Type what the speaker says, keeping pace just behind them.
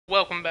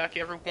Welcome back,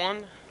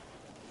 everyone.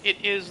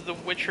 It is the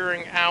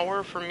Witchering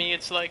hour. For me,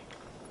 it's like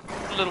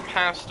a little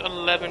past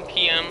 11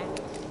 p.m.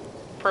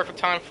 Perfect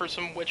time for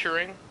some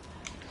Witchering.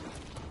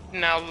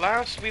 Now,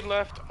 last we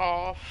left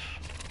off,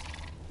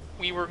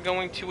 we were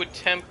going to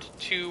attempt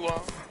to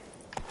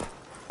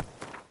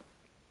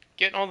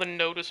get all the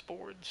notice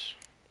boards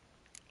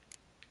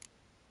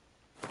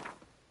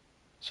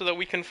so that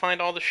we can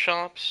find all the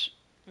shops,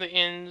 the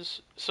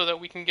inns, so that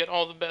we can get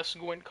all the best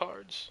Gwent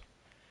cards.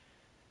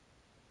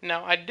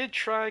 Now, I did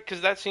try,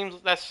 because that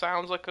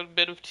sounds like a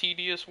bit of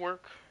tedious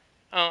work.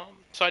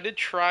 So I did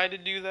try to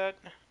do that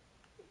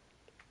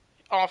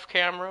off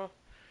camera,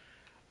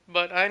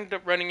 but I ended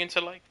up running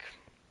into like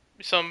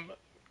some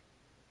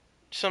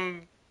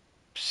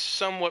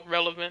somewhat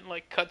relevant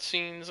like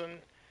cutscenes and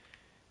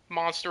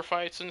monster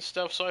fights and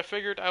stuff. So I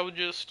figured I would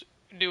just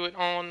do it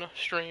on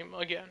stream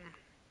again.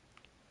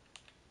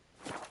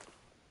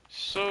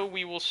 So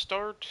we will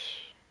start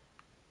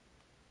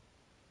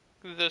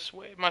this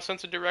way. My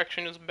sense of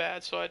direction is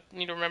bad, so I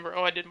need to remember.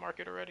 Oh, I did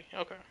mark it already.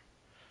 Okay.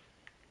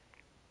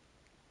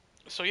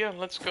 So yeah,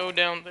 let's go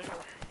down there.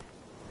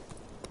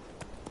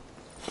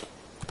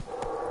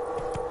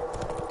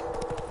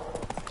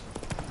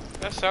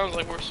 That sounds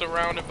like we're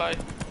surrounded by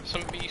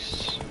some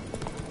beasts.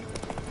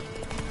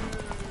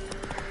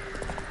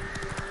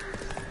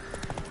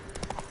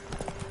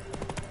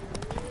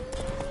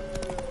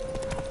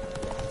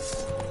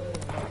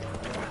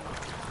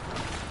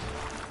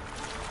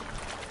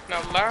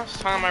 Now,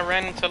 last time I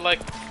ran into like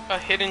a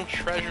hidden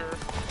treasure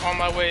on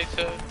my way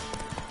to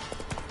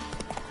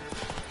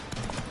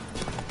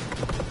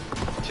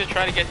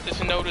try to get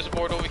this notice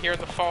board over here in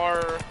the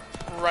far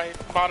right,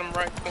 bottom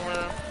right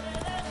corner.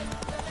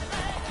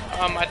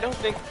 I don't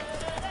think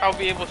I'll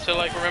be able to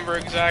like remember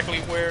exactly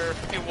where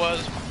it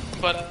was,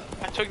 but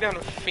I took down a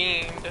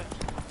fiend.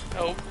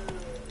 Oh.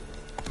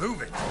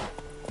 Move it.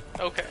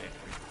 Okay.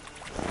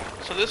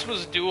 So this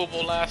was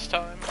doable last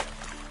time.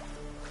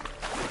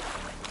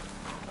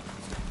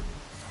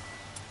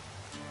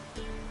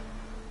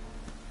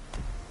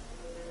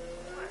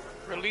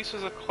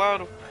 Releases a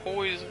cloud of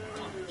poison.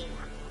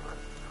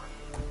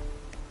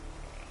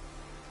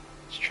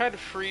 Let's try to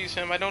freeze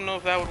him. I don't know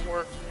if that would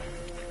work.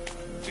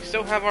 We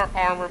still have our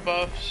armor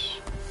buffs.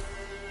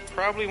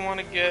 Probably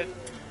want to get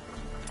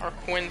our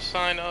Quinn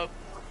sign up.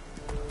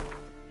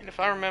 And if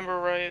I remember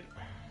right,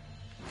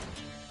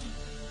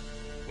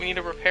 we need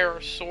to repair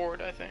our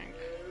sword, I think.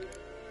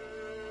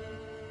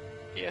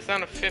 Yeah, it's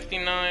down to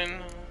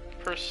 59%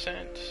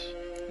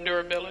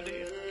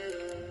 durability.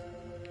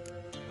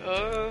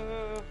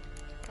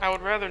 I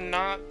would rather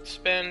not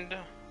spend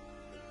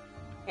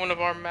one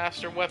of our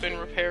master weapon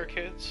repair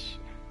kits.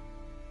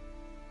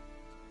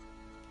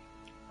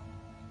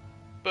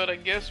 But I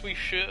guess we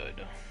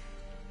should.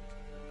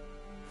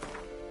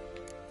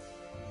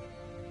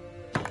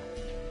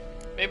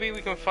 Maybe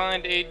we can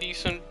find a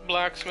decent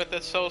blacksmith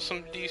that sells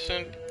some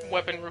decent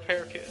weapon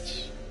repair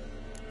kits.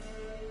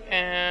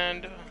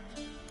 And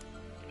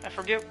I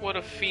forget what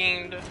a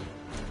fiend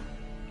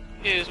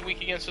is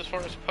weak against as far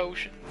as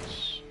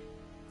potions.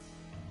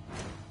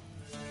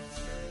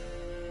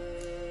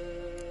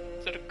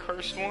 Is it a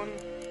cursed one?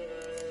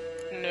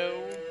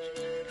 No.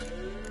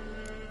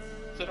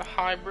 Is it a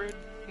hybrid?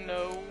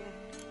 No.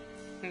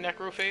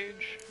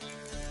 Necrophage?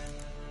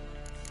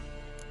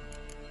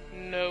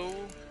 No.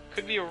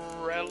 Could be a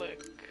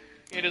relic.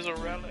 It is a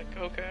relic,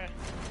 okay.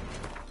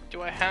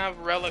 Do I have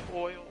relic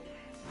oil?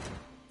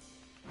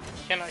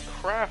 Can I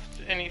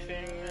craft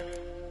anything?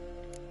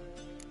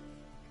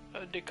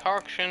 A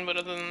decoction, but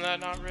other than that,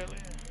 not really.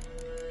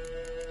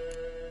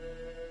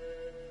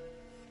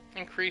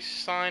 Increase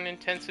sign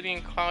intensity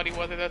in cloudy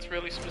weather, that's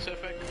really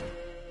specific.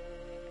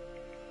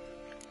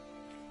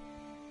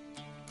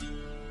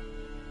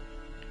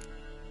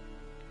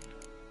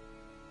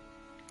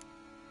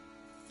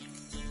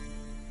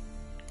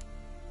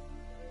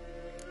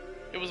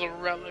 It was a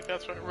relic,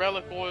 that's right.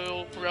 Relic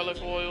oil,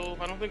 relic oil.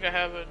 I don't think I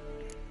have it.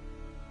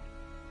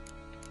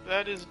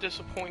 That is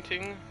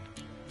disappointing.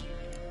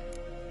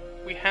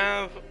 We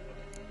have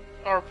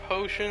our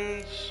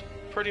potions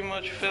pretty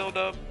much filled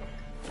up.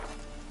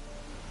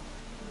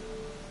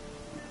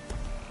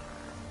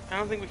 I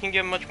don't think we can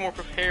get much more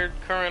prepared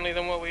currently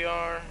than what we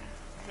are.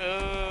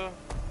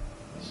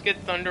 Let's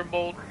get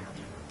Thunderbolt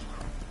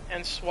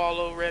and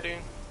Swallow ready.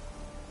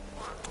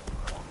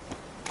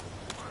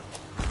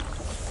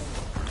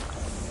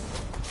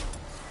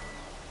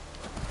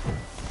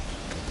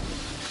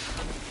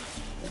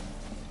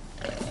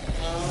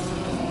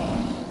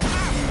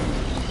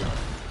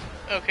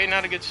 Okay,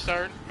 not a good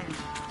start.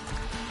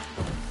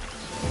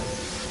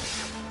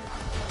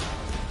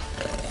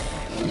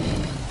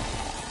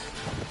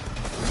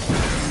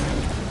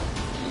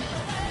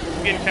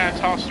 Getting kind of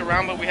tossed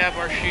around, but we have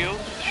our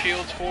shields.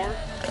 Shields forward.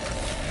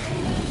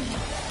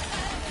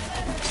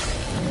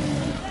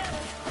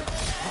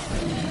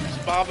 Let's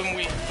bob and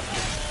weave.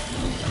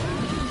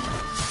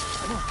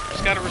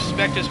 Just gotta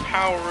respect his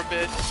power a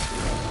bit.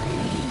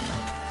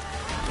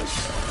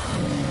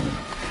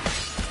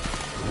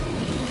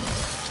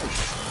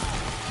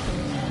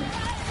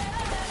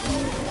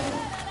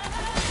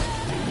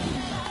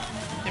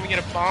 get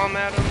a bomb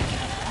at him?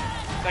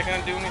 Is that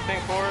gonna do anything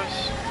for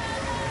us?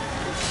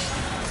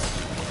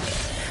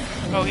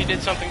 Oh, he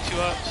did something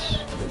to us.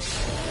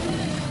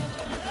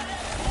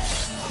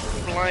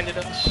 Blinded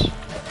us.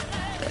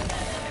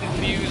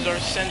 Confused our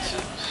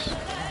senses.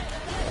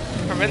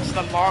 Prevents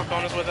the lock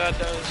on is what that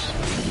does.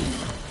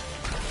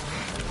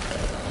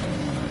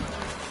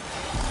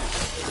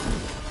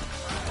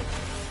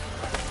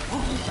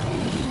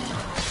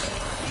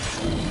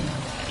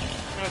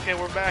 Okay,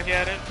 we're back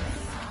at it.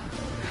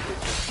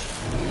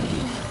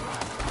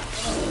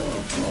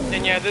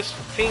 And yeah, this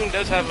fiend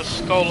does have a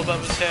skull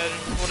above his head.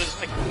 What is,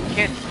 I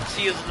can't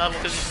see his level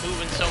because he's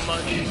moving so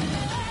much.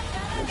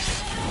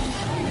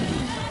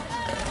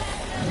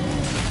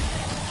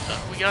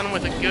 We got him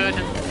with a good,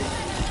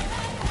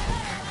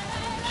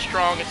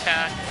 strong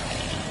attack.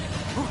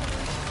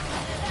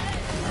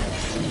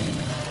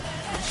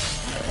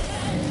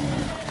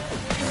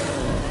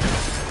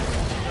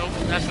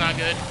 Nope, that's not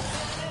good.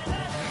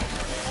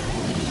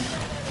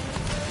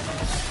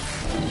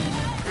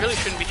 Really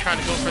shouldn't be trying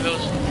to go for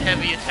those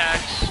heavy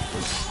attacks.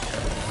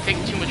 Take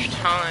too much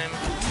time.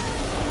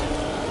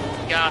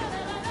 Got him.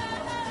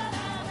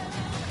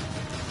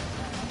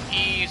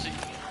 Easy.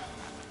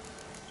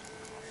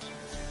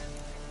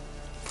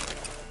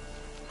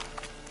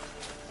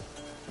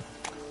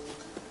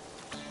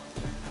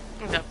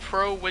 Got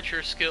pro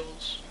Witcher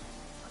skills.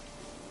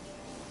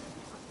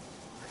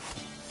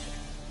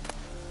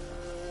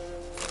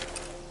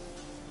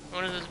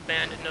 What does this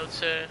bandit note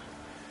say?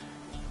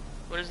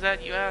 What is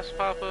that you asked,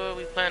 Papa?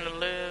 We plan to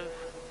live.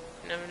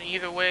 And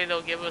either way,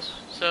 they'll give us.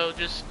 So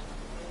just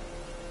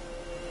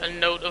a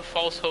note of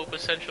false hope,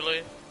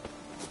 essentially.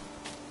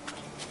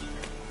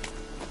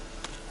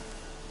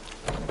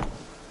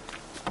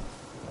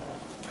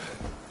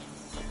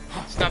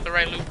 It's not the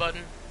right loot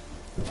button.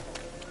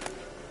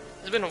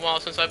 It's been a while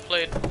since I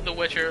played The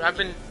Witcher. I've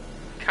been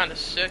kind of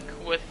sick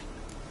with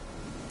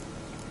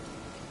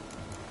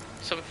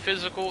some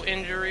physical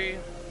injury,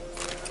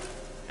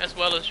 as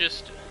well as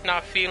just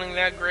not feeling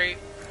that great.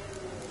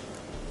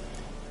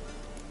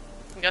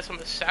 We got some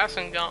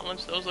assassin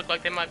gauntlets. Those look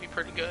like they might be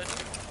pretty good.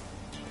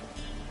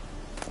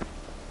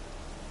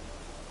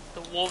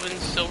 The woven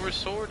silver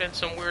sword and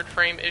some weird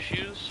frame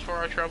issues for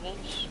our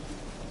troubles.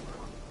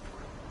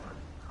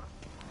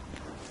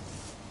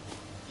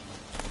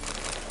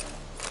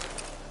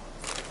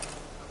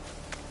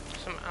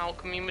 Some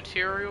alchemy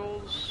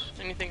materials.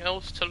 Anything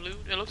else to loot?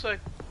 It looks like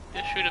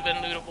this should have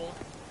been lootable.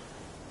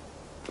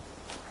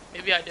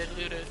 Maybe I did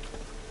loot it.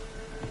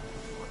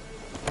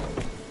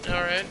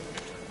 Alright.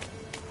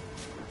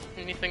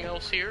 Anything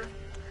else here?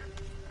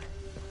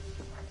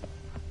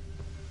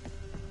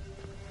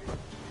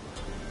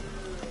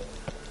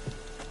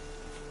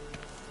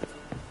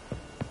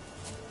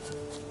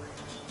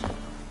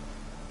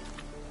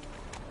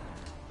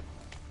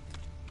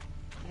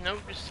 Nope,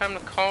 just time to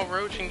call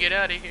Roach and get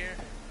out of here.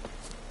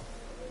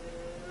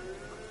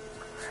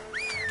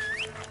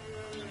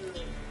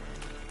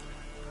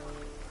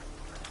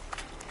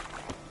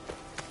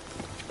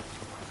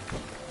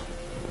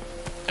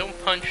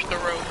 Don't punch the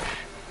Roach.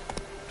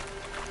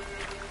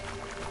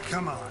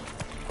 Come on.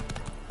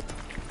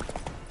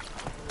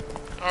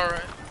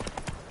 Alright.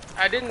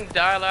 I didn't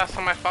die last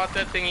time I fought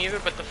that thing either,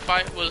 but the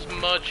fight was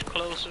much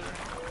closer.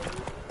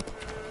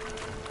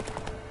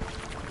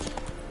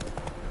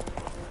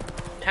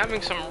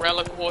 Having some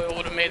relic oil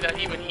would have made that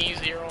even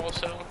easier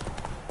also.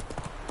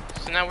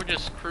 So now we're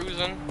just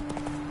cruising.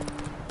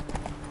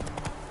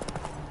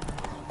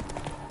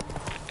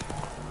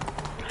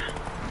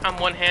 I'm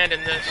one hand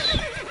in this.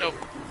 Nope,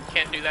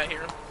 can't do that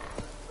here.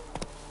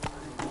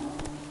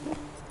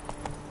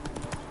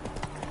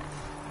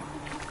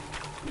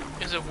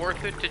 Is it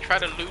worth it to try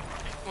to loot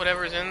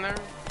whatever's in there?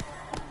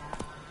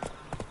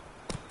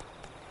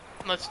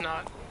 Let's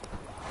not.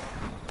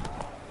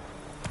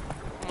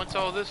 What's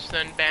all this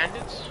then?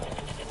 Bandits?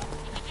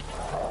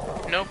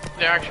 Nope,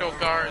 they're actual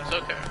guards,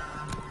 okay.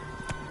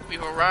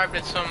 We've arrived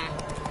at some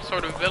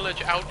sort of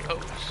village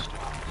outpost.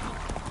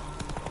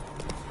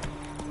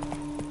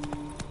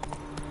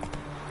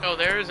 Oh,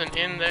 there is an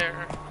inn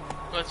there.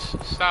 Let's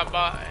stop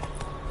by.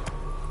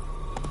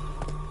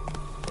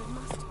 There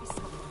must be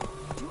someone.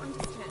 Do you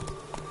understand?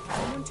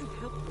 I want to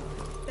help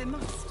you. There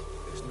must.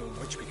 There's no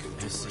much we can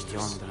do.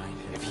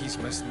 If he's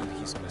missing,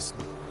 he's missing.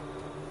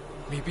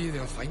 Maybe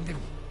they'll find him.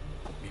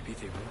 Maybe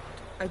they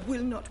won't. I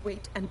will not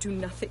wait and do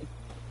nothing.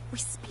 We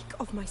speak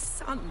of my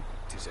son.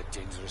 It is a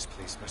dangerous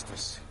place,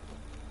 mistress.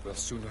 We'll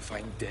sooner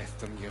find death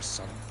than your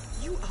son.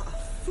 You are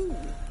a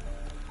fool.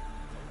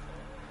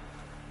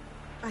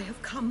 I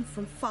have come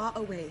from far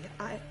away.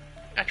 I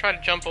tried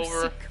to jump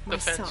over seek the my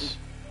fence. son.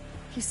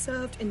 He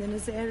served in the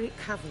Nazari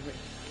cavalry.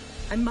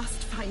 I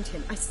must find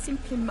him. I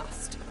simply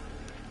must.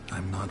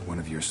 I'm not one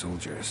of your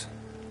soldiers.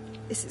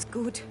 This is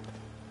good.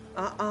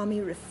 Our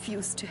army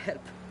refused to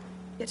help.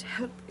 Yet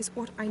help is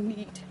what I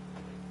need.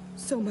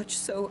 So much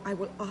so, I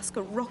will ask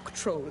a rock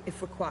troll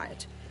if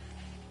required.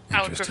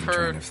 I would Interesting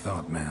prefer train of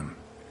thought, ma'am.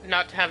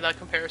 not to have that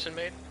comparison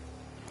made.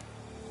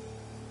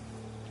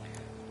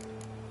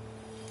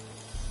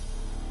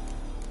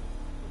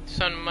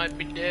 Son might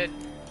be dead.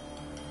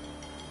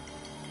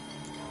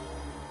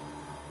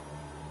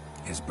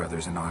 His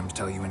brothers in arms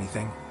tell you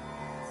anything?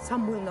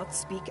 Some will not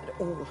speak at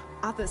all.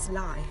 Others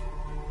lie.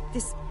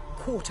 This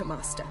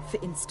quartermaster,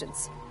 for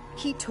instance.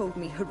 He told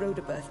me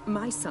Herodoberth,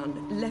 my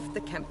son, left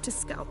the camp to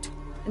scout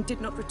and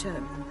did not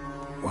return.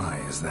 Why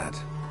is that?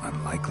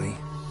 Unlikely?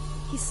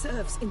 He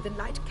serves in the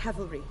light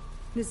cavalry,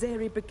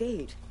 Nazari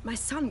Brigade. My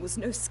son was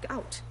no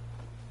scout.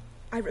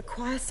 I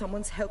require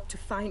someone's help to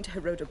find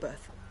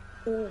Herodoberth,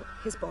 or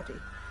his body.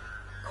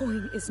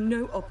 Coin is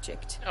no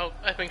object. Oh,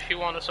 I think she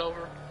won us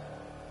over.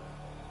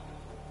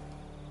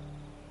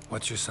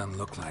 What's your son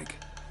look like?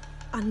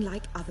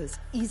 Unlike others,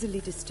 easily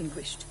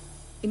distinguished.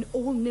 In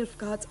all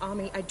Nilfgaard's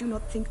army, I do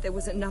not think there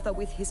was another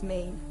with his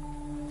mane.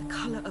 The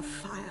color of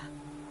fire.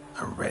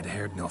 A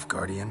red-haired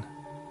Nilfgaardian?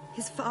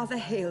 His father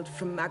hailed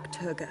from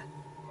Magturga.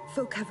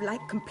 Folk have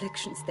light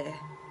complexions there.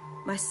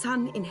 My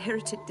son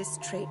inherited this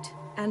trait,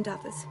 and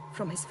others,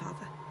 from his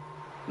father.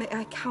 May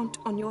I count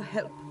on your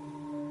help?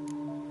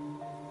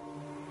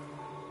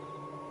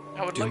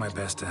 I would Do like my to,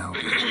 best to help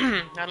you.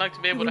 I'd like to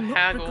be able You to will not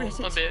haggle regret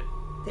a it. bit,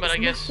 There but is I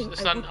guess nothing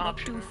it's I not an would not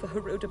option. do for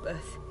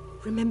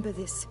Herodoberth. Remember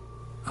this.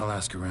 I'll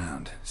ask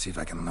around, see if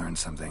I can learn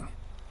something.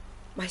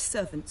 My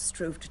servant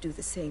strove to do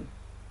the same.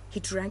 He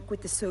drank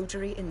with the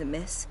soldiery in the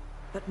mess,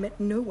 but met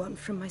no one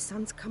from my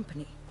son's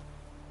company.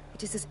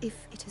 It is as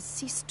if it has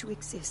ceased to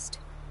exist.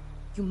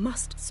 You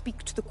must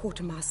speak to the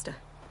quartermaster.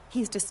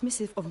 He is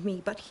dismissive of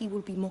me, but he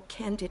will be more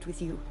candid with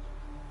you.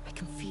 I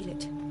can feel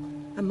it.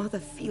 A mother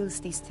feels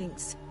these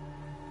things.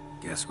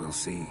 Guess we'll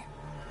see.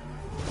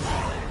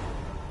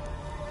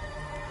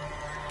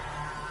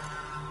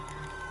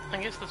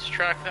 I guess let's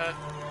track that.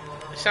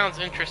 It sounds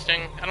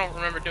interesting. I don't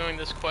remember doing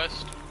this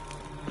quest.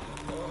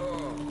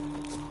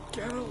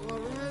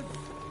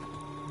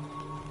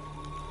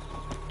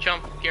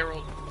 Jump,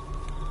 Geralt.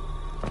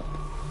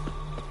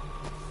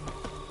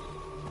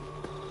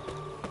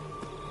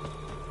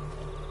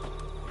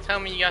 Tell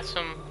me you got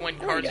some win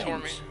cards for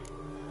me.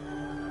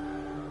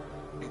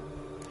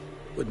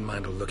 Wouldn't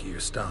mind a look at your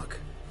stock.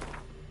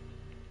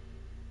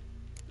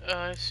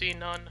 I see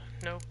none.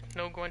 Nope,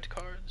 no Gwent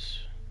cards.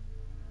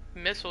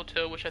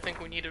 Mistletoe, which I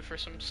think we needed for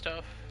some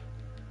stuff.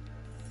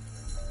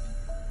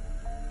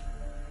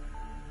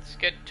 Let's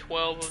get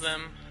 12 of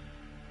them.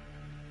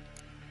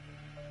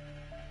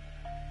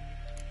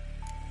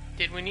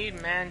 Did we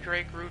need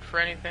Mandrake Root for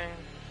anything?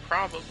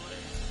 Probably.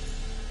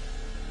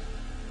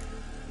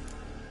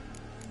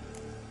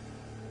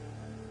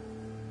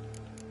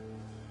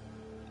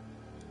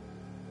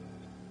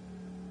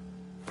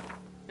 I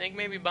think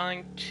maybe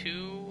buying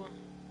 2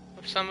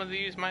 of some of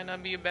these might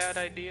not be a bad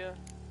idea.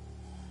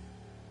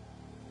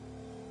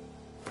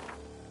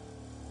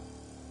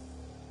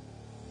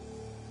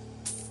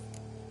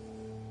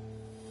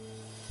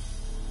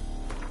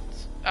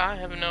 I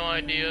have no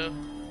idea.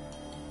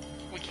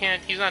 We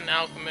can't, he's not an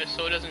alchemist,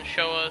 so it doesn't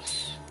show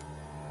us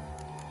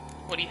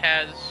what he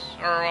has,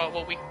 or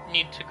what we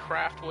need to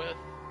craft with.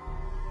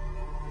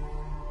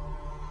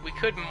 We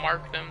could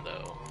mark them,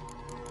 though,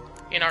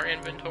 in our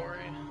inventory.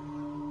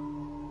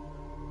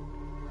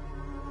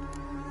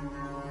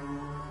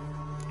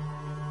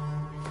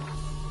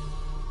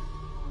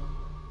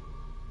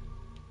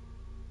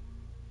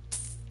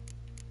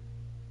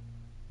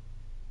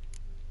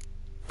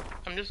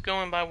 I'm just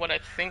going by what I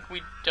think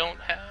we don't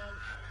have.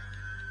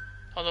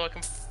 Although I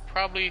can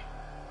probably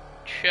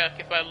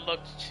check if I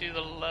looked to the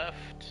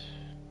left.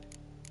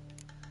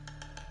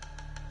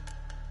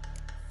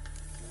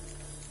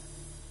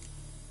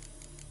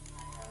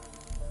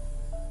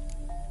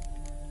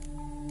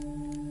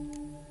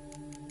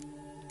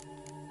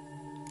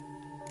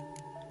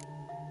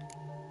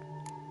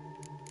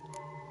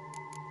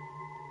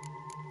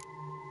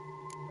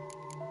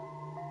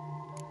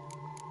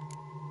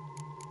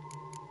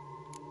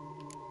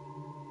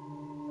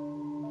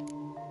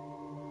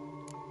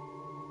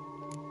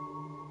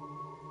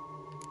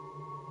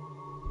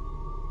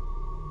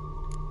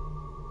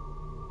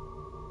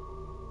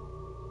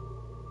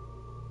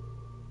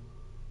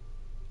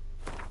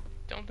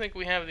 Don't think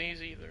we have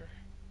these either.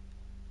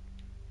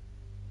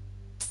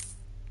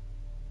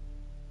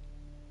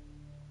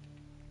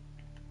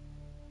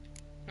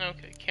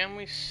 Okay, can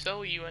we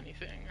sell you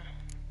anything?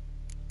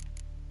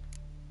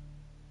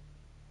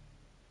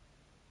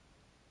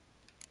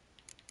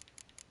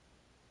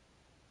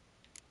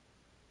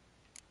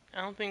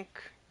 I don't think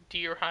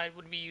deer hide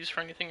would be used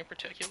for anything in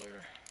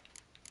particular.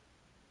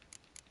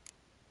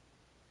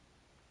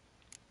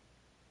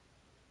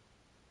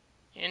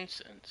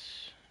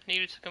 Incense.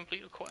 Needed to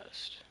complete a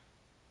quest.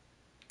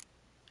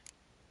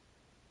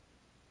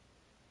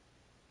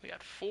 We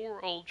got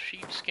 4 old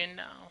sheepskin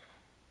now.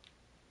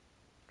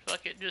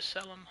 Fuck it, just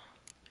sell them.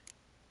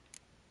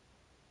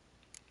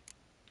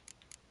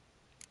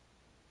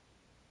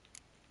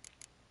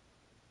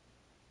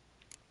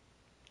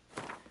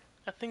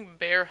 I think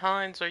bear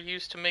hinds are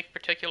used to make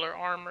particular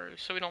armor,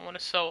 so we don't want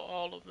to sell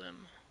all of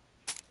them.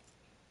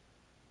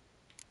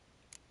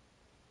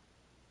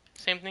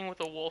 Same thing with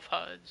the wolf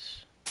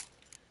hides.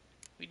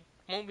 We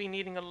won't be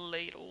needing a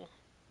ladle.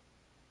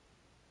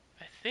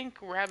 think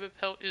rabbit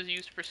pelt is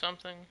used for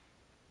something.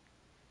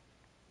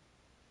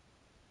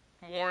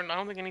 Worn, I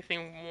don't think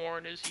anything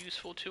worn is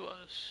useful to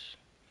us.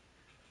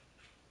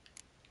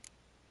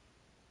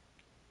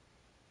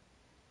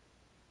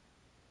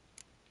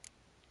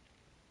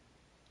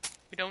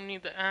 We don't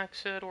need the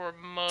axe head or a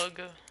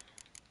mug.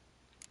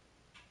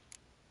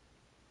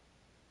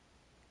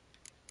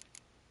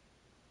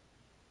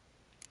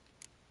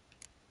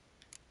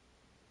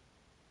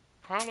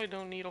 Probably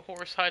don't need a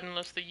horse hide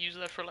unless they use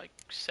that for like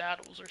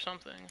saddles or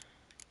something.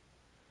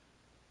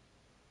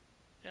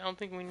 I don't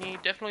think we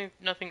need, definitely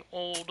nothing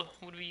old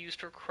would be used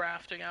for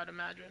crafting, I'd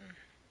imagine.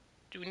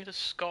 Do we need a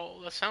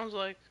skull? That sounds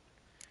like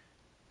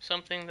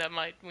something that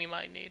we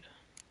might need.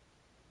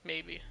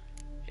 Maybe.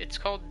 It's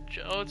called,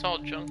 oh, it's all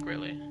junk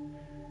really.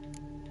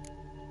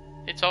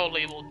 It's all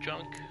labeled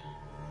junk.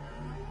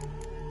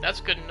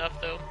 That's good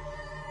enough though.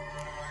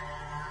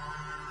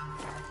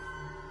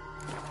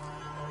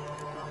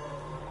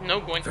 No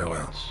Gwent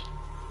cards.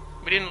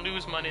 We didn't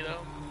lose money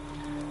though.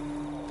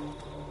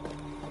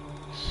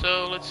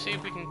 So let's see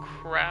if we can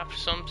craft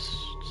some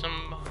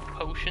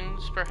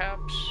potions,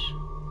 perhaps.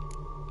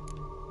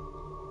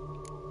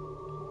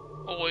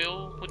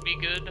 Oil would be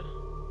good.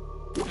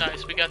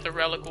 Nice, we got the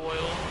relic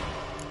oil.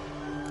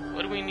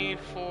 What do we need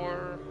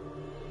for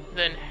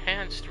the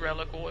enhanced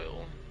relic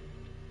oil?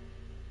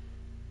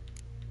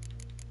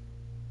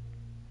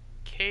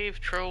 Cave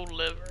troll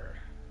liver.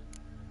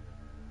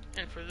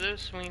 And for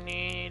this we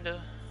need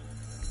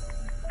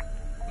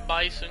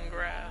bison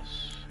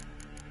grass.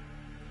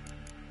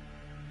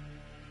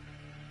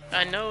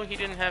 I know he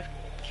didn't have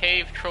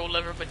cave troll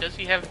liver, but does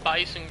he have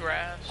bison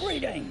grass?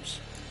 Greetings.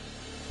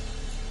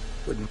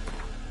 Wouldn't...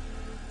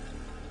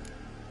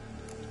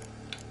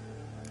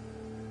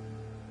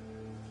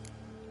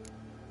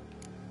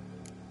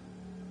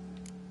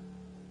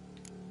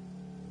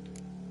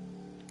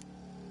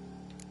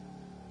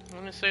 I'm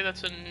gonna say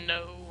that's a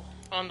no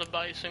on the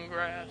bison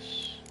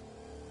grass.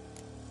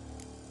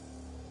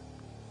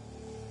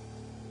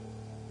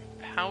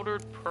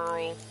 Powdered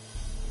pearl.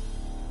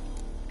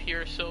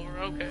 Pure silver,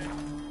 okay.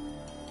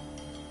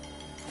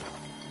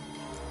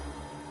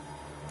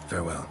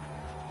 Farewell.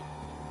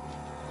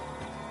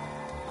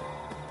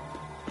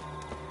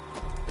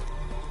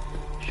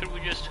 Should we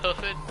just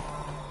hoof it?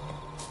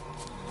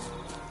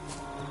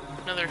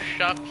 Another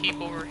shopkeep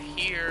over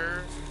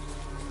here.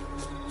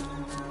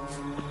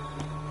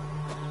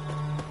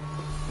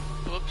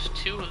 Whoops,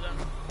 two of them.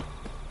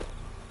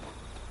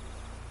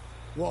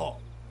 What?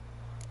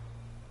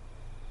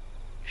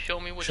 Show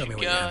me what Show you me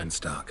what you got. have in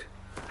stock.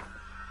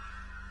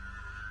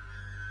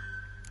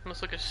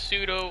 Looks like a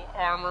pseudo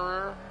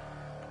armorer.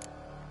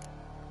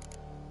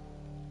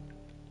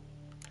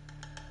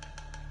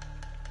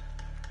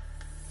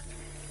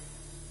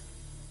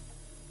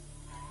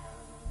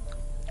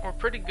 We're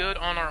pretty good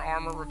on our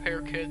armor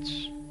repair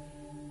kits.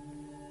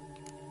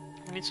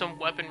 We need some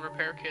weapon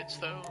repair kits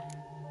though.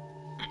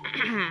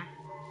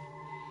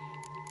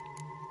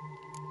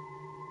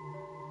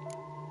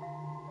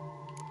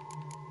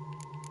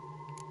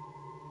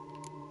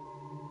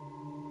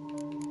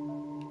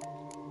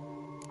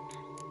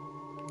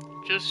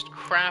 Just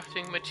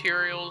crafting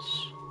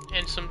materials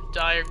and some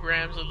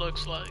diagrams, it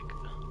looks like.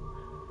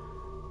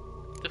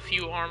 The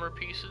few armor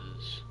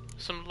pieces,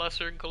 some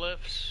lesser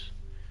glyphs.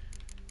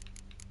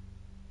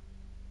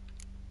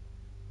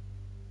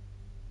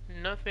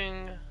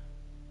 Nothing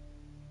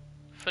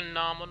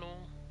phenomenal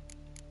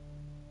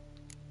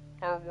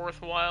or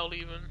worthwhile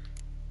even.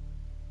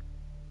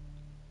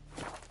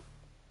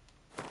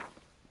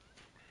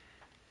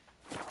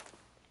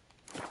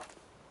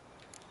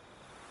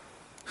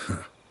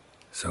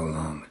 So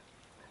long.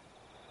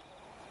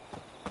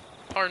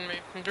 Pardon me,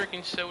 I'm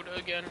drinking soda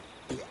again.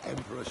 The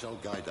Emperor shall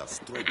guide us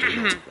straight to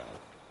Portugal.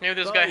 Maybe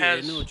this guy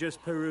has No,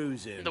 just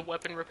perusing. the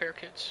weapon repair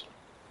kits.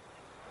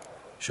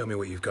 Show me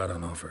what you've got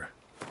on offer.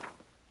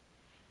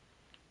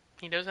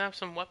 He does have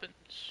some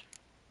weapons.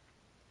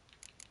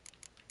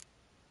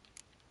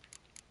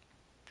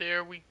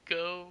 There we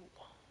go.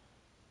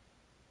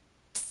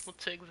 We'll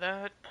take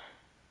that.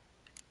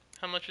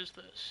 How much is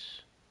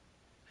this?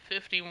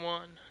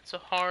 51. It's a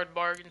hard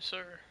bargain,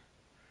 sir.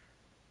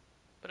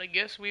 But I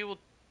guess we will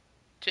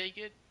take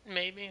it,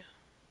 maybe.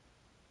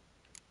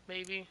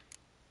 Maybe.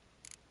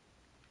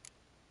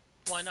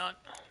 Why not?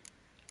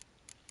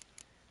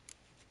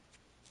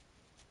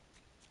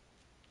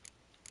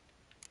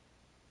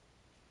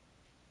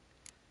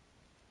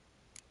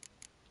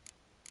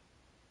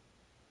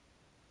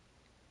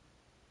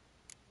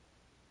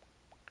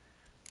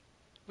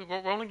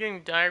 We're only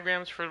getting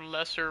diagrams for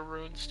lesser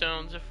rune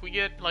stones. If we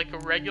get like a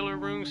regular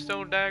rune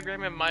stone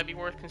diagram, it might be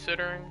worth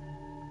considering.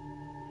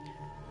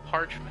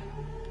 Parchment.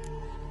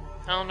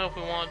 I don't know if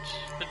we want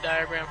the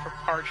diagram for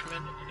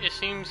parchment. It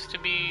seems to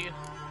be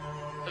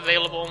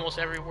available almost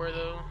everywhere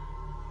though.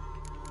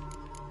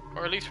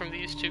 Or at least from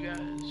these two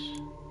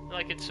guys.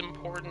 Like it's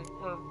important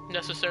or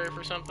necessary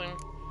for something.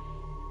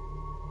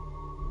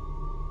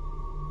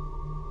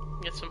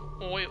 Get some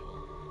oil.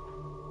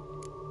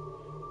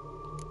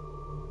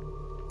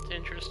 It's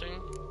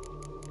interesting.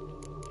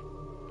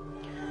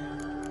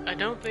 I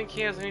don't think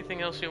he has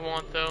anything else we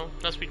want, though.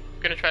 Unless we're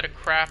gonna try to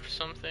craft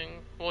something.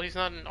 Well, he's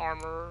not an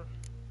armorer.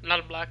 Not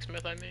a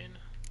blacksmith, I mean.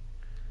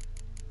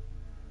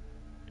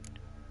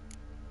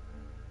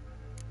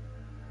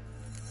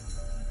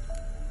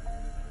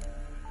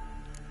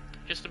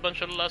 Just a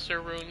bunch of lesser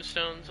rune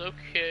stones.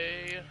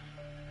 Okay.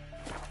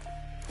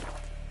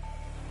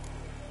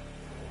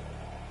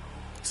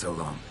 So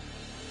long.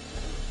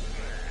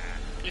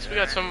 At least we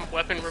got some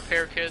weapon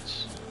repair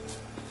kits.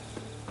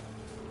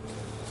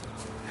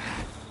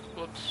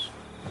 Whoops.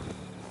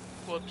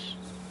 Whoops.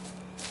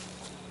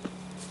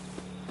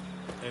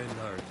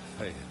 Enar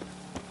Fayen.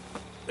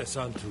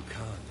 Esantu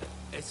Khan.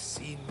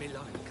 Essin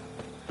Milanka.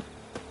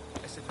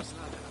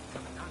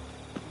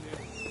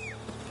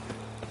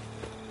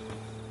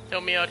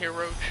 Help me out here,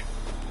 Roach.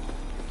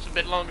 It's a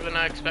bit longer than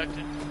I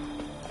expected.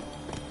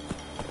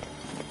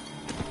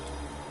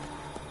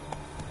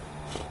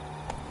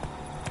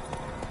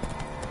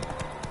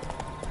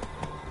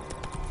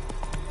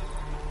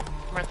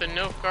 We're at the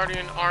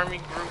Nilfgaardian Army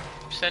Group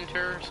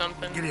Center or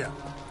something. Giddy up.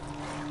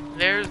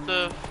 There's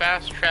the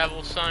fast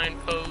travel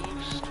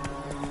signpost.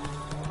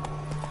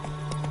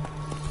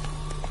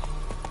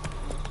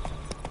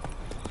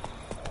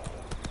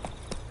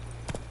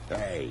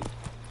 Hey.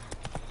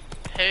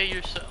 Hey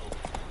yourself.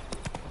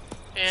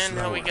 And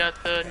now we Slower.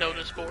 got the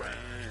notice board.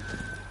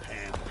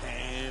 Pam,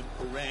 pam,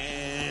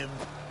 ram.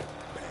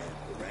 Pam,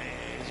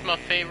 ram. It's my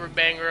favorite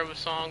banger of a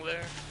song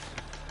there.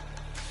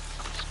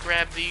 Let's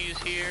grab these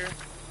here.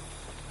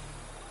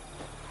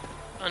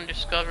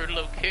 Undiscovered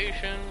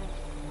location.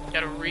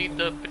 Gotta read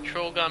the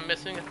patrol gone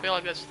missing. I feel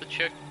like that's the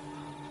chick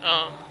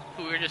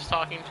who we were just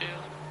talking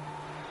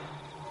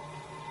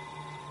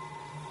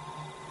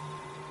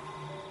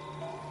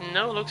to.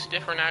 No, it looks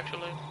different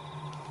actually.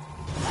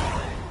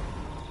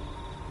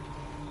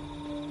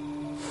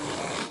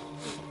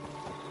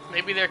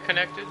 Maybe they're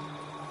connected.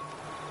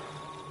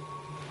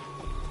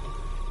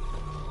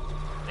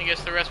 I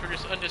guess the rest were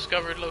just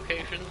undiscovered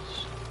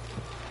locations.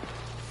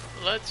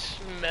 Let's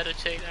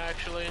meditate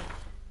actually.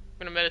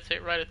 I'm gonna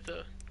meditate right at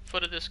the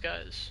foot of this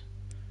guy's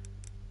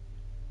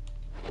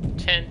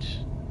tent.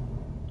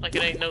 Like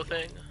it ain't no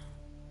thing.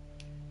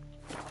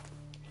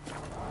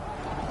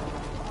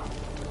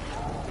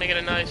 Make it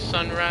a nice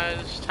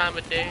sunrise time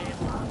of day.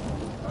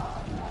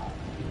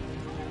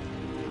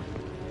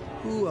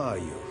 Who are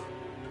you?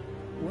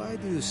 Why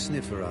do you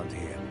sniff around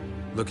here?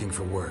 Looking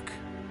for work.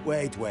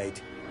 Wait,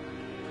 wait.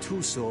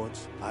 2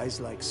 swords, eyes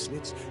like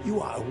slits.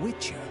 You are a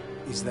witcher,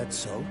 is that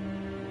so?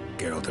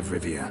 Geralt of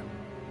Rivia.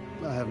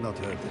 I have not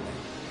heard the name.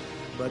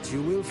 But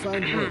you will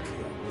find work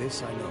here,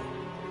 this I know.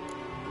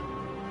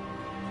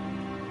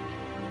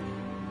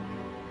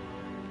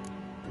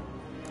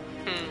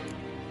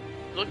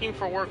 Looking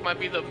for work might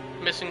be the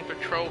missing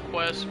patrol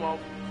quest, while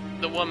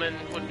the woman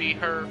would be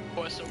her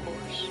quest, of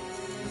course.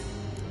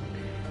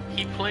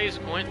 He plays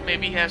Gwent,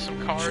 maybe he has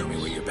some cards. Show me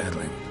what you're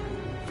battling.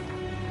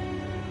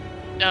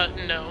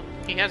 No.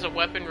 He has a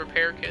weapon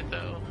repair kit,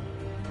 though.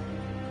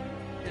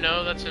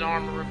 No, that's an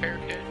armor repair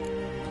kit.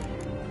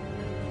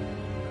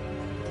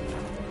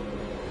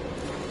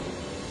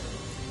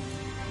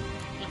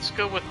 Let's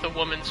go with the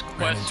woman's Ran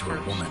quest into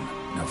first. a woman,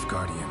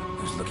 Nilfgaardian,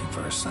 who's looking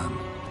for her son.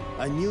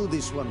 I knew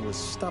this one was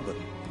stubborn.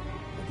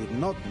 I did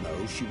not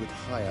know she would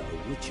hire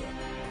a witcher.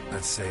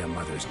 Let's say a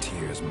mother's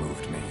tears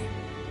moved me.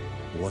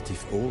 What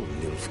if all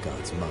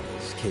Nilfgaard's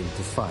mothers came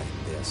to find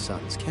their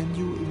sons? Can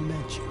you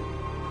imagine?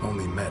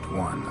 Only met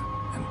one,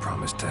 and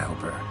promised to help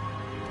her.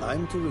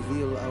 Time to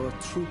reveal our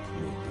troop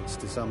movements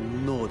to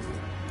some Nordling.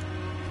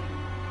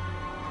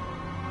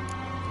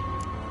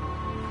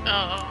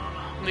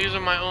 These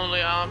are my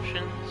only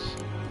options.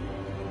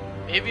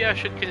 Maybe I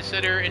should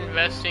consider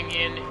investing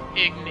in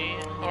Igni,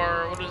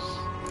 or what is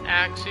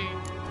Axie?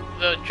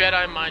 The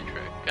Jedi mind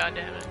trick, god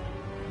damn it.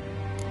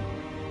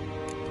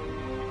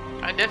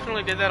 I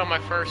definitely did that on my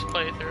first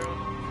playthrough.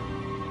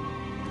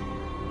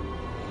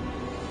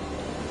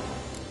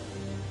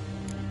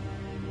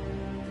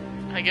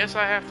 I guess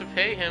I have to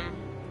pay him,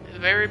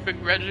 very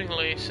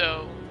begrudgingly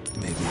so.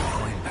 Maybe a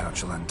coin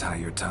pouch will untie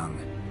your tongue.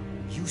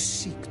 You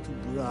seek to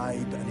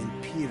bribe an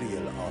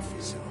Imperial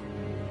officer.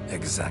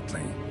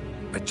 Exactly.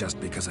 But just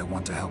because I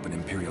want to help an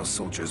Imperial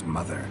soldier's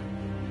mother.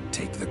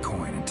 Take the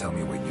coin and tell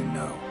me what you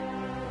know.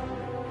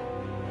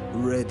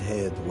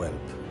 Red-haired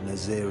whelp,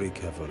 Nazeri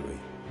cavalry.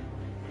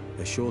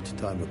 A short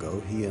time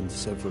ago, he and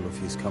several of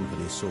his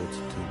company sought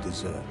to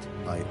desert.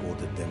 I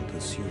ordered them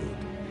pursued.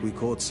 We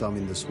caught some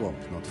in the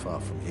swamp not far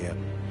from here.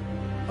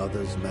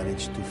 Others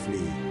managed to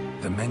flee.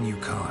 The men you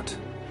caught,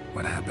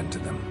 what happened to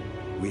them?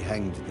 We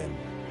hanged them.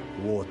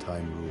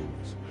 Wartime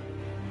rules.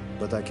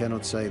 But I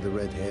cannot say the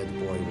red-haired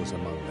boy was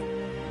among them.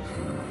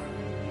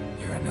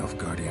 You're an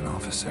Nilfgaardian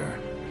officer.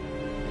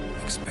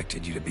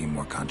 Expected you to be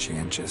more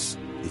conscientious.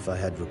 If I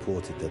had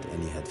reported that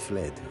any had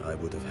fled, I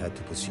would have had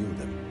to pursue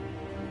them.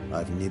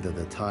 I've neither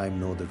the time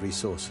nor the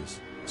resources.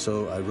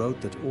 So I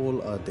wrote that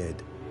all are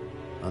dead.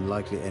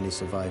 Unlikely any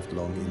survived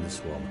long in the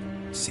swamp.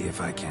 See if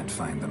I can't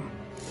find them.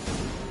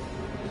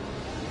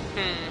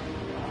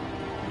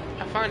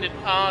 I find it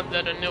odd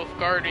that a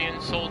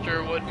Nilfgaardian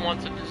soldier would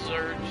want to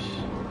desert.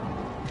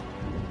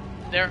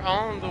 They're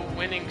on the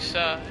winning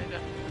side.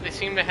 They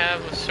seem to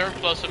have a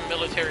surplus of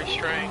military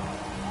strength.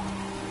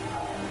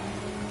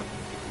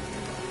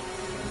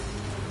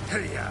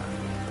 Hey-ya!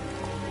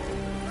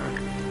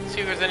 See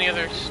if there's any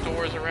other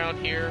stores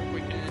around here we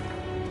can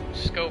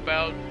scope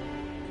out.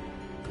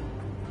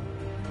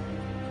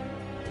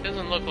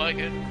 Doesn't look like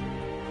it.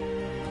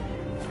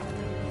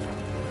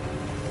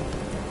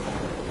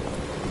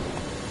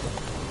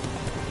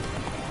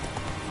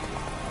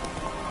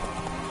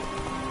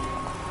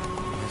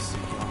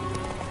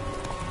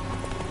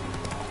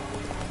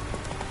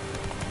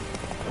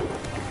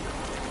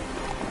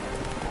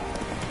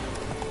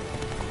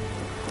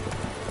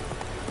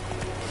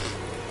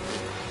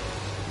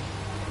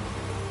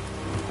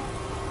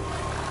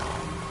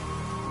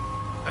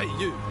 Hey,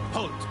 you!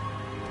 Halt!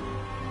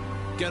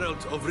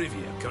 Geralt of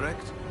Rivia,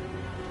 correct?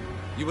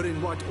 You were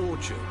in White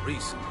Orchard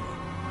recently.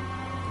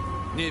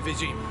 Near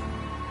Vizima.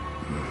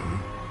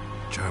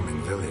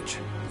 Charming village,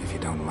 if you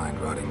don't mind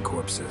rotting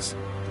corpses.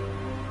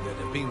 There'd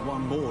have been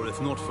one more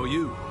if not for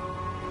you.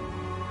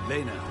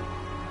 Lena.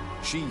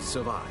 She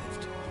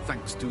survived,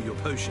 thanks to your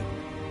potion.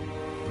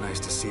 Nice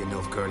to see a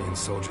Nilfgaardian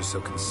soldier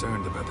so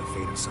concerned about the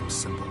fate of some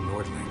simple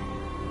Nordling.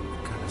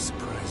 Kind of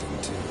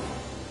surprising, too.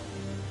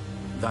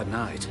 That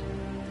night,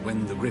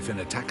 when the Griffin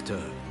attacked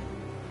her,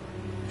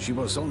 she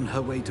was on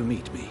her way to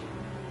meet me.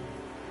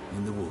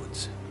 In the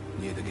woods,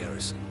 near the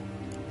garrison.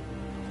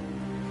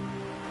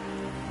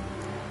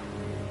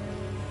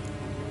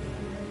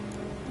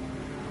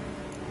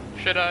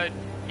 Should I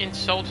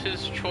insult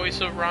his choice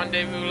of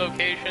rendezvous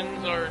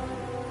locations, or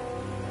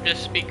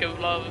just speak of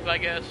love, I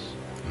guess?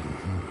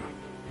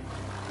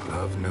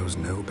 Love knows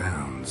no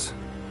bounds.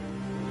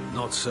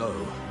 Not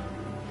so.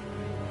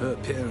 Her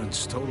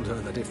parents told her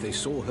that if they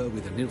saw her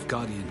with a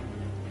Nilfgaardian,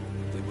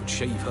 they would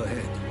shave her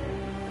head,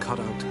 cut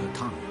out her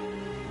tongue,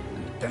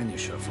 and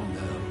banish her from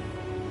their home.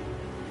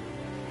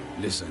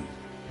 Listen,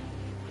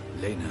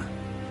 Lena,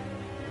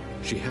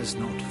 she has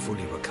not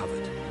fully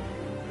recovered.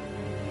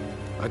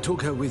 I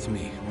took her with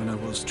me when I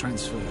was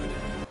transferred.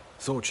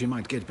 Thought she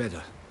might get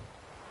better.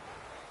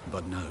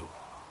 But no,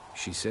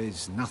 she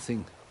says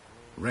nothing,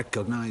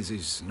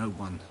 recognizes no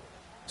one,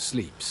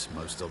 sleeps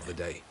most of the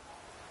day.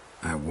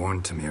 I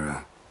warned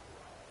Tamira.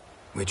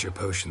 Witcher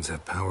potions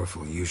have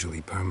powerful,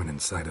 usually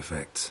permanent side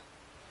effects.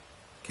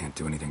 Can't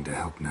do anything to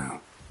help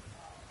now.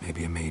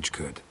 Maybe a mage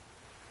could.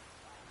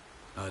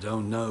 I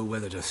don't know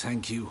whether to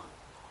thank you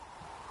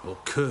or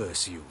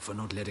curse you for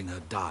not letting her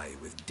die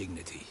with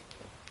dignity.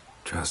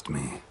 Trust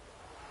me,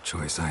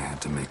 choice I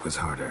had to make was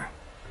harder.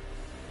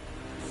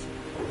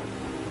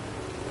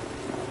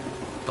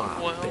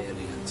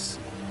 Barbarians.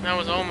 That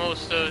was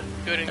almost a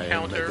good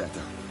encounter.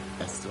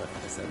 Is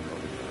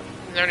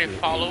there any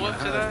follow-up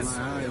to that?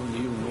 My eye on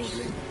you,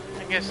 Nordling.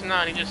 I guess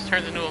not, he just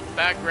turns into a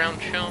background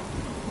chump.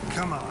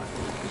 Come on.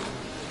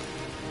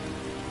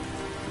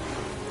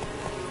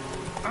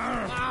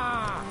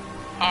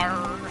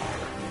 Arr.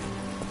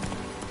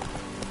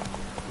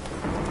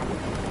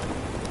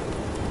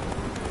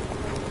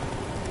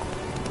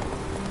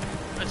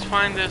 Let's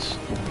find this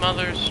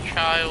mother's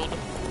child.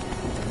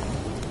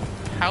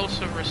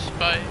 House of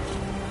Respite.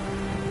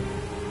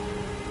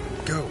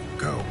 Go,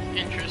 go.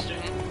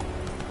 Interesting.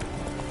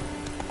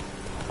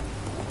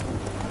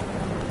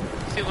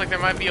 Seems like there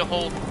might be a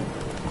whole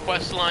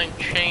questline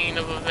chain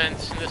of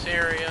events in this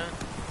area.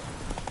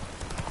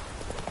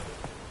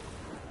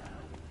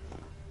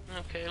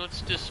 Okay,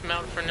 let's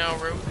dismount for now,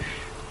 Roach.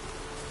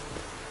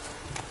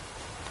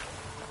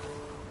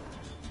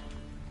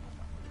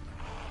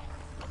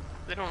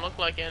 They don't look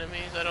like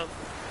enemies, I don't...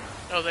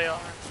 Oh, they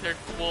are. They're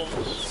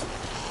wolves.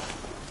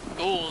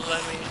 Ghouls,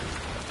 I mean.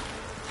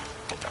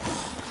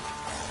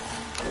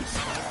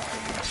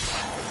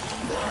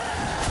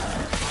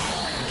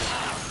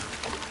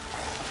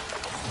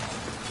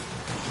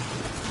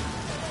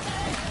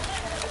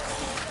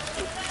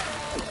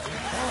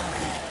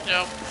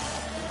 Yep.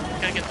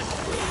 Gotta get the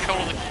control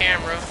of the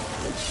camera.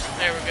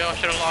 There we go, I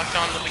should have locked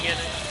on in the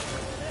beginning.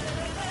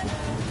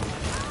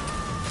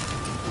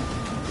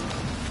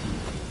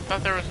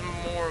 Thought there was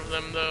more of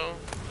them though.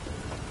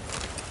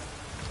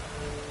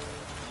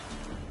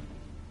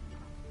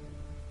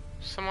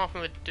 Some off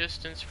in the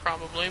distance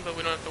probably, but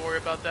we don't have to worry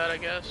about that, I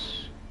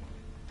guess.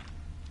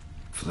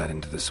 Fled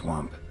into the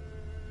swamp.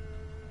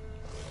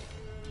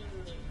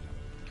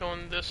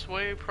 Going this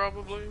way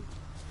probably.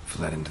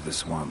 Fled into the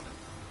swamp.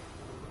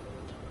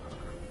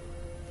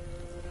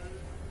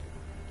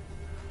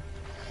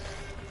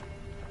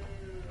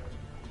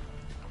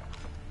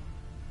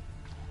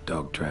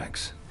 Dog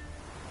tracks.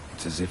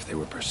 It's as if they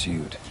were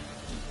pursued.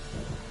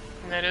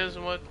 And that is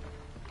what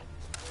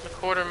the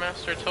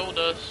quartermaster told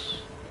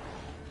us.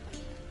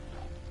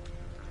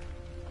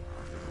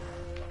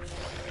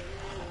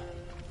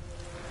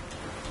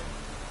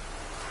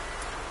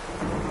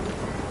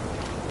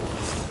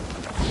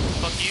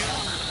 Fuck you.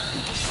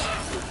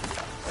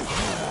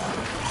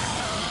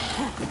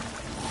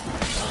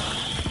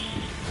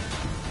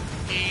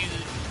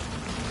 Easy.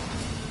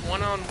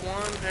 One on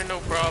one, they're no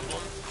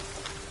problem.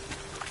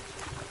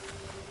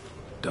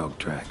 Dog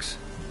tracks.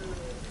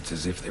 It's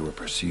as if they were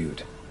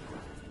pursued.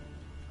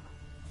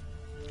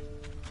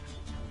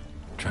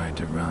 Tried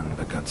to run,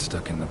 but got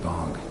stuck in the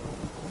bog.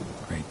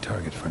 Great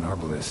target for an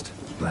arbalist.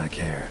 Black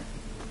hair.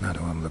 Not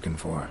who I'm looking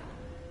for.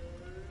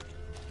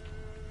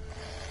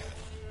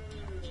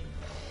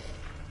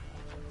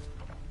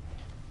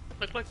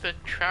 Looked like the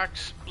track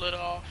split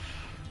off.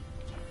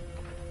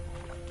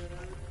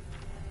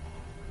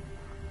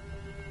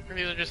 Or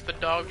these are just the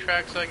dog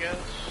tracks, I guess.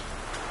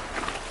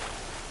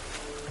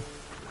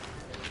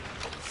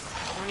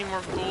 How many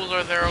more ghouls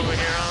are there over here,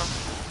 huh?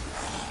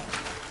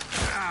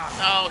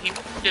 Oh, he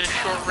did a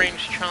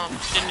short-range chomp.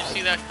 Didn't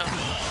see that coming.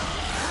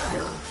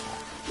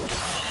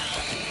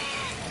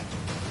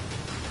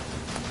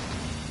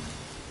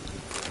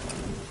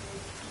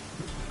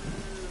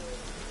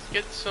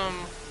 Get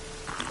some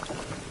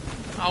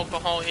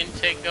alcohol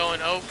intake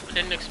going. Oh,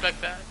 didn't expect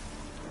that.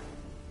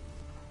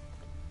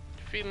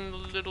 Feeling a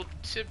little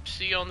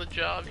tipsy on the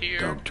job here.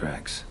 Dog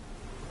tracks.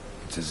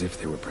 It's as if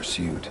they were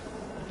pursued.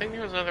 I think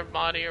there was another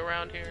body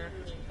around here.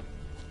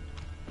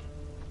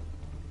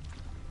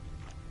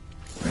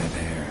 Red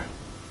hair.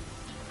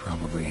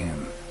 Probably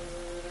him.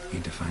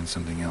 Need to find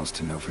something else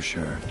to know for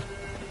sure.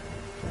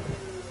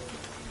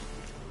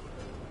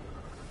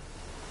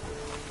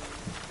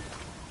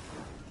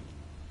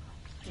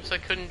 Guess I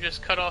couldn't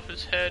just cut off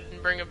his head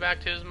and bring it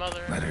back to his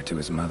mother. Letter to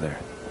his mother.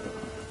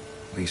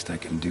 Least I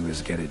can do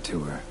is get it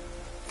to her.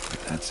 But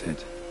that's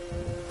it.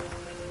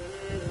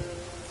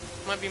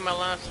 Might be my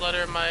last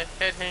letter. My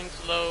head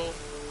hangs low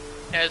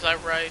as I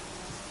write.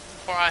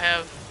 For I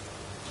have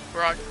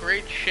brought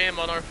great shame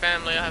on our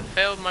family. I have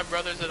failed my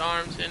brothers at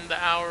arms in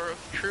the hour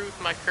of truth.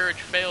 My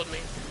courage failed me.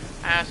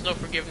 I ask no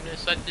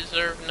forgiveness. I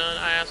deserve none.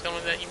 I ask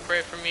only that you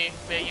pray for me.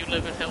 May you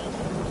live in health.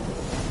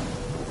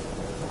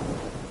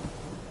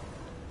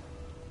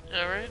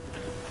 Alright.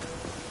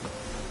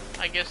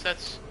 I guess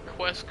that's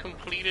quest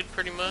completed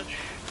pretty much.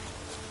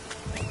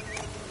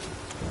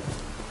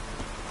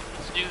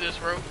 Let's do this,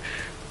 Roach.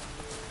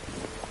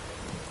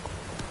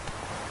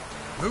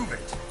 Move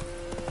it.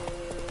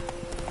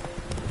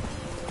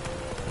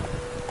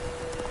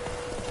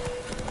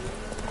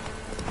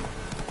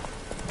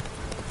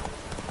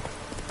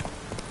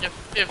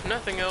 If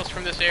nothing else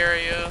from this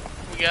area,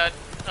 we got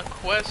a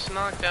quest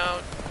knocked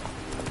out,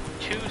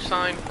 2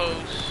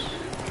 signposts,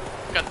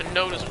 got the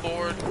notice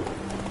board,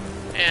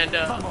 and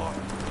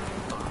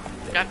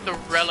got the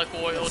relic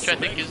oil, which I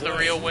think is the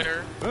real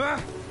winner.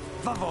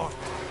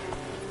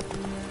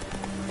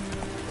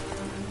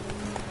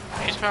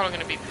 He's probably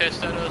gonna be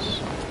pissed at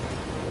us.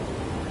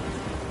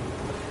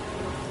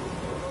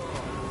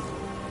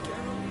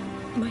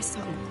 My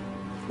son,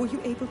 were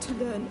you able to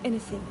learn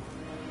anything?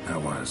 I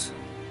was.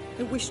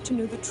 I wish to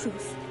know the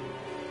truth.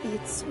 Be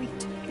it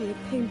sweet, be it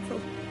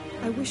painful.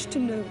 I wish to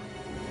know.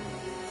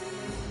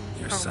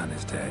 Your son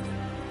is dead.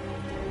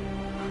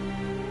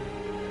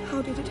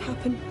 How did it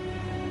happen?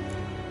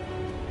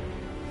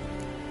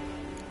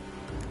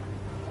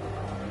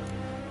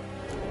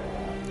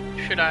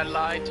 Should I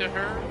lie to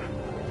her?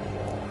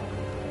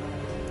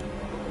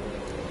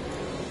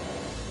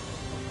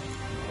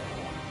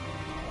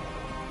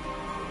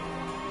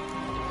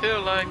 I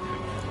feel like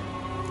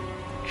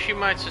she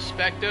might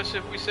suspect us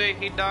if we say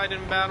he died in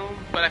battle,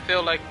 but I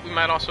feel like we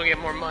might also get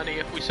more money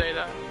if we say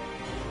that.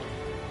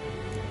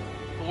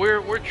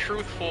 We're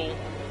truthful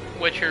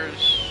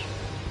witchers,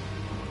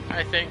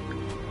 I think.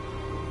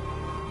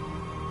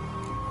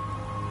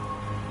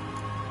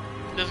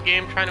 This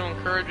game trying to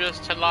encourage us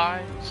to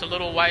lie. It's a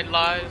little white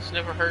lies,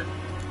 never hurt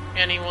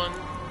anyone.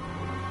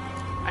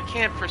 I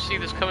can't foresee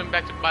this coming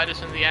back to bite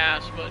us in the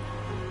ass, but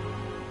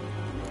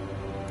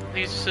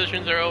these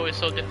decisions are always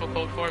so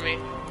difficult for me,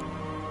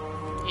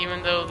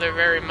 even though they're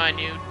very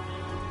minute.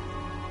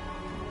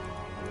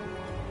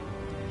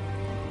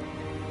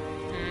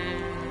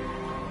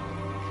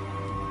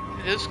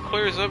 This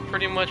clears up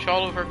pretty much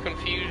all of her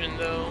confusion,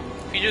 though.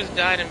 If you just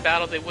died in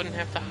battle, they wouldn't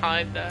have to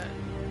hide that.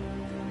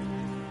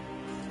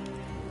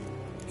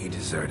 He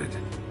deserted.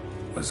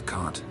 Was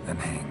caught and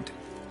hanged.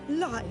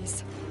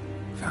 Lies.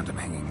 Found him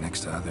hanging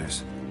next to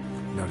others.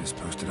 Notice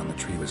posted on the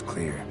tree was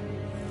clear.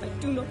 I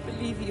do not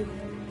believe you.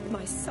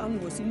 My son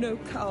was no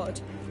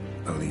coward.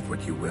 Believe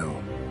what you will.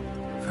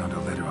 Found a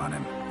letter on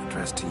him,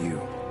 addressed to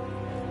you.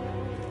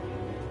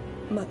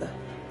 Mother,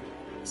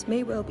 this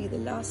may well be the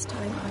last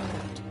time I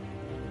write.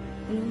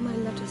 In all my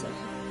letters I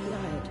have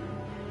lied.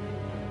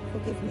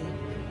 Forgive me.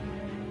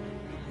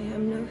 I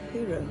am no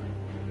hero.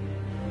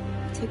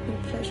 I take no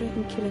pleasure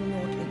in killing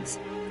mortals.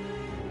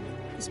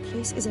 This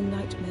place is a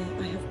nightmare.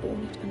 I have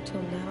borne it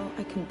until now.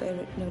 I can bear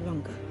it no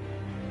longer.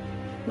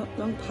 Not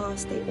long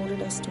past, they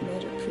ordered us to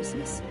murder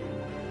prisoners.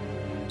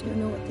 Do you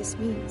know what this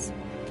means?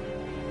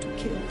 To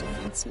kill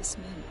defenseless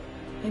men.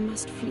 I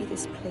must flee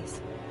this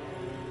place.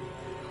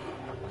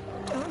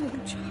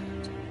 Darling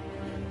child.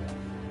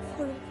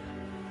 Forever.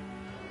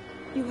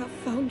 You have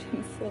found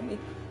him for me.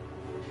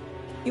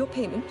 Your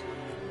payment.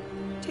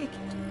 Take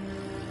it.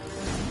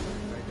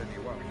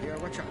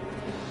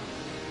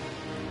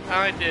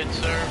 I did,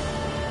 sir.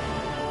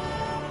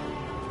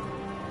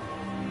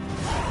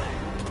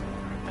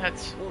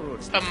 That's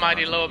a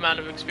mighty low amount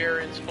of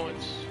experience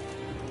points.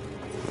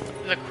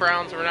 The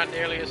crowns were not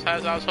nearly as high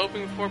as I was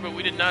hoping for, but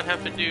we did not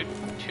have to do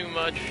too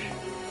much.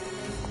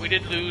 We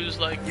did lose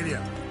like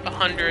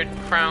 100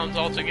 crowns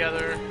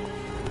altogether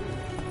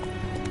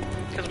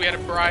because we had to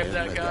bribe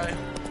that guy.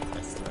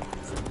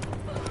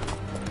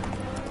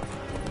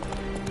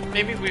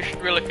 Maybe we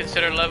should really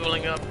consider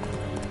leveling up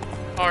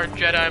our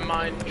Jedi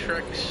mind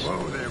tricks.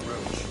 Whoa there,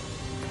 Roach.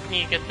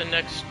 You get the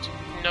next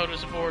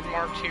notice board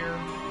marked here.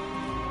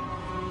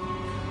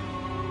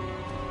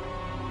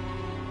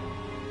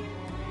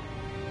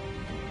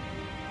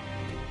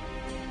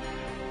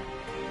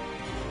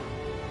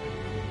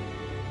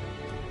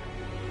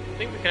 I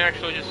think we can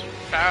actually just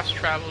fast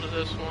travel to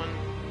this one.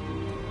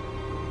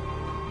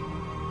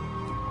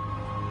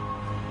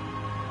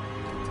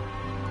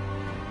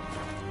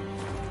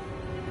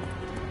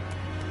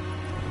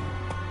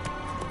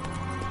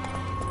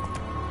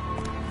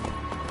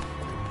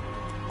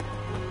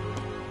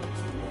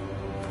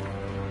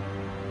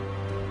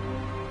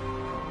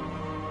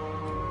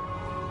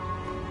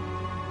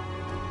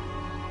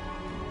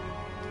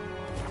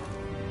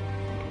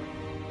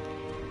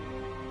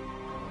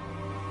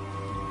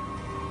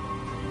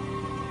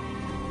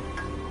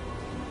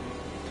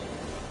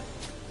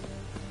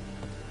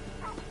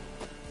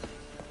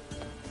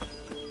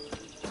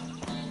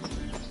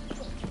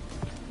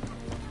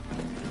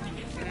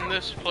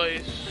 This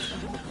place.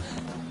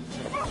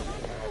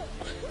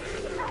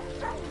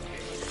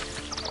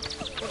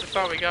 I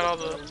thought we got all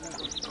the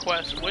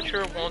quests.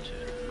 Witcher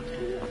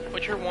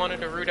wanted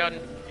to root out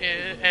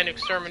and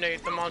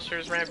exterminate the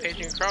monsters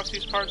rampaging across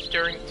these parts.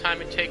 During the time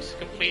it takes to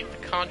complete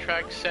the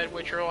contract, said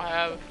Witcher will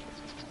have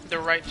the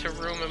right to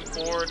room and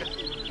board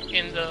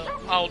in the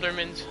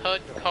alderman's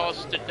hut,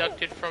 costs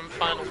deducted from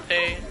final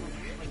pay.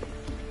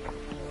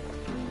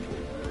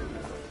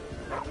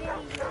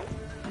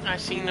 I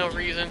see no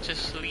reason to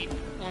sleep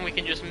when we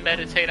can just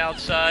meditate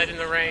outside in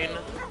the rain.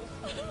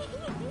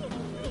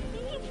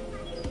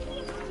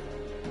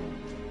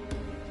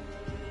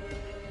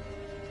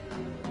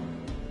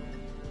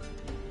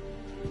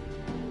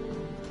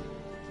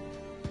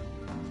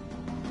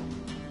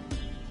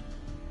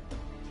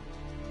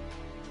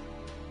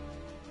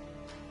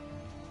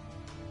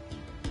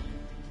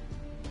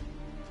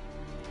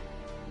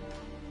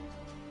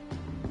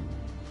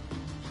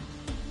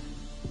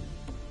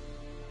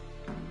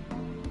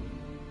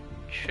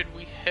 Should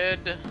we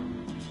head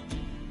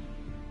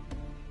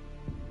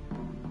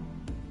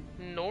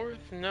north?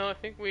 No, I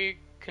think we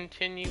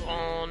continue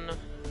on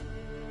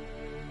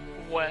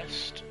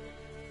west.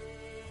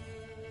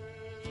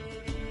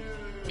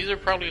 These are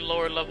probably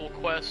lower level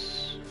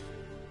quests.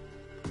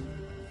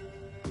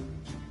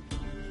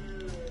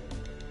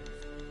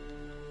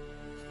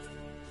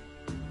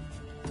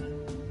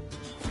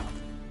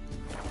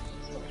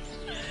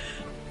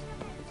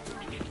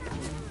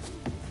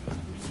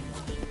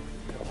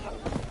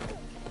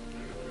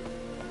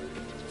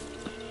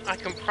 I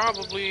can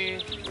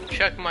probably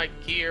check my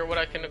gear, what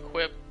I can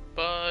equip,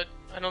 but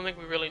I don't think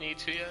we really need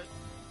to yet.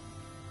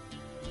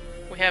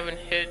 We haven't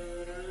hit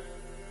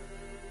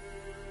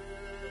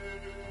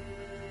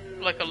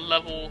like a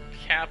level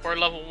cap, or a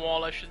level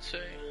wall I should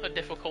say, a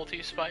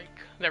difficulty spike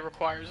that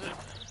requires it.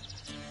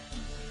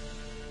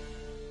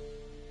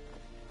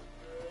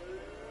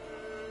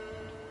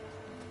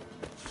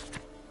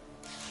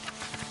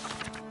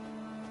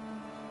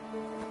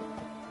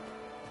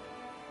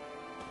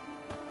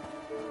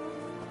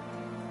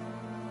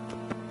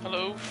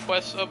 Hello,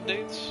 quest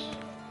updates?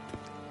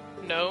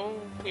 No,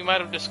 we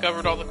might have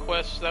discovered all the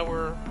quests that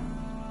were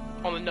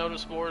on the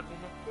notice board,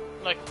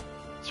 like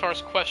as far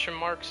as question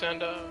marks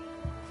and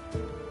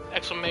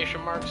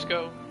exclamation marks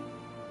go.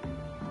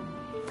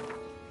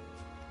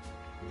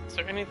 Is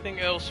there anything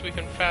else we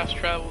can fast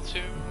travel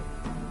to?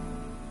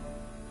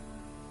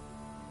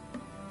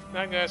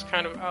 That guy's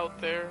kind of out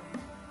there.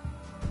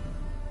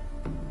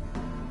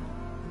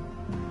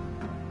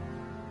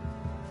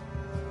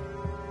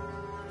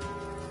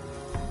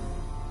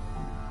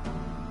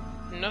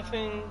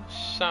 Nothing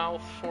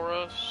south for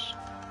us.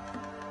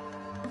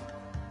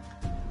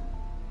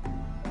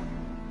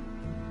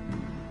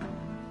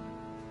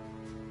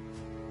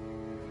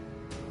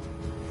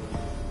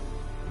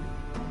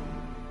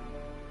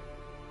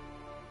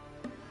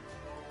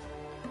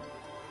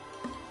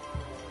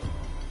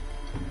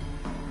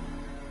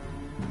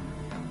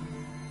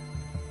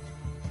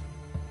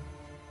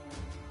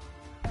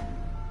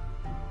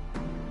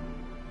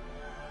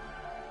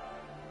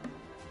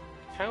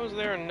 How is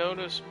there a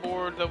notice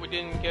board that we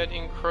didn't get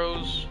in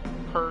Crow's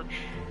Perch?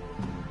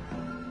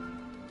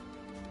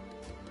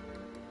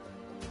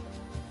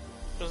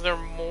 Is there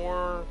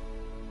more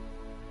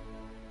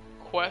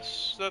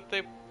quests that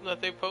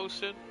they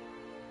posted?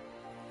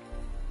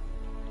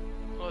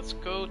 Let's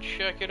go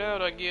check it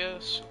out, I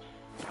guess.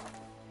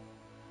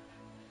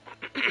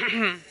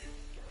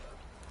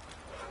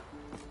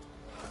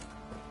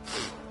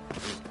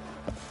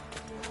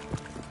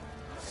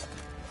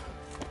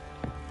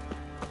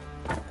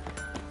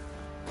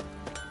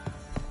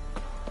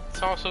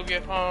 let's also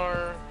get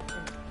our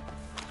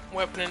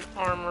weapon and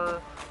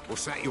armor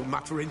What's that you're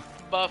muttering?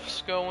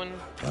 buffs going.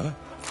 Huh?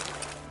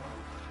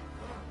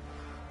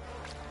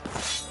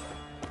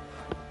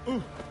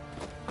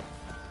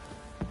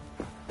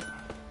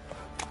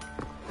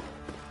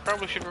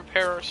 Probably should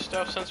repair our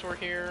stuff since we're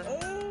here.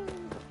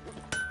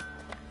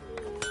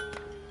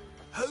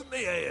 How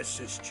may I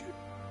assist you?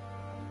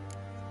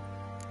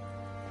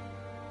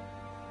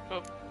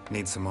 Oh,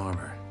 Need some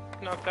armor.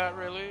 not that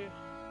really.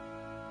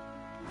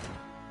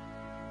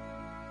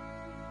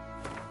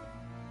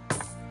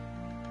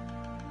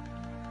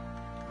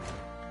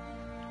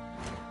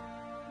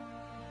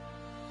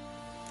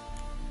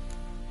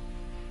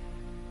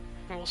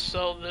 We'll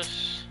sell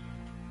this,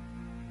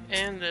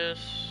 and this,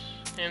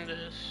 and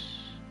this.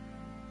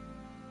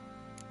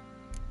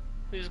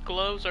 These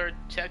gloves are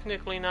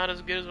technically not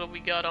as good as what we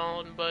got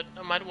on, but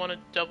I might want to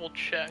double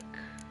check.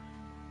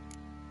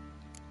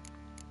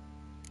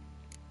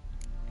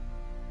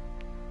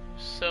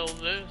 Sell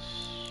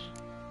this.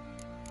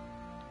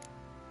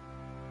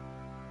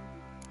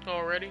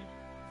 Already?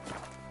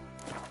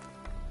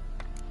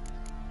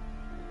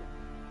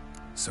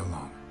 So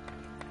long.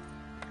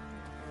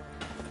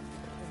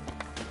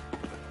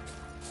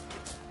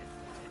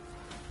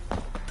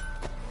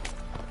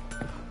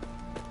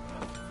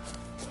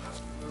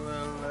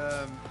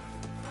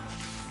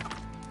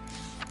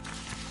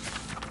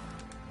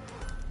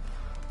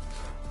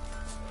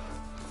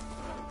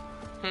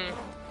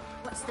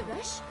 What's the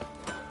rush?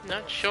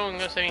 Not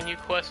showing us any new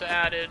quests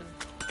added.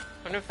 I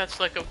wonder if that's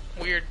like a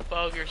weird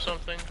bug or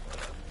something.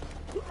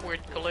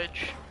 Weird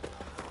glitch.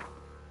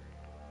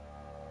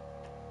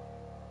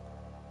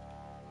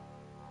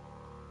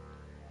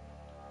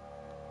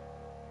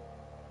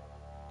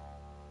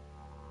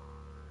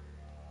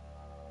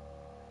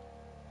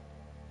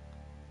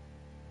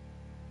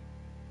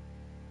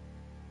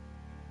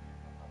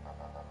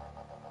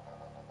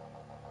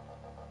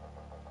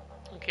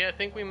 Okay, I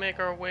think we make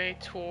our way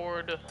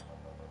toward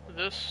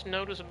this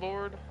notice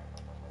board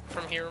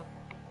from here.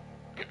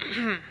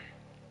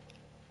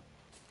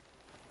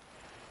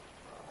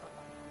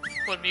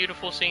 What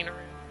beautiful scenery.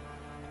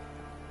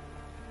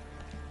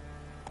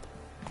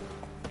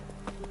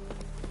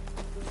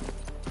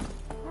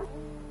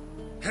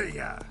 Hey,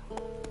 ya!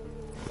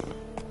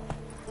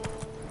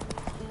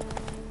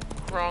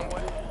 Wrong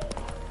way.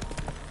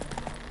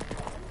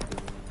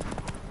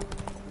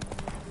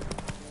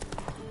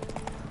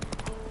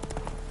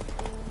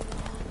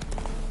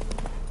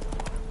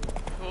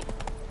 Oh.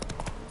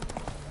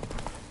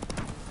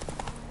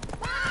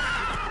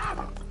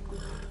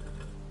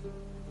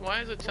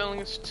 Why is it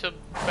telling us to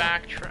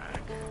backtrack?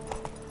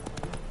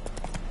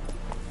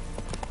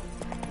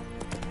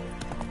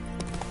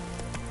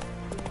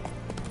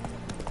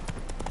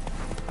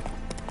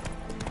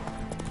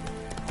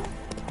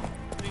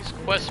 These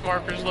quest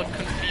markers look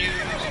confused.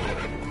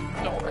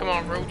 Oh, come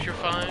on, Roach, you're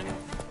fine.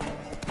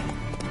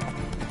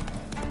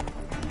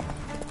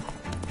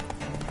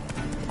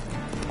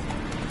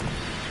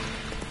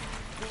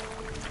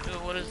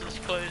 Oh, what is this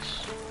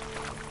place?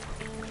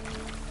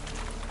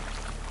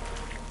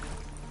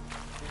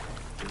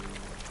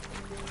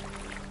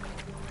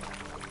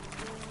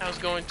 I was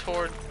going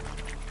toward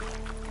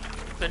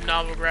the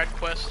Novigrad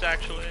quest,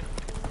 actually.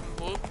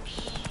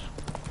 Whoops.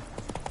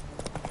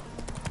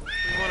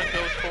 We want to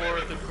go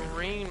toward the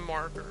green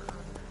marker.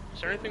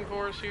 Is there anything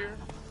for us here?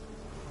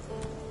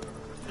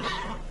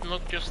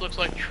 Just looks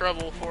like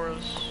trouble for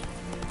us.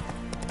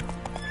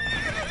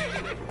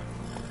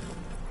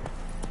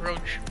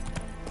 Roach,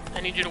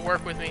 I need you to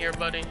work with me here,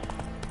 buddy.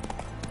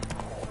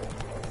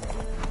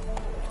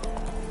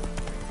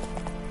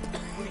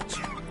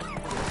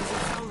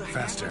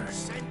 Faster.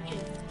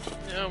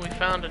 Oh, we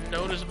found a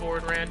notice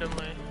board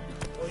randomly.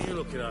 What are you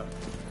looking at?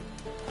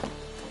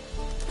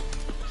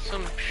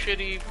 Some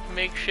shitty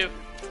makeshift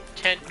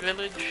tent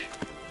village.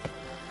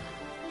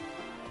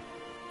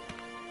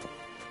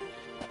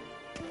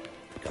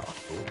 Got a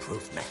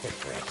foolproof method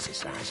for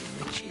exercising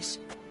witches.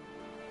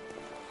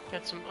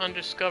 Got some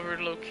undiscovered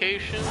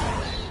locations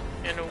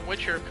and a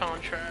Witcher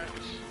contract.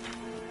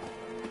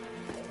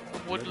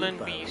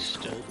 Woodland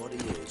Beast. What he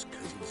is,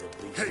 'cause he's a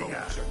big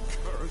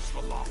curse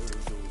for lot.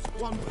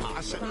 One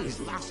parson and his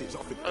lasses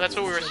off. Oh, that's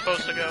where we were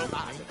supposed to go.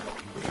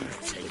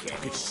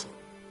 Take it.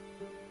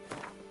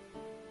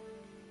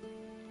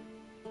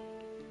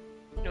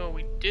 You know what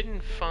we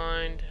didn't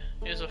find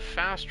is a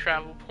fast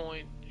travel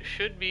point. It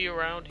should be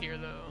around here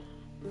though.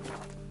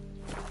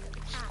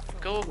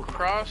 Go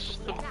across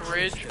the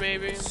bridge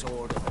maybe?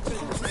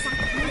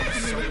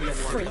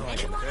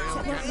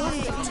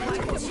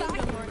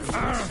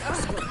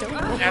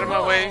 Out of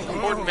my way,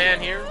 important man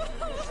here.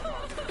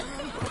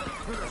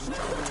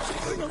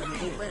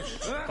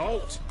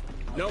 Halt!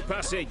 No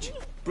passage.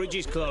 Bridge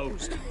is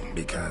closed.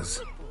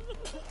 Because?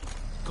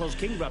 Because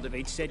King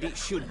Radovid said it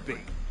should be.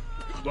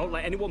 Won't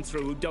let anyone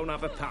through who don't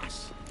have a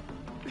pass.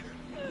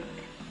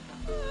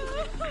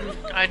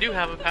 I do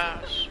have a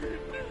pass.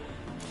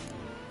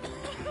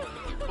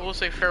 But we'll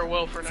say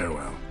farewell for now.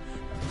 Farewell.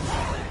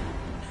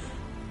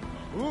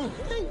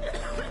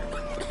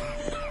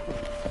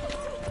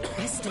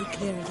 Stay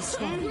clear of the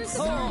swamps.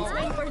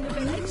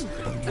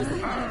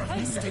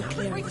 Stay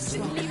clear of the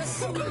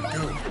swamps.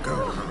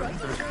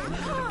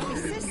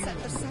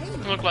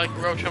 Looked like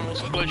Roach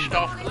almost glitched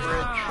off the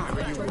bridge.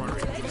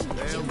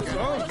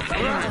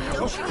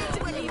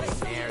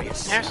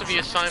 There has to be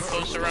a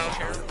signpost around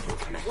here.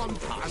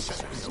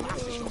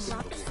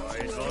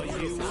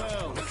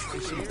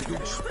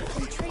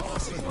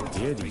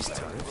 Hear these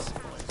turrets.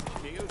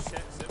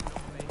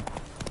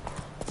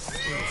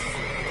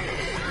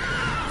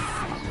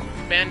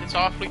 Bandit's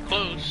awfully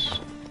close.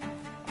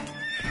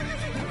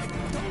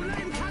 Don't let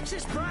him catch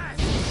his breath.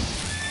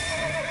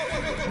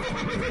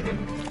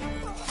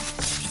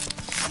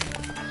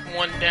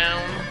 One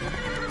down.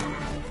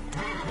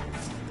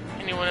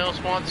 Anyone else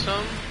want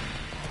some?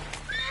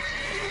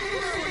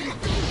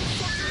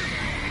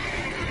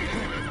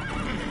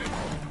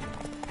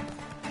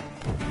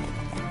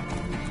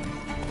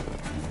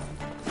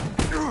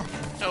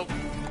 Nope.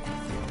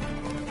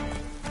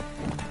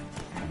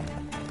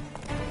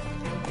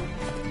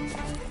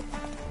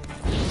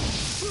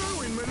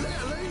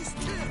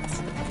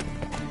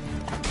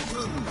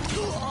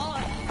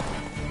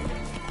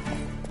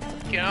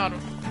 Got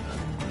him.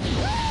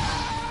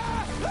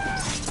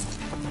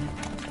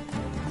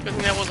 Good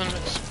thing that wasn't an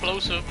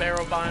explosive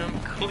barrel by him.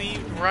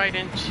 Cleaved right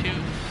in two.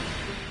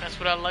 That's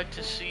what I like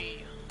to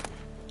see.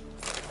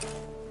 I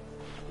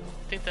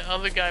think the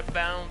other guy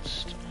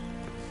bounced.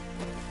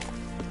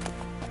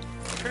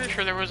 Pretty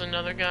sure there was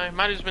another guy.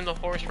 Might have just been the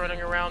horse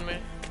running around me.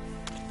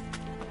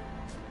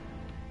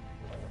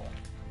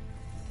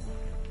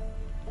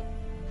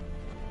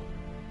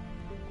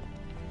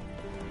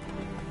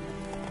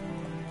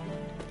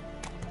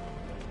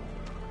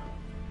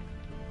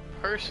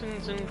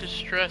 Persons in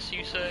distress,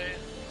 you say?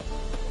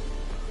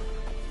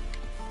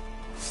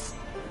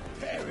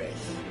 Perish.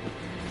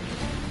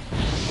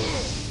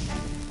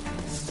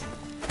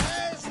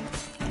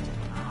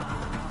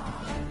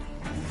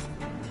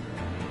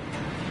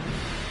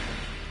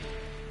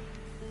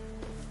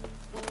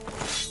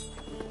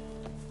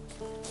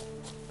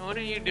 What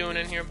are you doing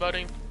in here,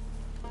 buddy?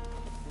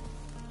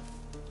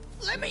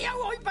 Let me out,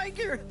 I beg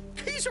you!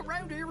 He's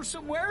around here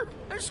somewhere!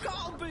 There's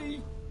gotta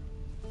be!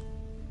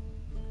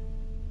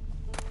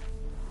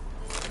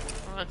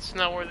 Well, that's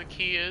not where the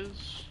key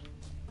is.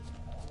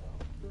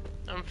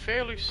 I'm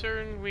fairly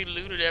certain we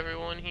looted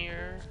everyone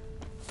here.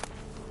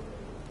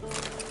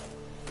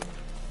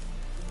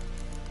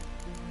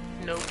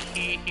 No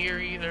key here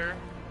either.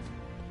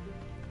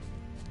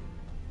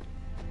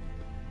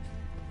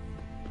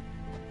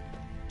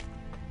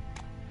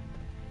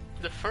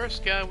 The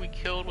first guy we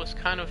killed was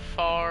kind of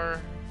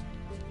far.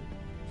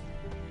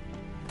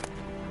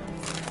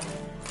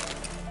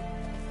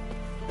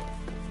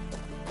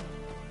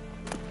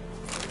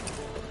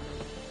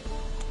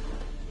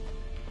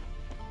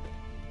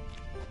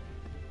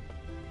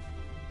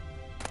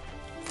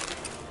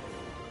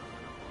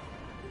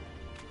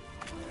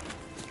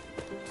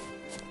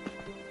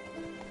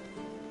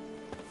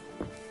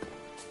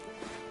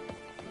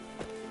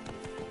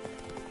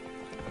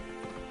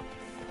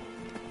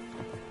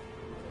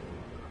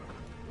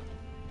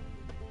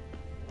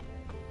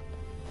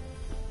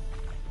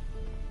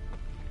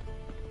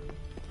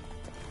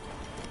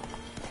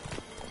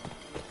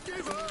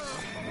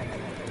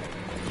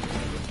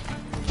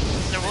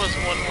 There was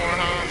one more,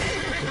 huh?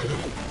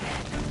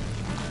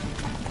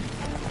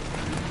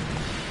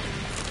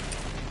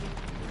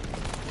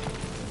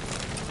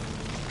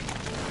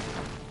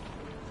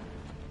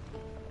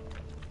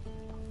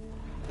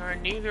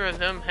 Alright, neither of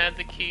them had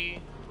the key.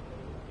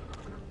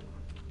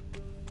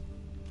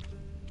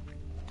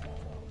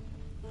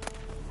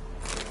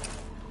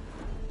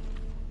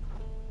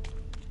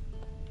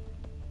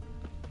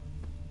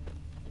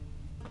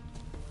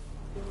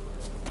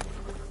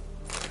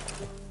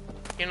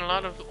 Getting a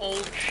lot of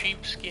old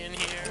sheepskin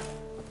here.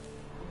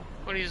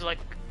 What are these, like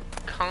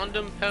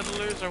condom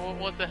peddlers, or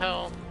what the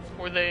hell?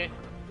 Were they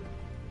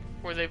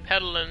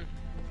peddling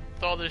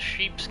with all this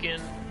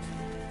sheepskin?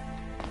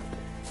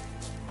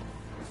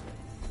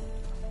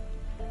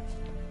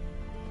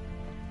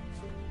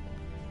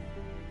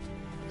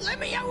 Let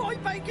me out, I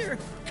beg you!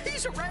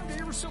 He's around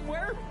here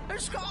somewhere!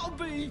 There's gotta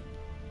be!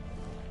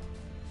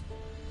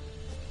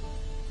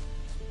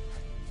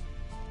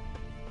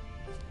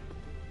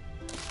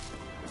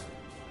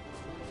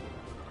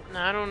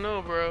 I don't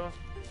know, bro.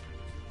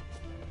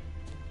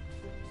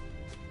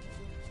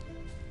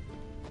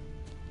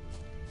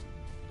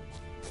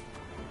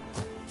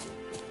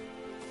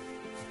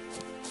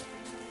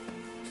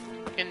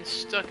 Getting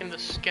stuck in the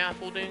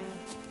scaffolding.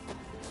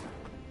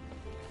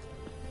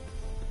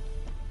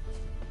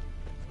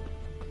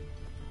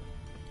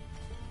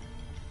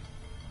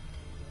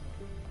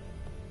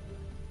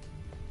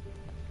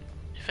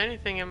 If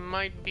anything, it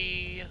might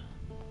be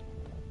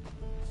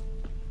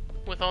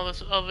with all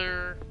this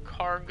other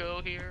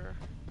cargo here.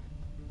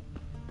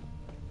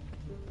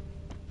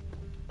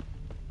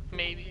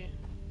 Maybe.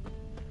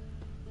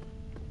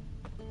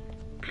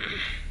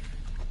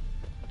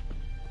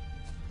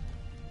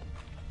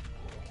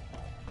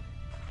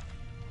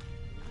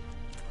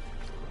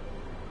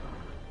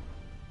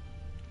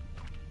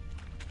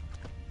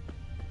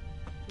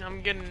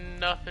 I'm getting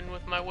nothing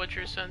with my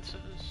Witcher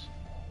senses.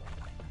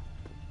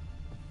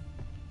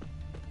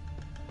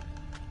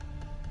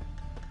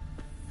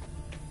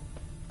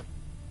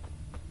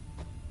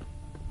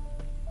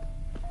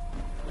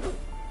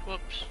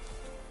 Whoops.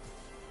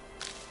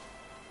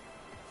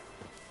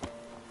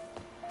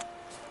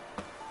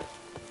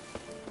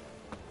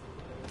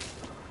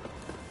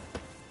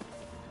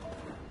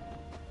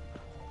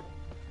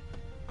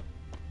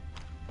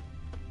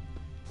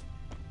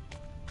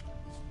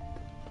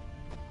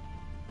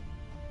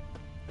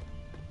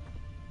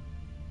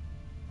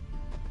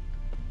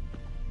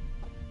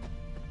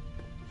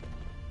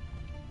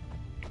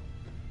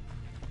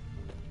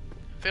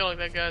 I feel like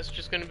that guy's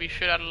just gonna be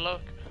shit out of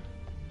luck.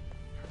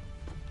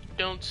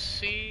 Don't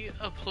see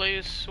a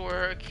place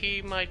where a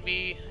key might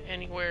be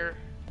anywhere.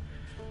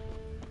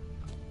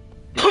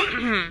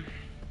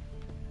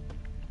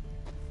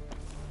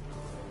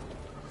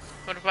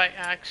 What if I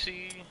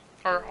axie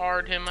or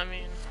ard him, I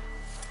mean?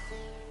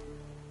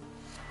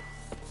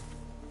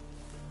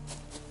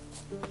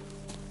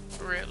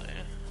 Really?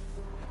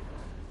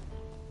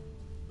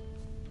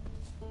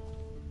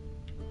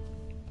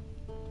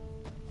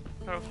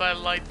 Or if I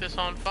light this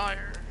on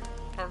fire,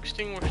 or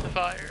extinguish the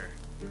fire.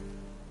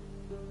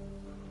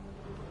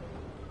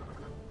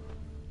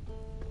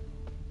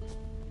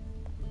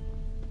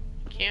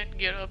 Can't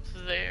get up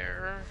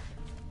there.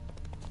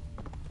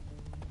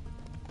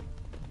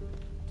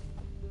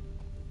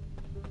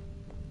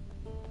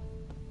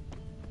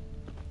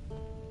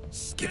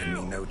 Giving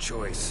me no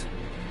choice.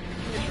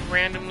 Just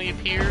randomly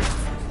appears.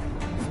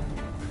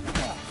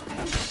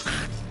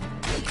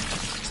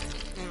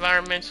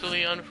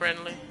 Environmentally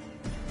unfriendly.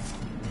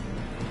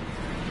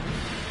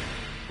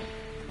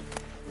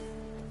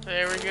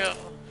 There we go.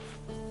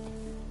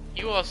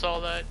 You all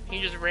saw that.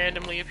 He just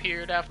randomly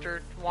appeared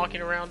after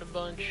walking around a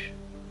bunch.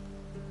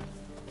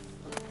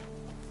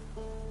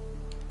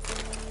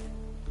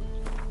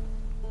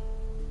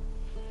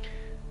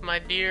 My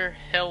dear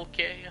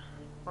Helke,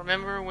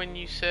 remember when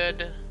you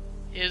said,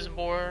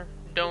 Isbor,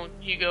 don't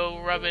you go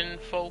robbing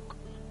folk?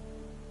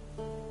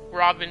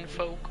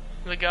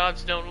 The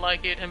gods don't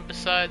like it, and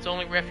besides,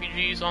 only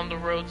refugees on the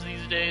roads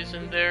these days,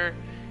 and they're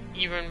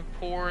even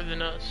poorer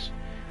than us.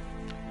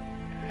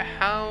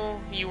 How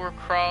you were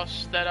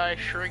cross that I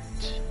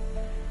shrieked,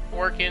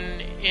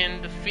 working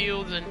in the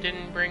fields and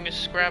didn't bring a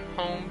scrap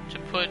home to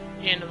put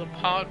into the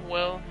pot.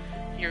 Well,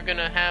 you're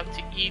gonna have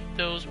to eat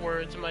those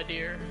words, my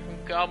dear.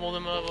 Gobble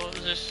them up. I was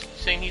just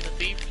saying he's a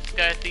thief. This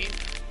guy a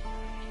thief.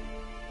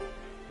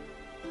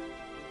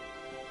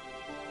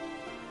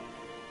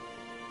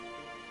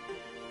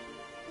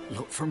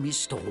 Look for me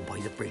stall by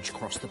the bridge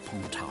across the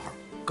Pontar.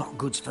 Got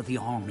goods for the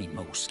army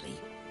mostly,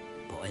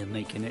 but I'll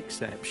make an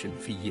exception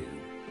for you.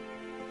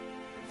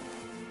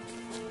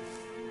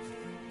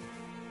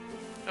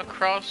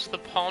 Across the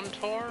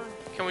Pontar?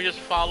 Can we just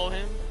follow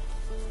him?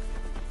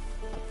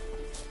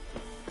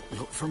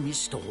 Look for me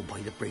stall by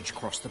the bridge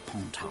across the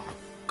Pontar.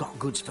 Got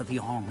goods for the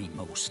army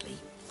mostly,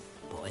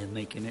 but I'll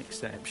make an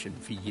exception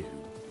for you.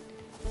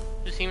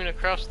 Does he mean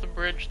across the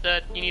bridge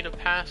that you need a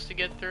pass to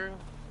get through?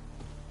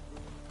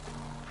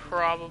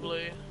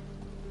 Probably.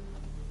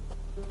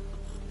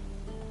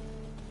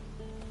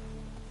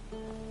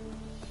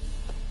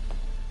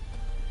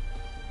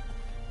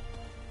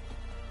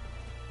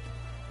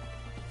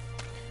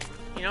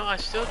 You know, I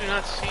still do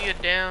not see a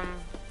damn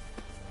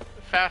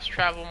fast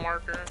travel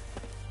marker.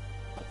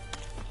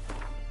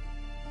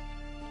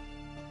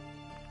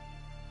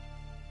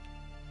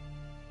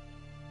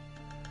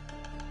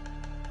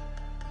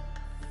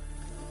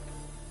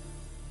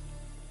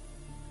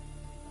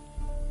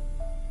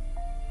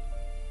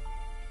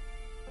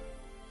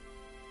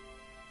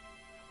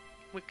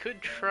 We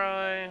could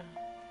try...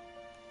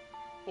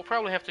 We'll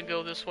probably have to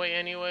go this way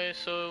anyway,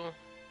 so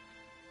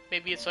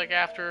maybe it's like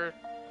after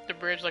the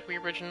bridge like we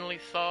originally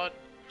thought.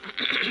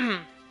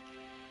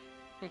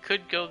 We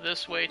could go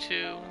this way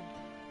too.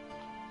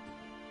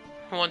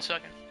 1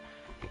 second.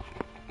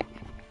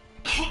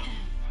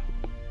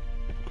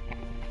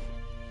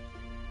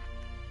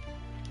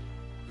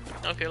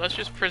 Okay, let's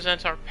just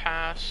present our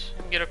pass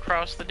and get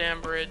across the damn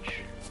bridge.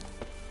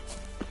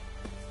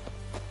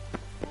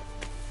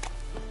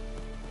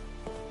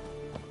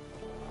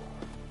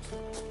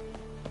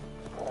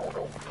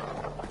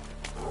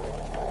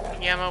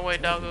 Yeah, my way,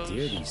 doggos.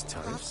 Dear these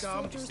types.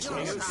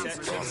 Traded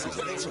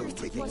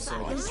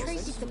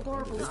the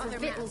baubles for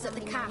victuals at the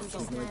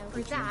castle.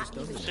 For that,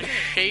 It's a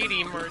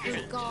shady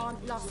merchant. gone,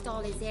 lost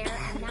all his hair,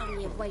 and now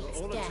he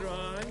awaits death.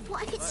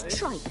 What if it's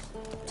tripe?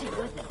 Take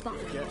with the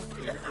bucket.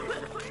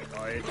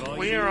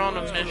 We are on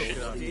a mission.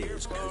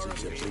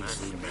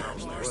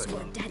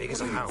 Big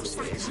as a house.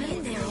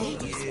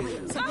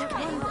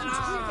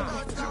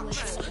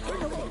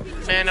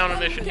 Man on a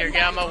mission here,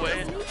 get out of my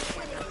way.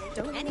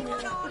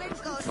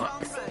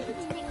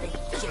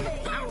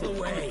 Out of the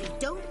way.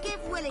 Don't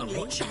give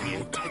willingly.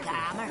 Take a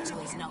hammer to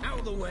his nose. Out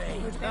of the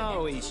way.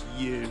 Oh, it's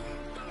you.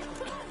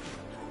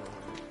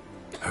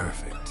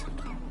 Perfect.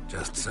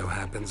 Just so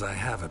happens I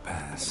have a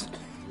pass.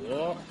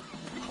 What?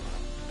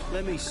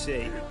 Let me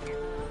see.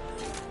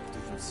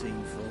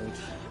 scene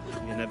footage.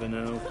 You never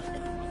know.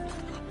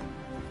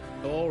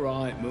 All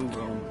right, move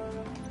on.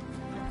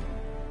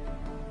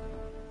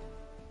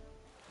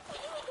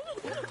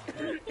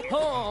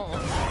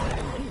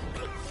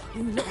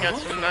 Got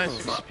some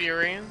nice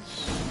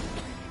experience.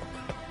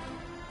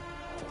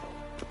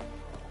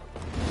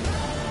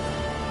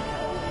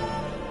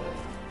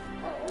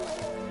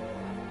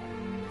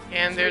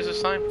 And there's a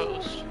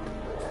signpost.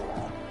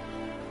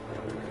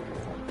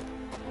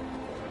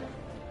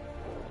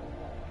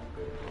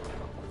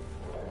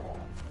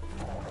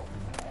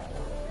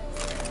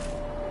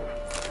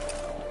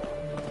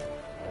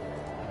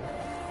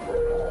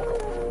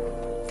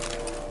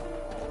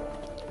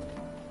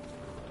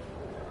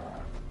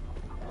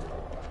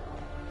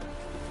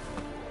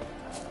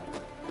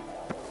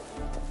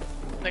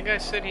 That guy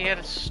said he had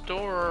a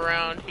store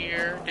around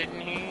here,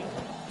 didn't he?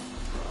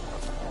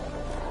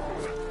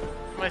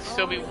 Might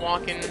still be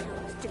walking.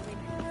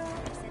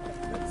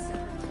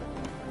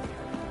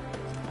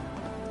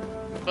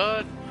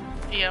 But,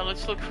 yeah,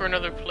 let's look for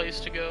another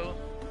place to go.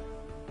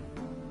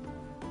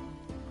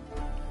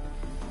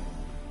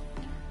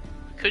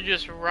 Could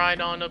just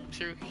ride on up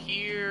through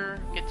here,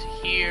 get to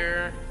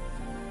here.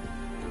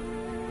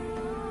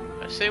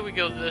 I say we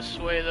go this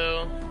way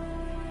though.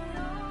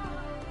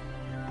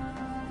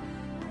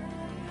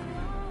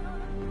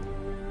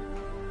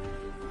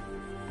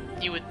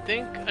 You would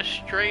think a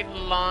straight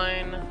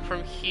line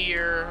from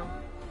here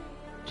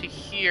to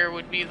here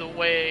would be the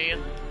way.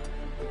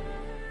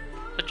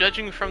 But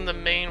judging from the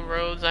main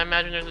roads, I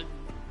imagine there's a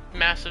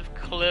massive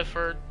cliff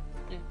or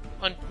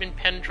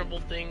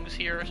impenetrable things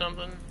here or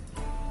something.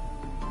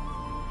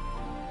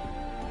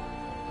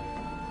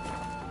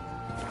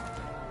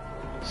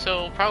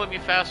 So it'll probably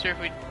be faster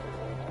if we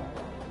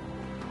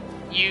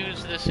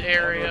use this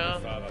area.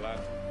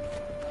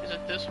 Is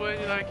it this way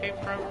that I came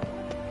from?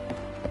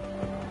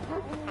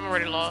 I'm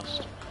already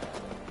lost.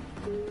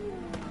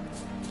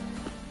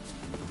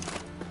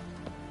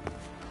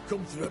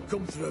 Come through,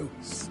 come through.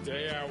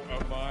 Stay out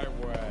of my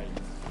way.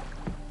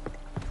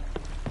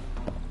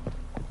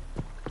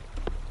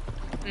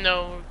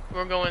 No,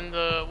 we're going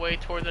the way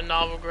toward the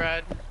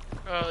Novigrad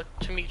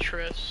to meet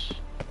Triss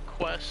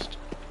quest.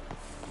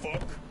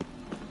 Fuck.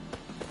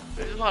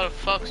 There's a lot of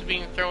fucks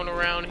being thrown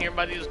around here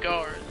by these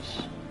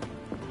guards.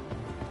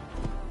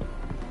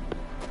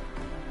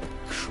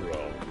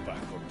 Crawl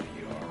back under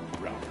your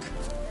rock.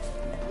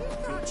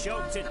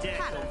 Choked to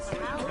death.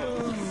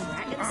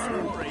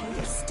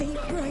 Stay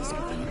right.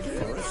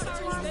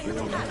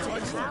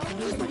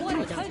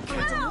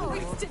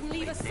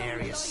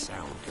 Nary a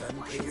sound.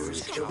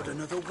 Here's killed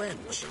another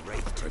wench.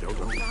 I don't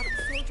know.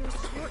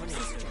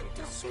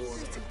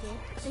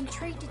 Then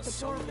traded the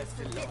borrow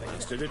for living.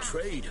 Instead of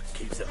trade,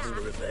 keeps the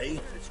hunger at bay.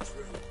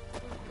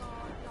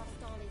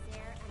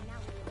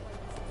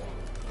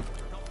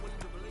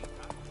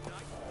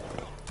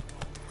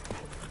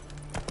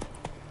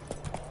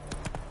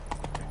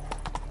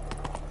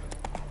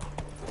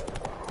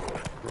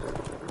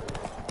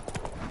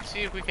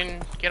 See if we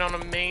can get on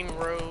a main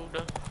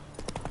road.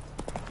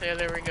 Yeah,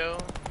 there we go.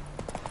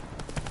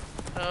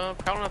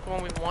 Probably not the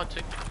one we want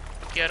to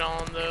get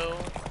on though.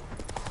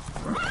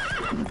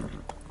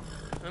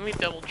 Let me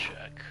double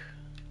check.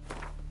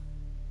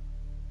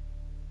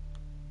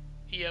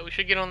 Yeah, we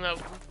should get on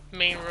the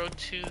main road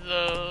to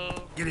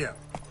the Giddy up.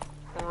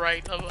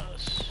 right of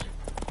us.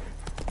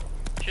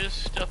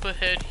 Just up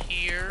ahead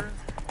here,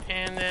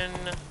 and then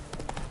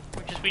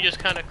we just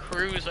kind of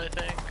cruise, I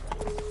think.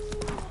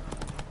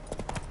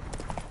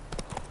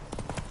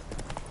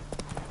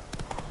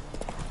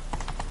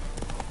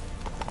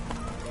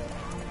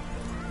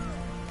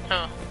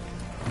 Huh.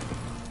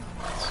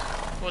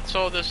 What's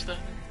all this then?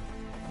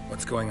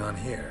 What's going on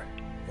here?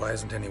 Why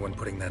isn't anyone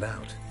putting that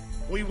out?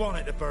 We want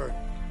it to burn.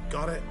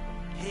 Got it?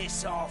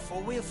 Piss off,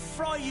 or we'll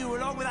fry you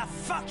along with that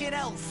fucking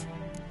elf!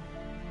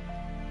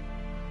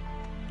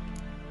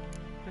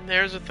 And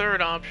there's a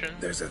third option.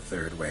 There's a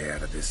third way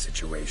out of this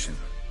situation.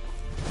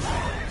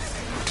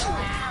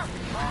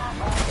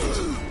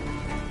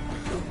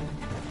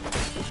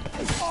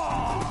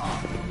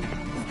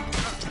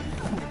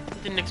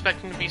 Didn't expect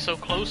him to be so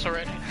close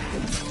already.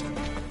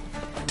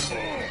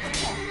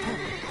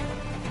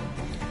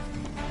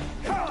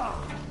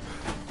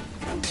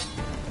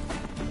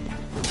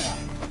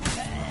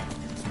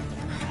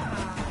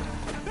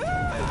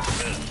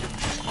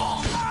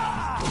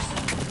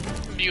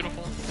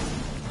 Beautiful.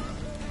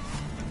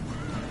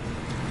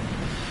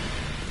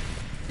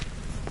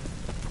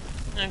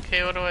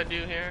 Okay, what do I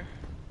do here?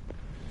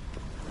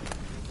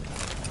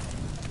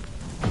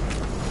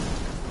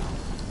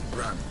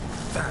 Run.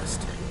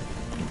 Fast.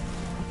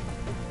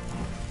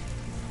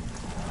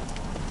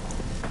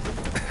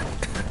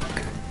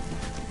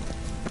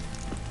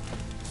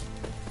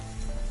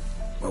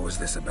 What was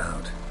this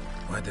about?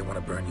 Why'd they want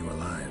to burn you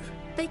alive?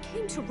 They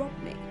came to rob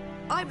me.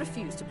 I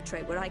refused to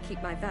betray where I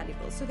keep my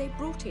valuables, so they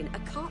brought in a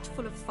cart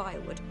full of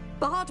firewood,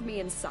 barred me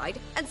inside,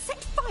 and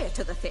set fire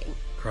to the thing.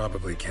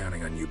 Probably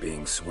counting on you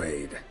being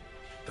swayed.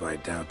 Though I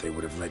doubt they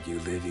would have let you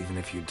live even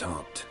if you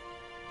talked.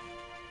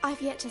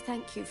 I've yet to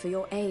thank you for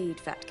your aid,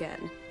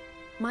 Vatgern.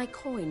 My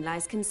coin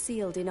lies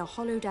concealed in a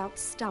hollowed-out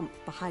stump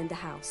behind the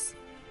house.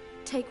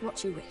 Take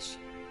what you wish.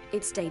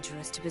 It's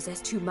dangerous to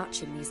possess too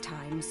much in these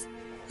times.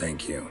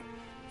 Thank you.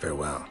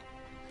 Farewell.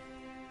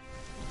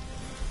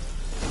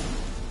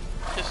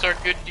 Just our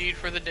good deed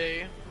for the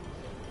day.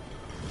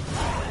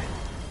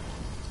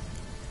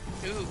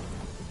 Ooh,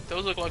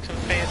 those look like some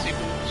fancy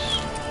boots.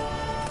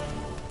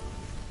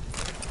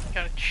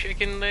 Got a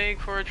chicken leg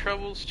for our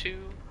troubles too.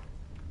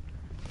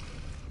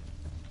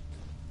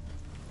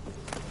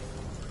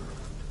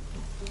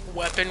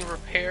 Weapon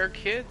repair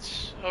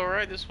kits.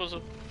 Alright, this was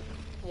a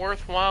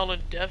worthwhile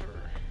endeavor.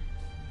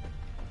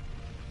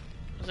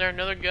 Was there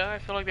another guy? I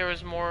feel like there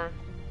was more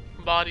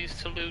bodies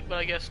to loot, but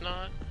I guess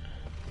not.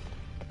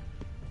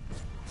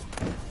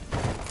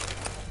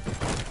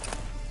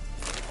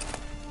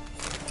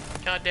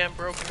 Goddamn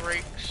broken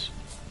rakes.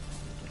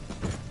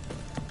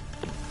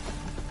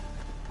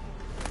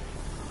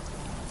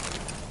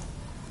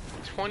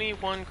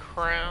 $21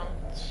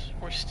 crowns.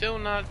 We're still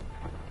not...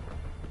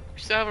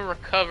 We still haven't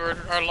recovered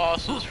our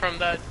losses from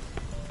that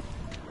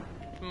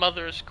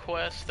mother's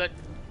quest that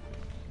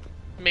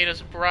made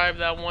us bribe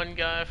that one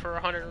guy for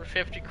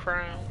 150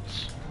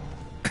 crowns.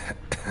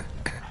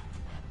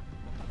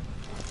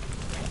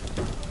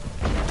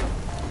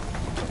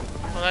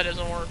 Well, that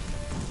doesn't work.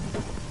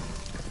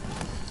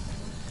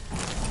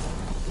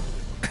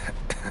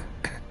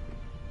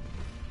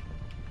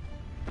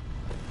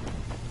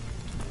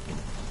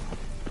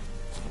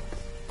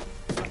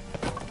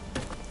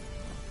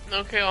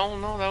 Okay, all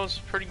in all, that was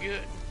pretty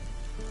good.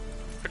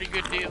 Pretty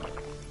good deal.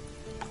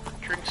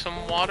 Drink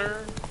some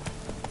water.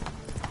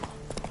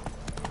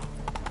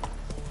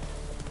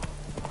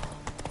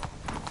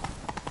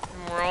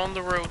 And we're on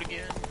the road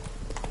again.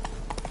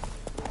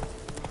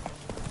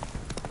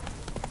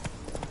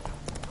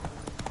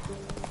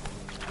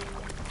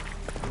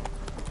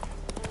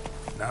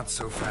 Not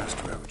so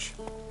fast, Roach.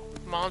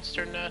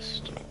 Monster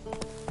nest.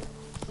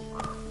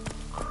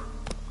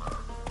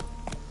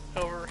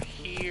 Over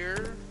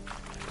here.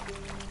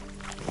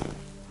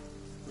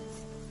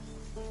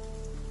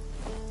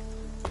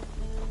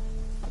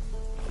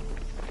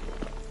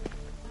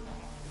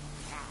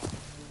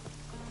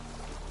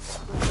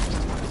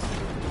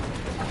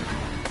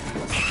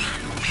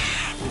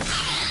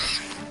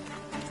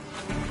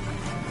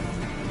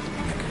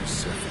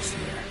 Surface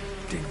here.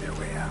 Dig their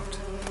way out.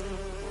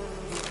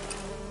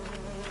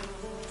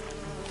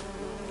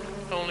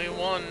 Only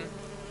one.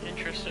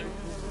 Interesting.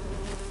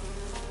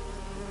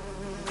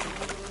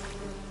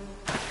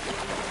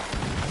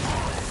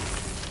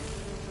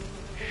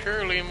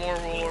 Surely more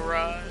will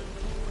arrive.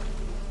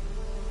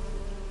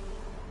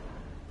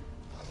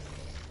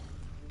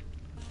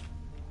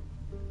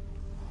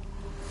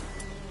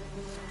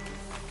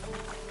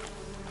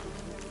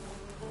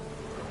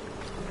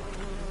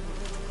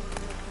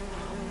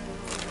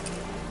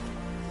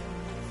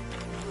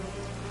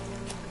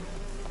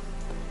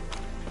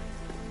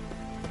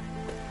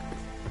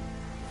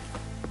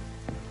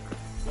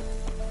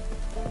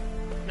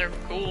 They're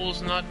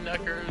ghouls, not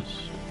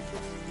neckers.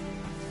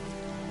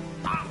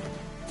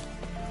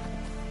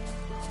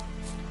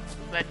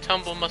 That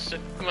tumble must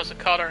have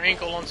caught our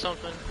ankle on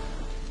something.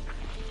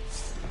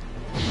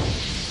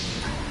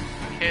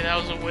 Okay, that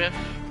was a whiff.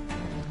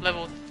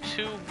 Level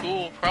 2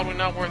 ghoul, probably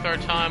not worth our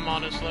time,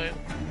 honestly.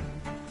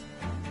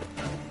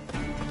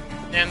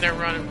 And they're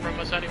running from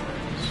us anyways.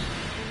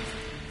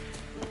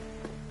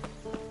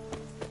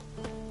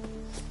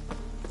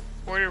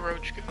 Where did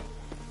Roach go?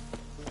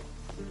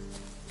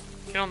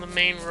 Get on the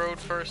main road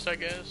first, I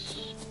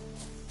guess.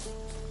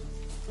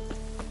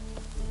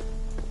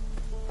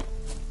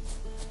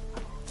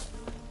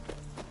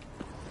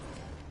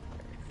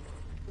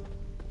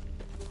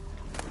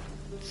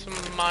 Some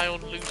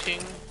mild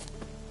looting.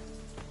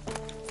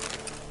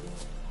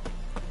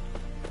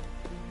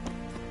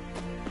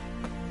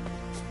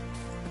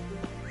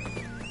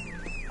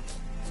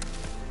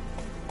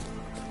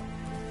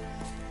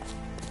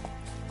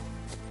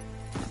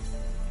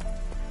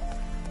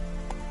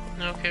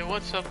 Okay,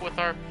 what's up with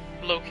our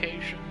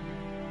location?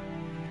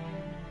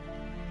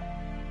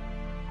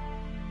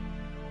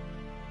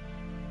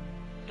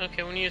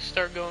 Okay, we need to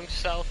start going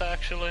south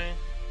actually,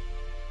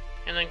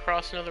 and then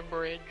cross another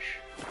bridge.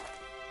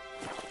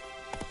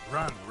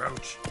 Run,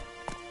 Roach.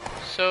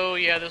 So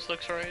yeah, this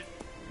looks right.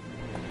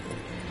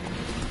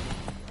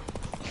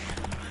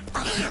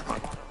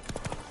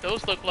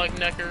 Those look like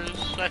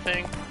neckers, I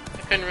think.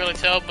 I couldn't really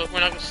tell, but we're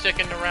not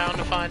sticking around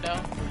to find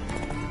out.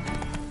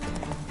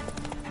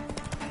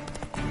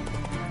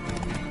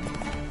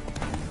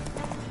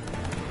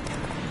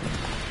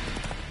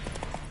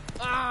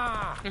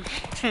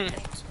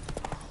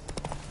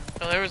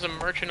 Oh, there was a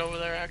merchant over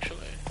there,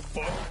 actually.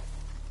 Fuck.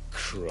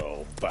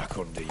 Crawl back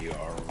under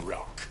your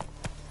rock.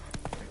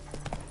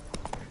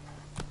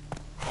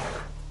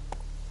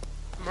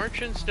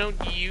 Merchants don't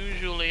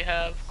usually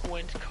have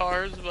Gwent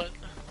cards, but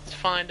let's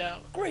find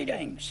out.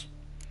 Greetings.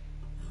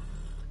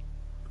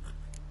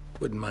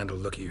 Wouldn't mind a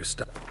look at your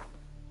stuff.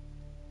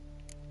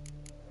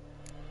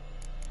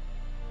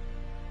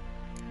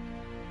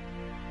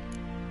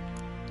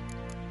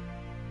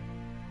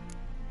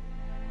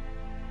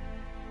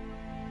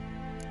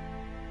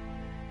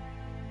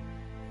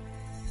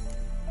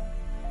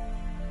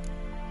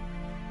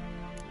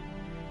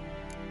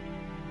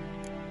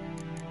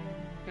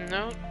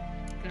 No,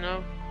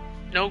 no,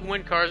 no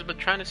wind cards, but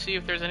trying to see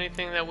if there's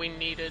anything that we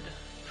needed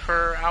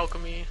for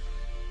alchemy.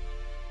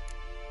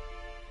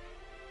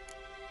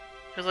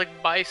 There's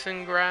like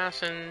bison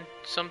grass and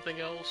something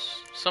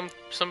else, some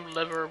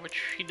liver,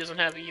 which he doesn't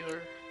have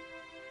either.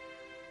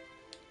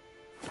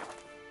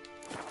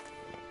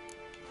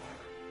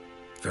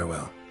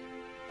 Farewell.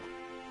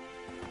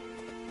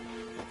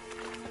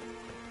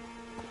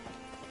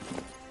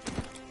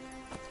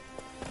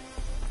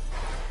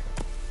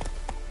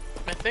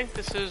 I think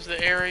this is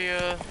the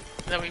area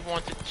that we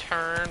want to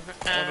turn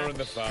at. Honor in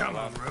the family. Come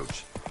on,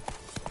 Roach.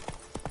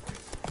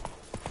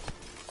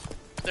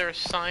 Is there a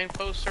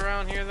signpost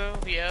around here, though?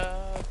 Yeah,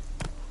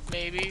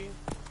 maybe.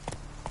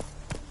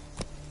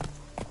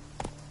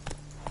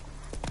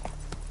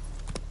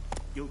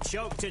 You'll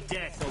choke to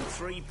death on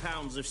 3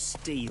 pounds of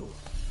steel.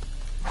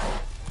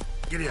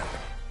 Giddy up.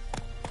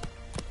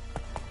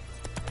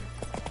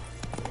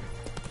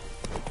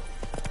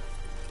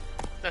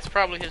 That's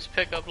probably his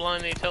pickup line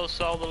that he tells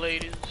to all the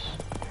ladies.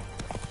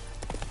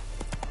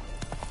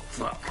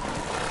 Fuck.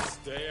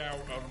 Stay out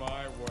of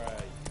my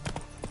way.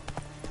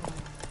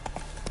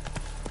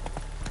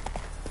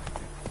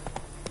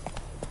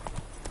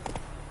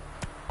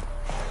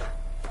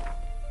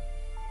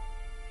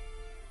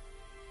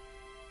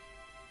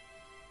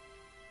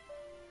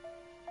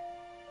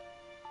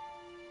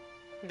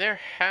 There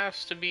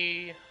has to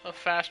be a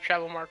fast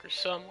travel marker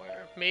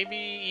somewhere. Maybe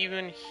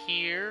even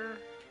here?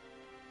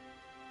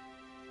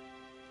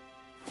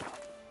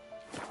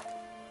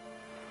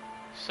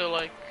 So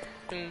like,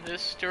 in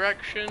this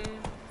direction?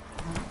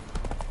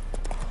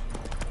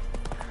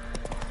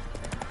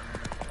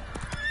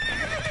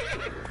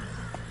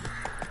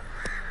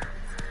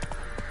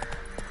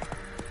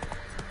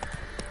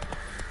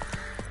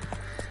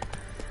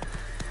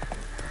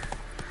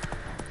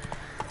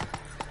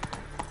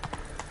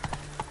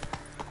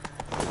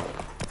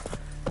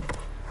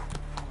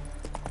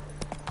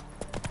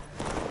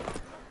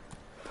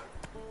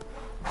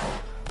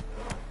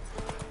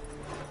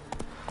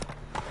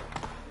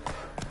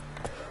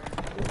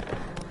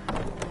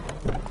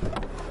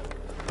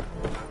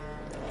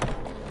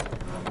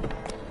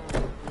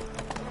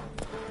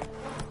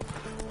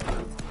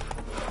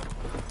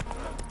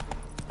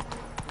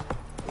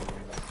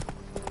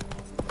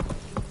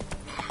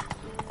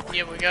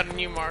 Yeah, we got a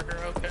new marker,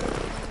 okay. Is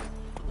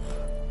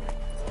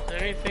there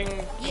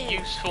anything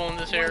useful in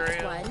this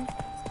area? One.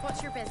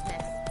 What's your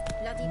business?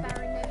 Bloody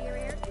Baron know you're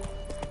here?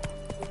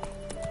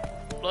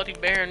 Bloody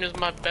Baron is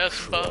my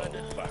best bud.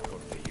 Back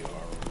under your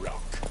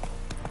rock.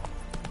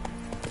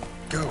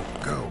 Go,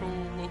 go.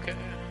 Ooh, okay.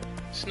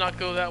 Let's not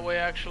go that way,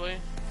 actually.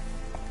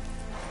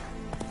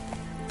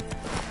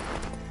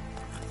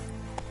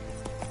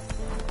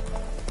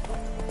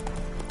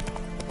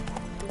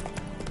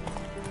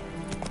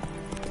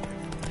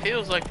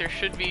 Feels like there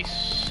should be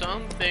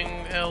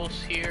something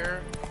else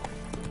here.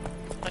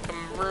 Like a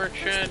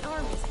merchant,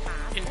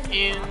 an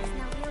inn,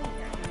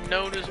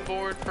 notice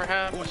board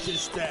perhaps. What's your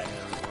stat?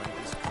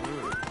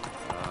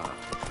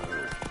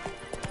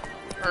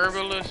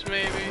 Herbalist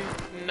maybe?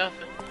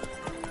 Nothing.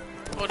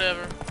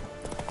 Whatever.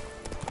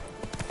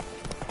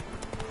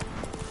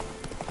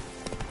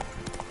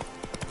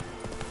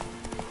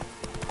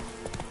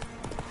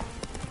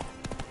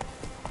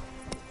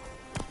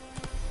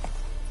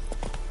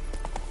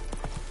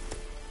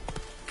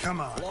 Come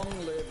on. Long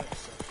live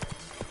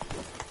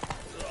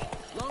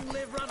Long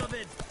live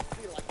Radovid!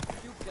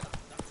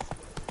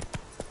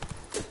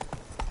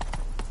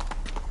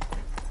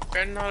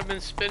 Better not have been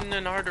spitting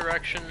in our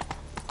direction.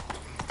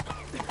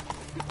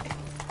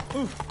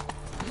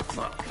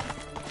 Fuck.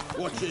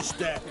 What's your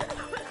stat?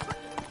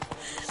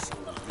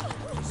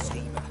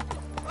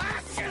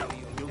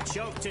 You'll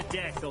choke to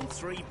death on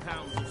 3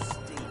 pounds of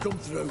steel. Come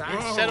through.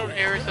 Settled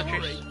areas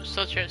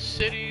such as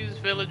cities,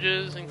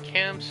 villages, and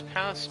camps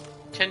paths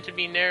tend to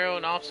be narrow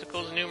and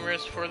obstacles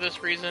numerous. For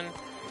this reason,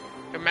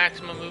 their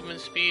maximum movement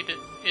speed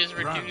is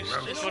reduced,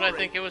 is what I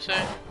think it was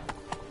saying.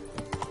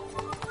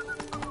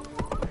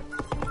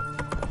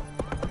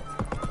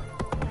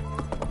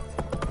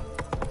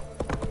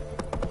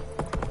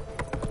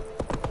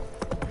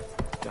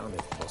 Damn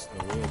it, lost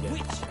my way again.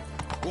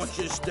 What's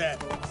your stat?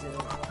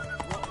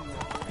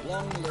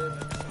 Long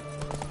live.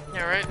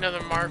 Alright,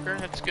 another marker.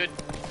 That's good.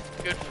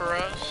 Good for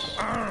us.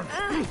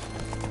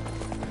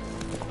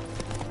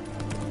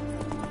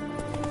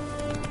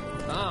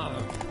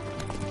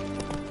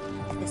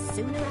 The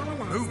sooner our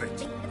lads Move it.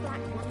 beat the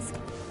black ones, the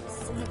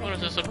sooner they What is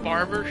can this, a come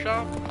barber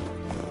shop?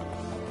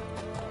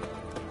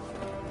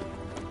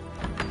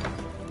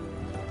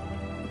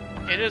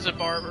 It is a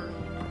barber.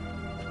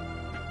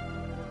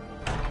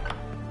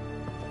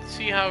 Let's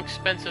see how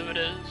expensive it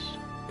is.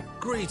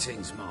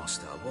 Greetings,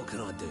 Master. What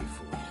can I do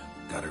for you?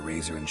 Got a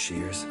razor and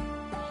shears?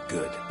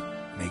 Good.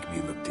 Make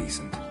me look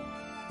decent.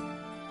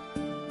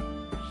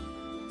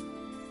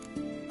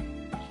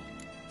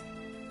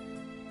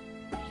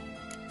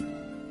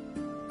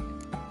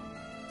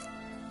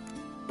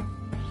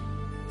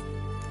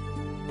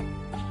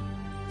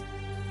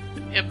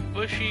 A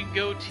bushy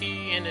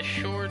goatee and a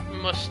short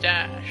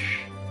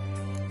mustache.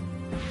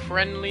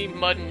 Friendly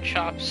mutton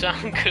chops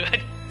sound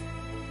good.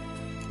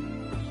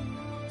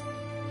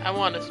 I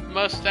want a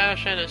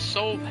mustache and a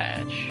soul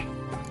patch.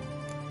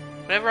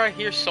 Whenever I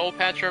hear soul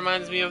patch, it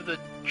reminds me of the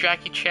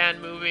Jackie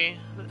Chan movie.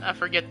 I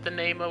forget the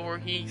name of where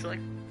he's like,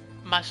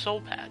 my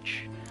soul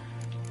patch.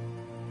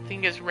 I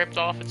think it gets ripped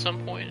off at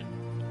some point.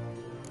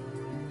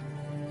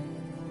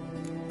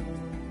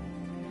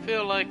 I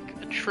feel like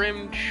a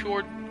trimmed,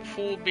 short,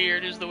 full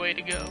beard is the way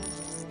to go.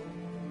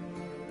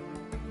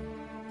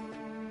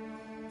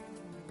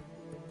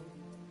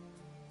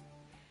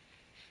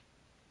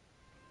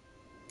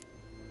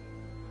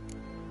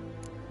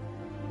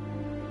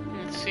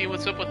 Let's see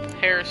what's up with the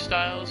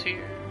hairstyles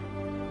here.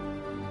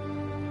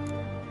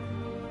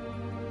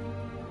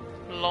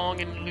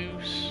 Long and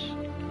loose.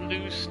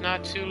 Loose,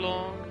 not too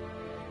long.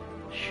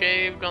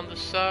 Shaved on the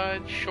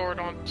side, short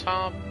on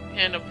top,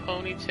 and a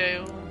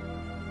ponytail.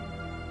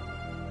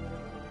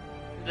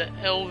 The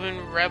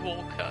Elven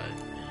Rebel cut.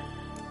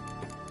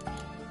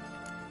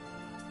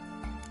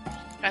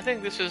 I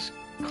think this is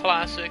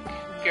classic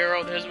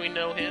Geralt as we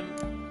know him.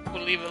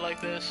 We'll leave it like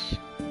this.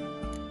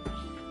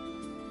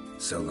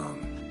 So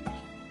long.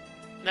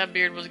 That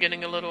beard was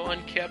getting a little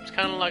unkept,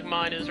 kind of like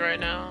mine is right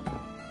now.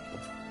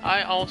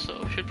 I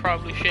also should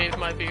probably shave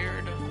my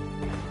beard.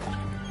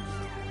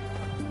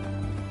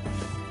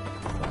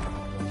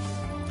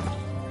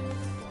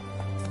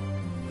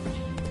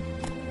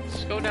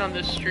 Let's go down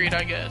this street,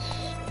 I guess.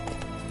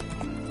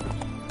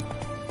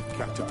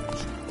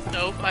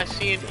 Nope, I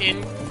see an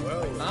inn.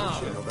 Well,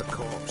 another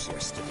corpse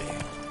yesterday.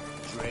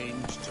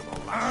 Drained to the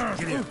last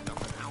drop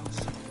of an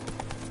ounce.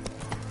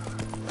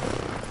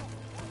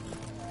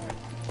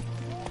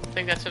 I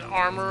think that's an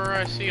armorer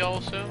I see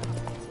also.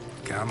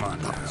 Come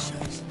on now.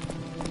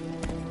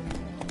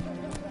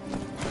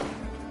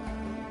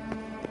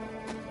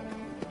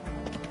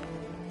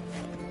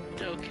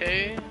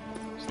 Okay,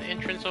 is the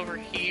entrance over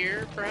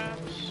here,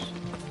 perhaps?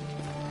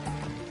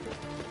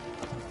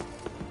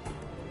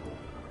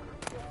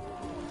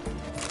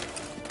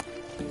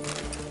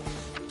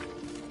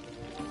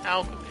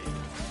 Alchemy.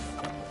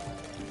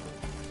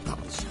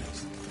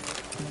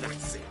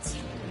 That's it.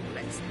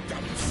 Let's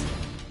dance.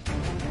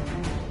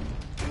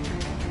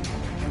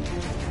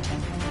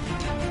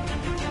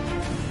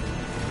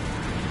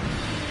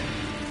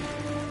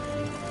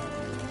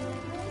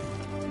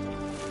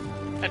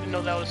 I didn't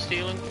know that was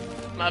stealing.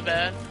 My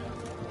bad.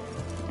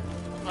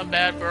 My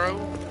bad, bro.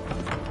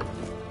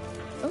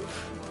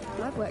 Oof,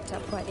 I've worked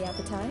up quite the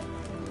appetite.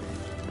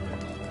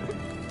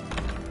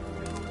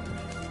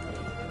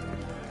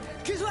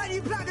 Cause when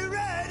you plant the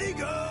ready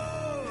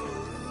go,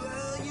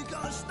 you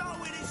gotta start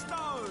with it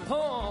stone.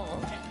 Oh.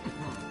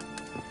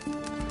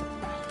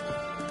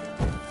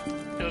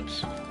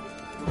 Oops.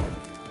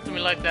 Let me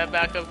light that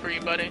back up for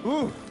you, buddy.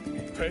 Ooh,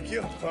 beg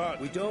your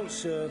pardon. We don't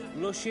serve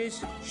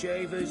lushes,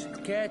 shavers,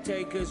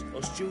 caretakers,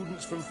 or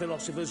students from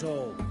Philosopher's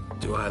Hall.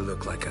 Do I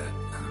look like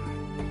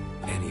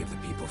any of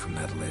the people from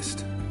that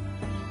list?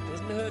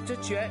 Doesn't hurt to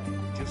check,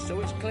 just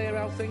so it's clear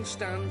how things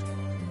stand.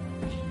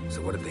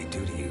 So what did they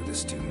do to you, the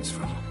students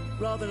from?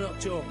 Rather not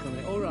talk on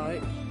it,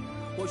 alright?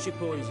 What's your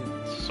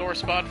poison? Sore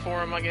spot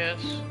for him, I guess.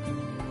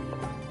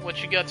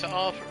 What you got to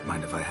offer?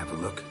 Mind if I have a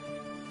look?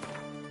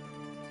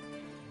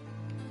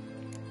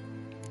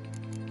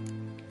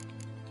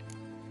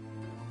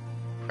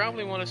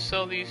 Probably want to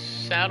sell these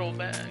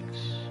saddlebags.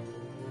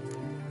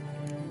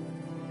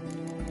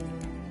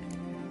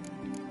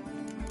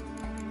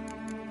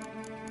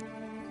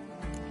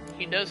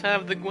 He does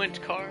have the Gwent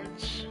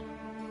cards.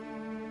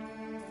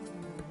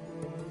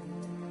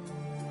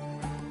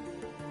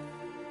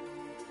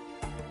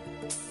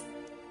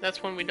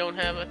 That's one we don't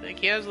have, I think.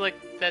 He has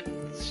like that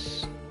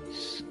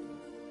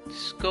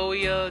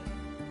Scoia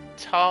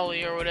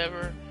Tali or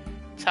whatever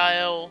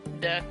tile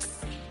deck.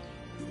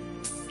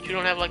 But you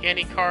don't have like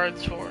any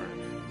cards for.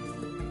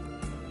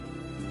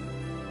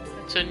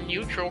 It's a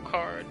neutral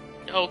card.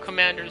 Oh,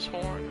 Commander's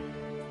Horn.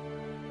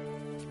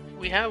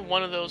 We have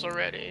one of those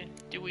already.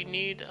 Do we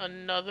need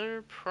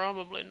another?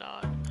 Probably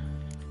not.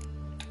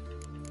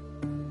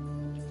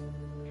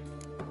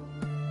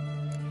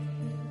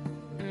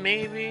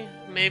 Maybe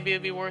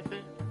it'd be worth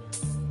it.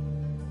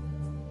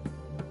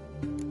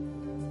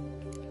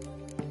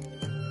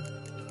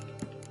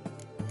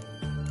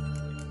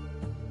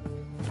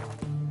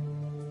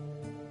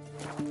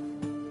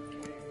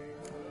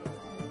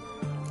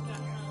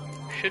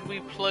 Should we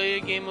play a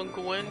game of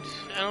Gwent?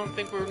 I don't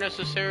think we're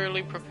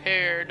necessarily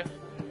prepared.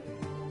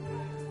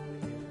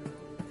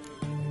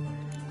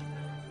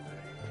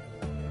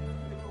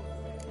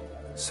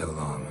 So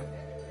long.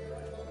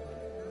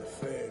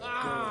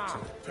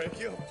 Beg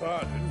your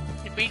pardon.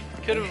 If we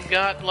could have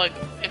got, like,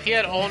 if he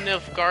had all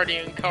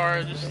Nilfgaardian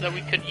cards that we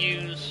could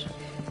use,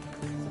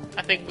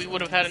 I think we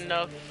would have had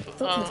enough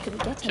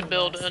to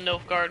build a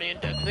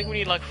Nilfgaardian deck. I think we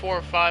need like 4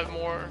 or 5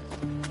 more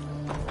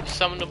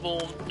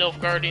summonable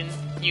Nilfgaardian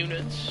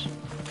units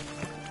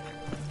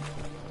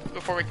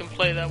before we can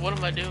play that. What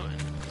am I doing?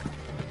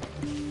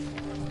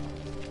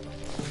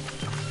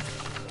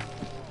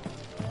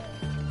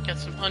 Got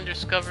some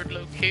undiscovered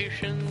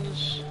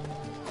locations.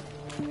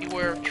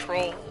 Beware of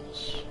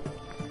trolls.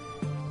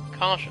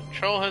 Caution.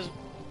 Troll has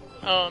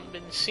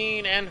been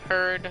seen and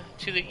heard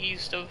to the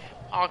east of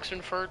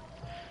Oxenfurt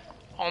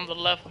on the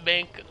left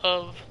bank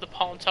of the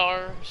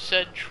Pontar.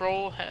 Said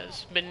troll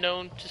has been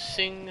known to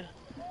sing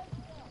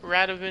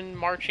Radovan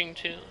marching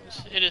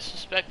tunes. It is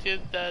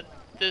suspected that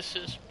this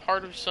is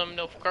part of some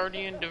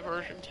Nilfgaardian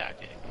diversion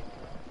tactic.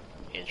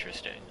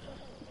 Interesting.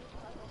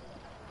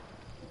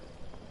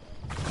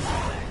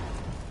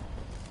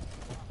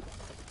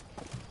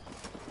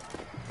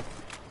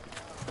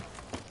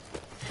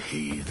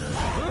 Heathen.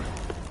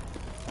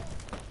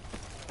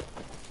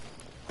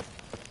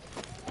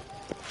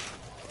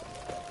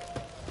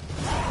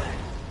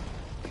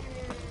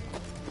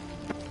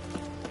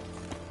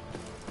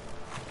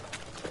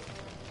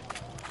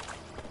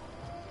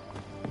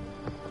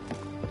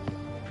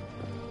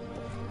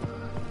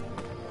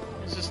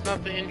 Is this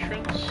not the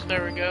entrance?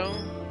 There we go.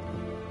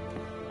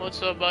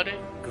 What's up, buddy?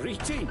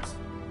 Greetings.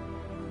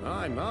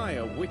 My,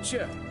 a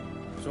witcher.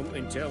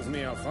 Something tells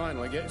me I'll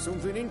finally get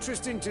something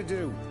interesting to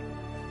do.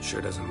 Sure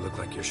doesn't look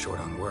like you're short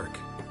on work.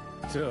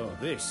 So,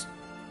 this.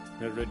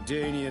 A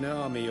Redanian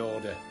army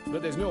order.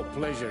 But there's no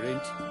pleasure in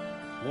it.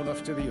 One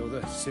after the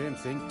other, same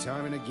thing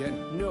time and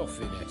again. No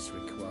finesse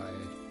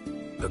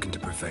required. Looking to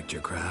perfect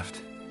your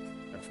craft?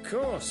 Of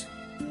course.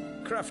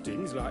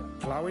 Crafting's like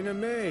ploughing a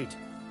maid.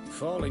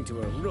 Fall into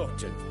a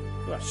rut and...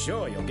 Well,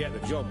 sure, you'll get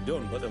the job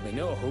done, but there'll be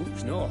no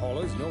hoops, no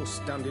hollers, no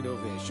standing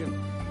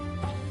ovation.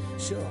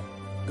 So,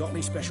 got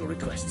any special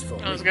requests for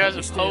me? This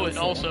guy's a poet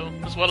also,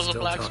 as well as a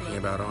blacksmith. Still talking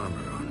about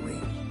armor, aren't we?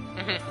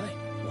 Aye,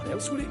 what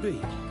else would it be?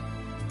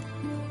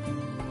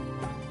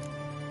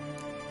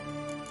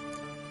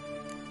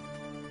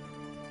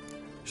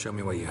 Show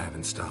me what you have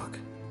in stock.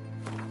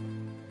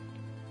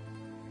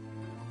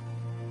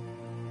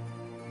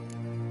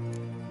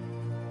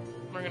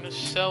 We're gonna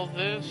sell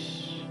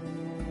this.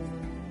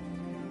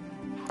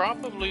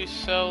 Probably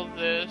sell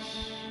this.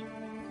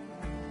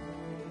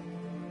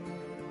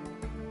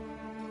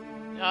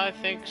 I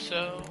think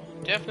so.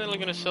 Definitely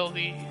gonna sell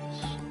these.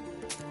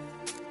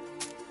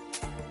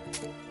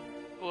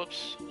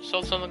 Whoops.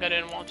 Sold something I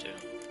didn't want to.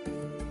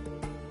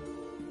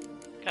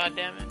 God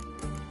damn it.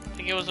 I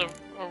think it was a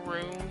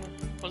rune.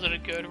 Was it a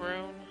good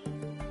rune?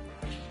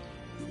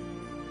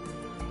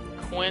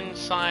 Quinn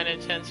sign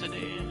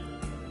intensity.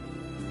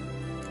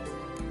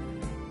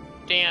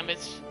 Damn,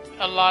 it's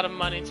a lot of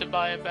money to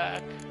buy it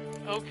back.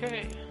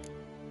 Okay.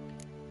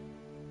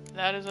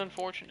 That is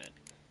unfortunate.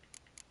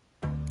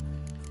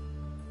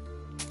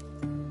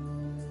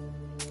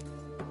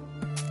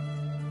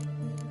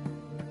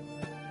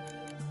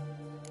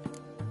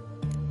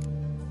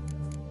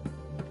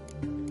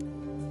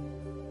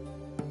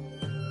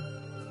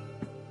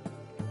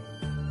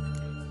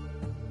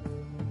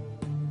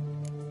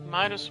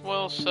 Might as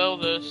well sell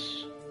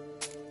this.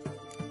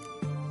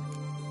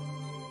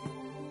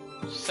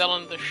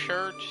 Selling the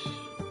shirt.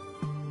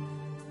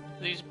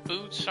 These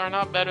boots are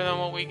not better than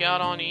what we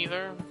got on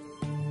either.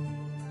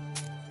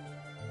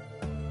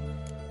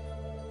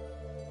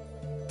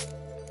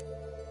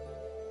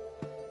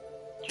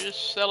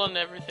 Just selling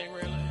everything,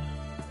 really.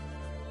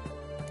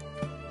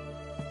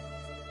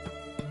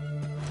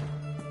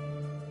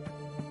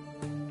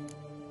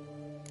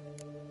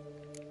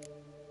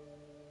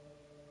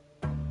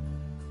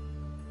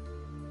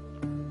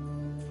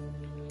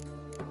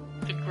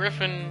 The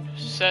Griffin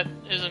set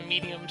is a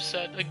medium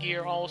set of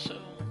gear also.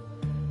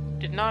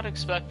 Did not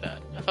expect that.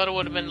 I thought it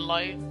would have been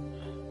light.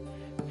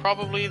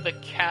 Probably the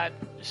cat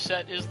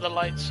set is the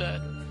light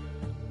set.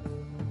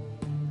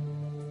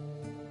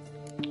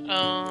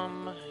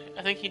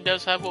 I think he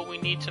does have what we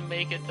need to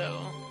make it though.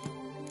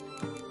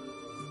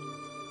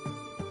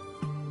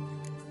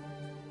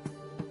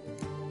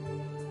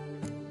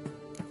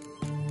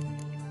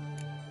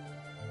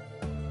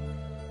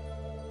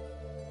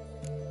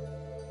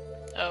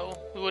 Oh,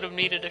 we would have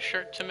needed a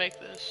shirt to make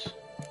this.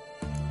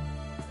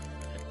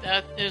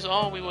 That is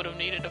all we would have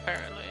needed,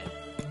 apparently.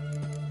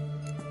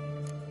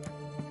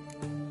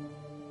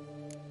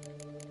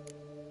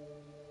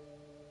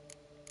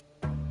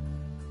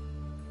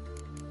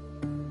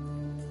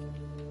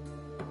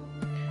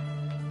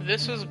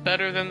 This is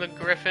better than the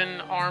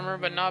Griffin armor,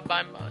 but not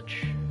by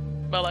much.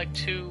 By like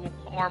 2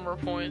 armor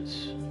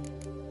points.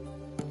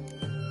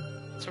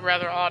 It's a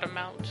rather odd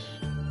amount.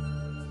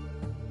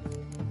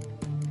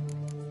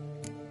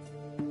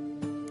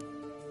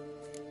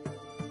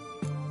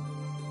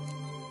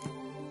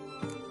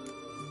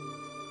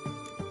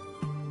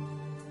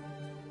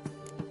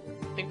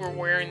 I think we're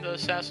wearing the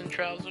assassin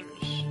trousers.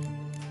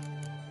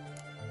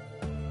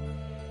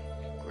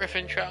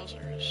 Griffin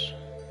trousers.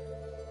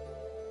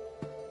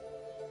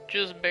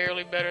 Just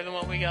barely better than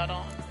what we got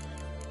on.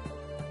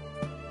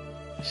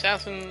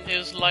 Assassin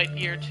is light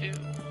gear too.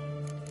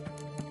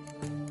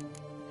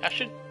 I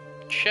should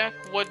check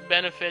what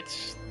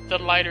benefits the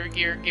lighter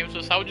gear gives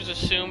us. I would just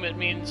assume it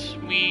means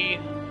we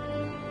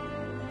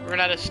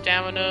run out of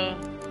stamina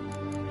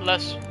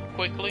less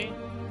quickly.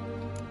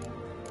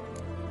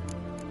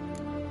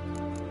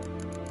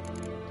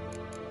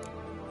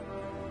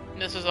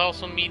 This is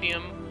also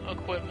medium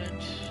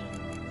equipment.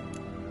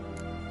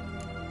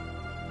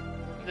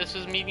 This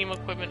is medium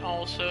equipment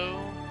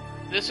also.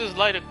 This is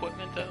light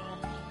equipment though.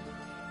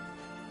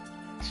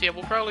 So yeah,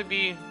 we'll probably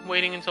be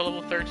waiting until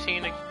level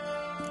 13 to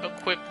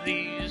equip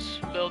these,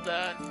 build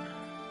that.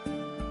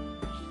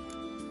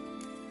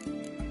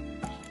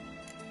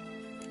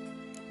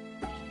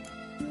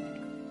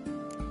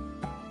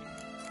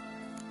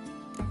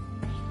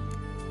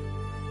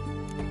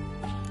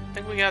 I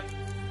think we got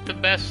the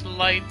best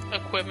light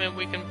equipment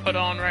we can put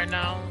on right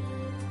now.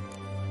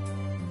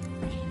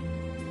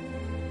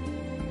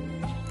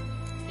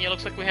 Yeah,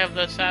 looks like we have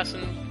the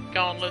assassin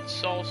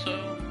gauntlets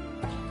also.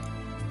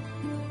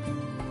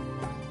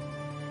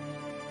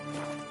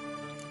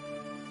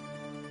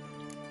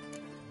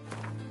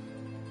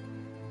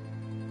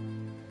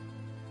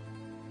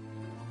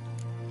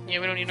 Yeah,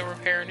 we don't need to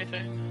repair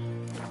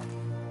anything.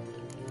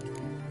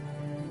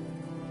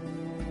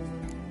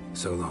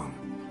 So long.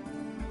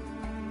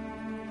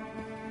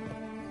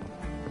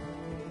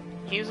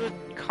 He's a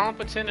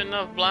competent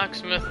enough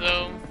blacksmith,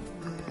 though.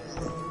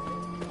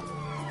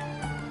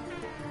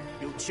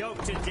 You'll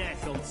choke to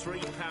death on 3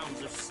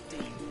 pounds of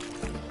steam.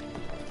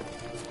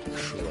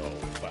 Crawl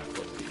back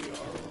under your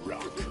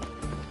rock.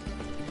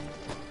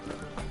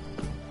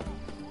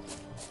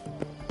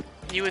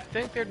 You would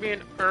think there'd be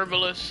an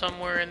herbalist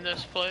somewhere in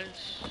this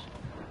place.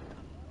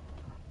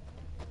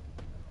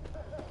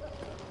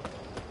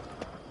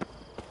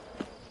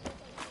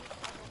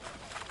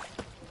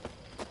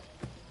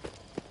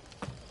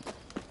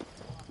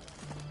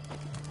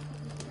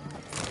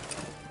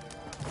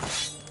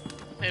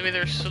 Maybe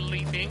they're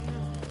sleeping.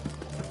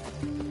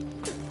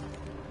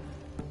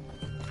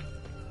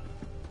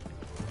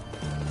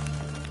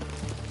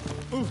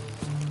 Ooh.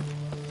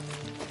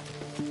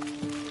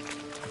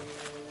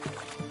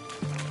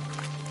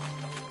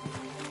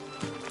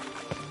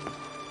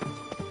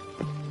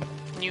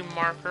 New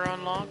marker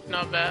unlocked,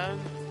 not bad.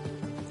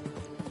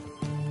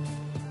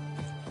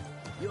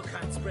 Your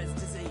kind spreads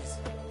disease,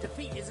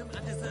 defeatism,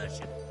 and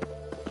desertion.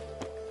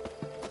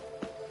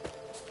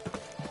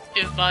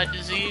 If by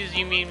disease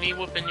you mean me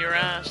whooping your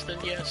ass, then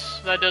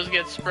yes, that does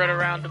get spread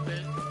around a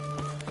bit.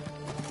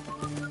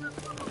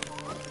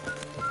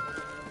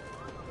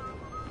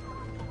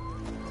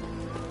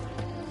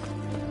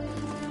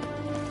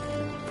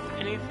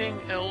 Anything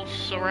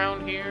else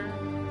around here?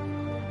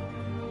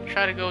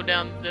 Try to go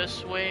down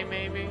this way,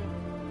 maybe?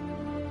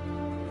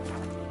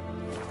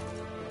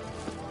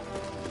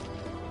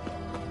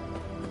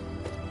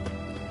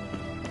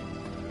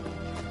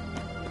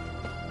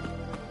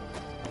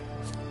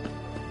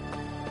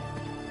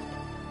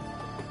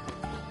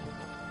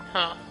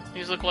 Huh,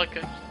 these look like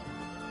a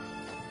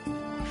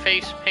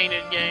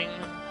face-painted gang.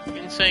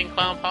 Insane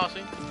clown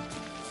posse.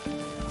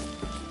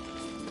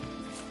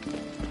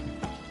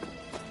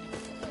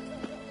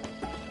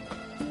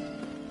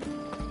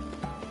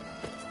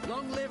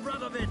 Long live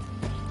Radovid!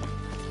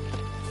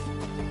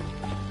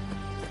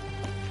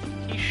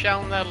 He's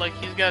shouting that like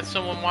he's got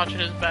someone watching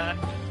his back.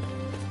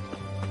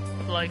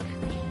 Like,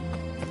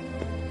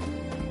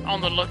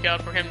 on the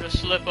lookout for him to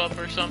slip up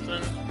or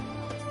something.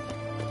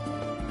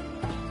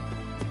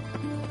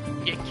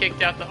 Get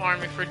kicked out the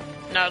army for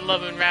not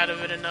loving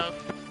Radovid enough.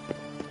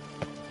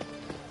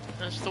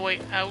 That's the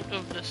way out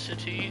of the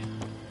city.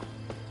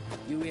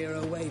 You hear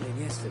her wailing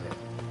yesterday?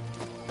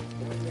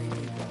 What they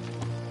need one.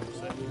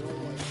 So we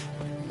always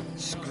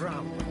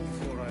scram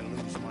before I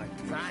lose my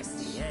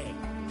feisty, eh?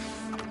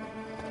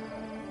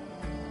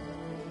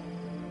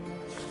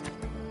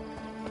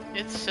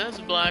 It says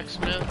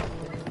blacksmith.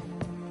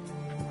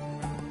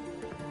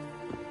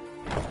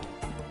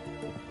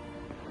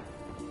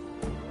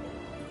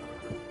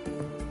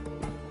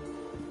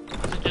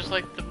 Is it just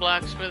like the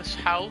blacksmith's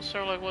house,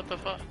 or like what the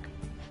fuck?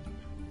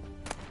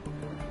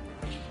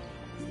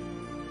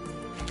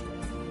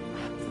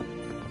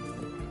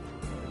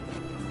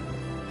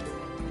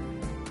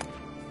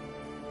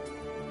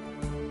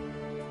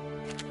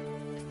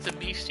 It's a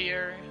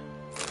bestiary.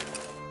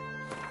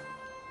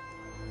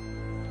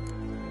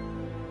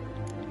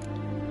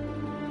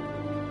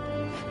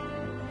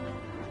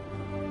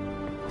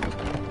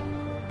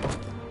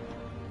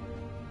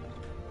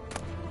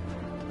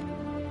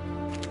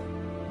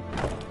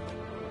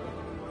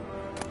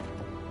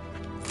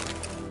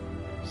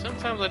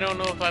 Sometimes I don't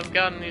know if I've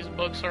gotten these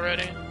books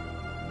already.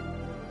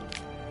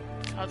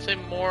 I'd say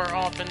more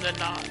often than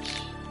not.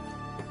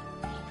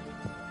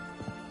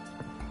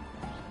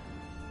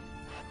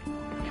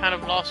 Kind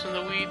of lost in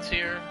the weeds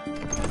here.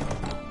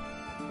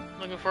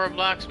 Looking for a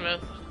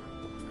blacksmith.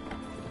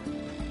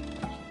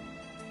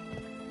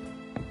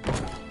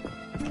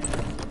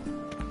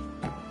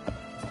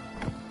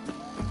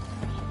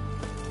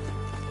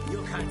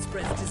 Your kind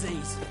spreads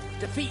disease,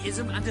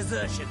 defeatism, and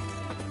desertion.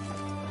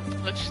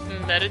 Let's just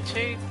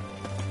meditate.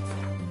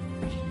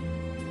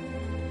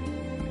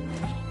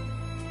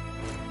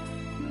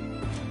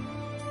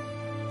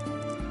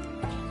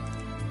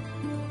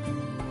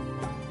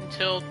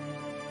 Until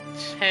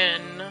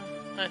 10,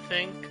 I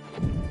think.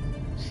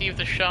 See if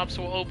the shops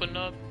will open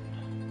up.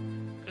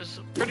 Because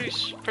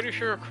pretty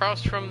sure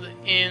across from the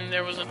inn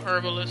there was an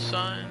herbalist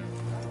sign.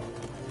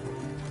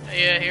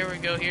 Yeah, here we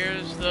go.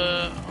 Here's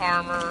the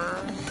armor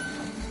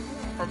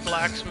or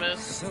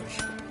blacksmith.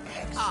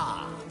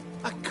 Ah,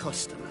 a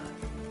customer.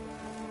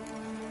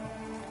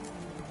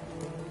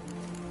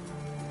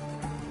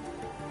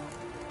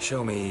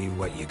 Show me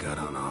what you got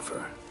on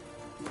offer.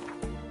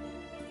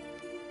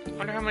 I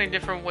wonder how many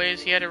different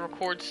ways he had to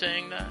record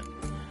saying that.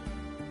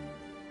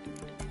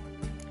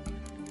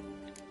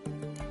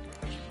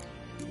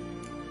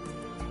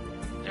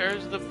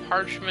 There's the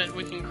parchment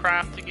we can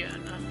craft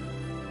again.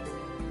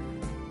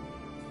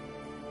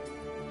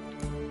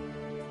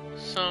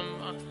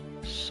 Some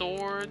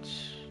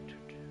swords.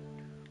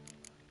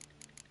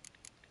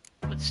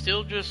 But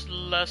still just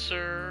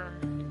lesser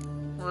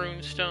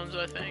rune stones,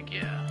 I think,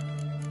 yeah.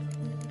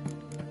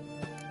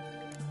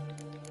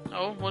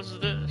 Oh, what's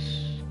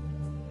this?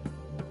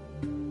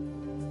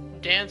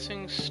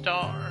 Dancing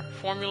Star.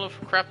 Formula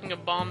for crafting a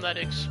bomb that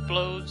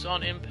explodes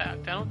on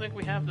impact. I don't think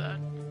we have that.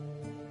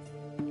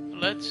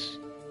 Let's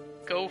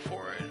go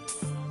for it.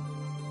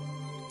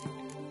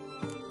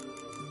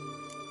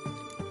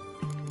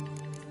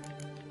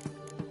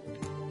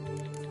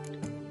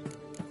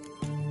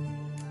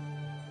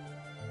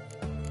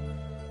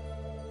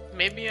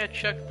 Maybe I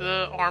check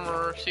the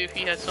armorer, see if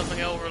he had something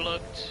I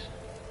overlooked.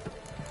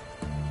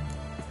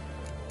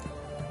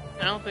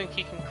 I don't think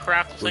he can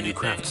craft us anything. Will you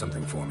craft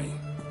something for me?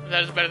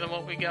 That is better than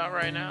what we got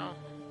right now.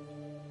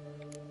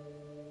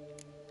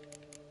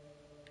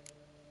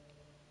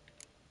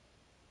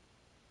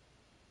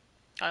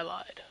 I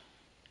lied.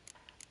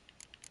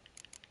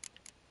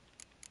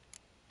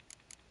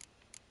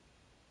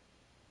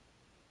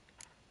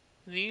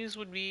 These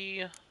would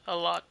be a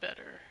lot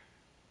better.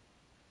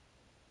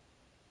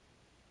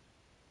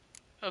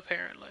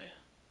 Apparently.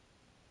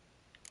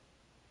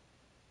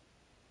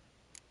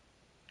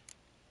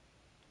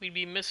 We'd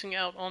be missing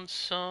out on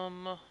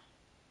some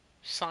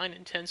sign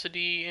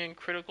intensity and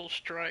critical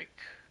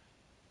strike.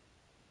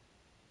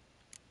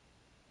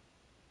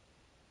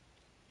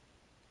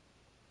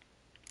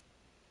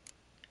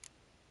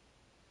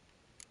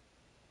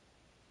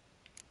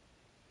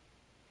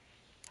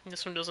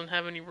 This one doesn't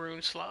have any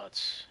rune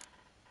slots.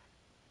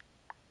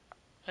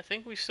 I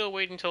think we still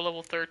wait until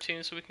level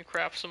 13 so we can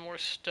craft some more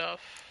stuff.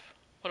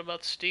 What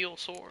about steel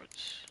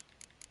swords?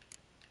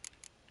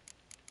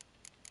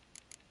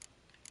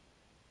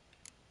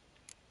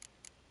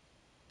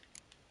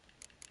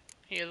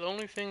 Yeah, the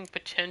only thing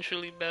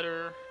potentially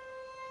better,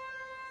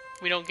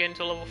 we don't get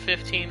into level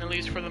 15, at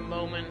least for the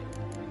moment.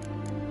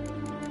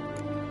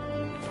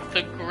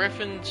 The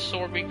griffin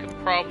sword we could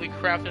probably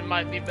craft, it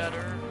might be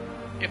better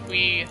if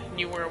we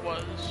knew where it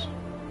was.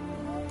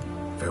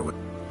 Farewell.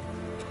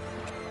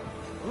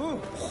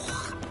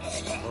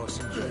 Horse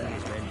and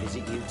journeys men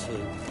visit you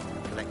too,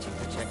 collecting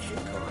protection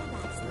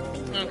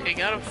coins. Okay,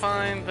 gotta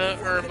find the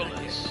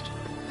herbalist.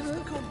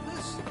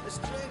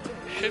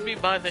 Should be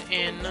by the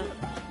inn.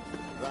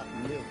 That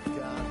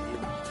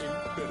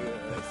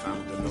they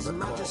found another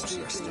corpse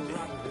yesterday.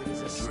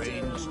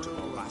 Drained to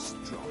the last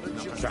drop.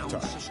 That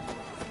us.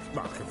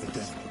 Mark of the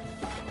dead.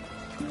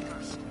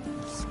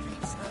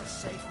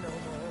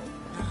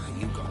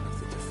 You got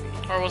nothing to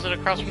fear. Or was it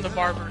across from the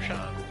barber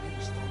shop?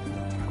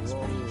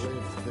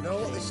 You know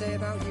what they say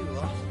about you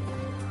lot?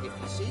 If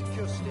you seek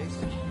justice,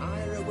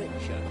 hire a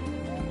witcher.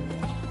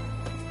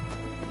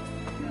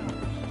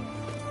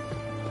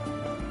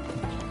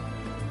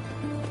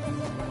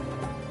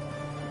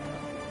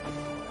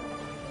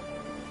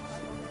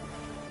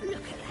 Look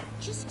at that,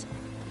 just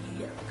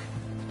look.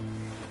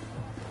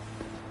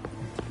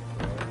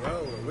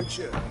 Well, a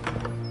witcher.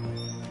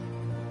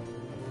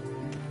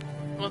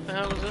 What the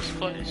hell is this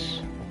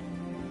place?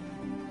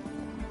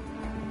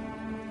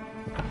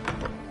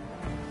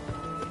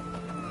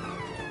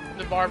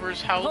 The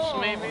barber's house,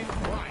 maybe?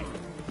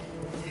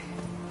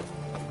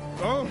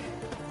 Oh,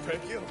 beg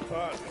your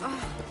pardon.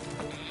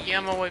 Yeah,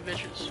 I'm away,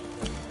 bitches.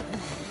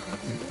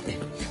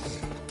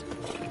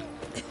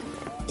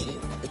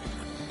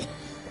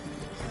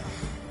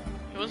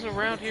 It was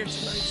around here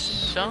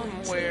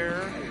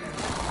somewhere.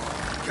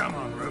 Come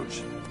on,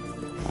 Roach.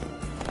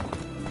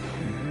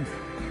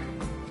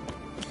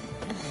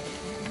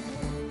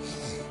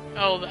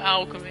 Oh, the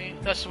alchemy.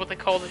 That's what they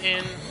call the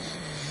inn.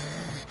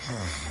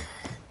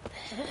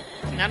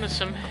 That is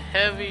some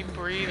heavy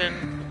breathing.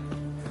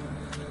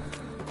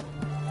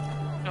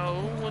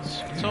 Oh,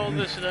 what's all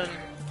this then?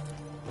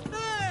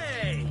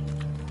 Hey!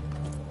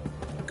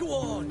 Go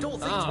on, don't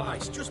think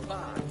twice, just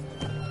buy.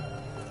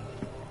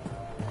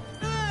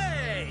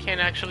 Hey!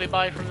 Can't actually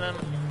buy from them.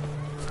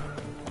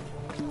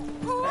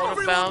 What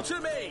Everyone about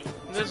to me!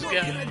 this What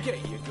can I guy?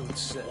 get you, good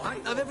sir?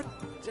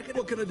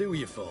 What can I do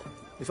you for?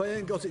 If I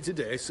ain't got it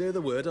today, say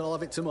the word and I'll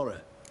have it tomorrow.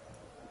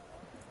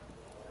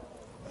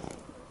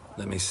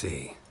 Let me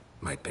see.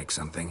 Might pick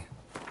something.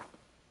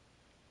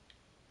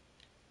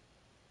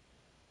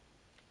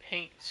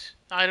 Paints.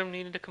 Item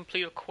needed to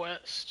complete a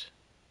quest.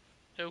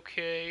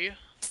 Okay.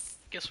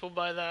 Guess we'll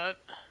buy that.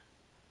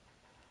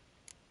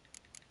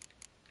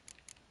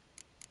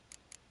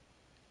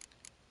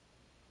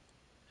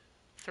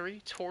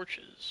 Three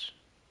torches.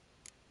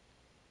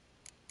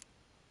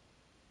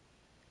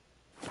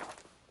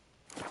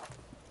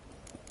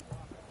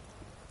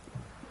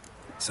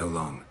 So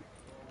long.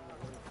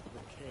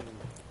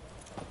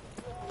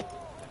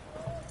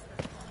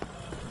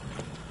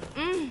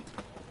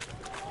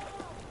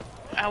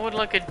 I would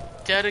like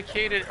a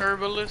dedicated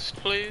herbalist,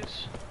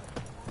 please.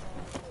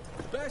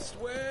 Best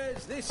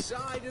wares this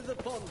side of the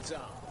Pontar.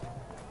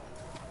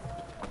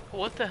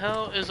 What the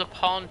hell is a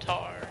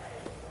pontar?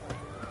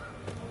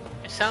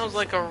 It sounds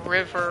like a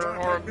river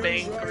or a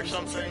bank or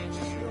something.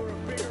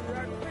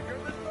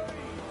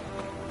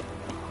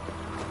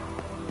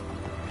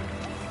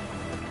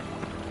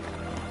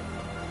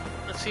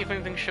 Let's see if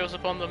anything shows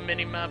up on the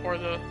mini map or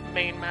the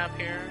main map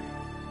here.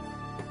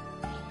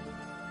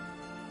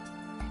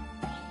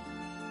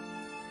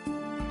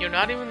 You know,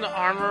 not even the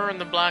armor and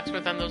the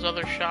blacksmith and those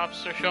other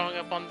shops are showing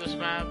up on this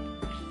map.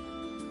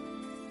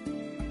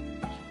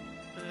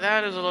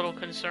 That is a little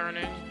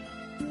concerning.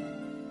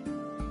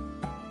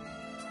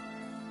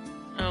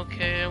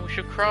 Okay, we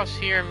should cross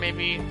here and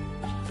maybe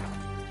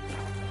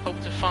hope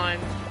to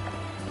find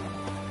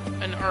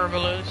an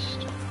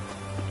herbalist.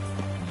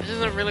 This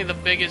isn't really the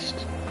biggest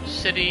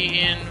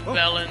city in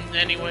Velen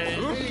anyways.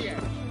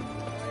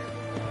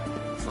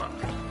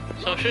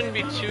 So I shouldn't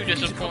be too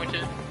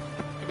disappointed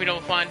if we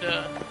don't find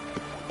a...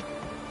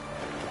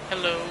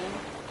 Hello.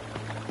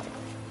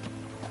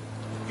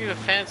 You're the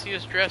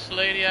fanciest dressed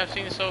lady I've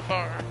seen so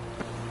far.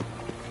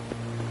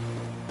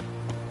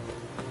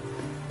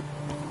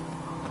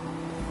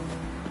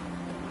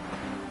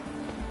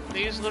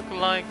 These look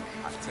like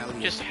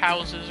just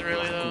houses,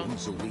 really, though.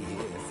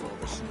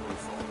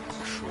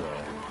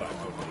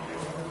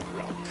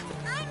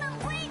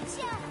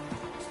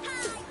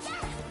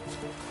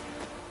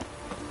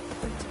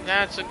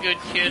 That's a good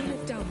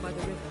kid. Down by the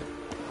river.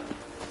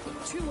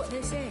 True what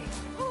they say.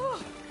 Oh.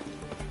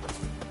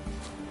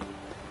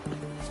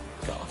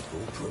 God,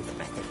 foolproof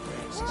method for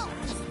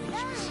exercise.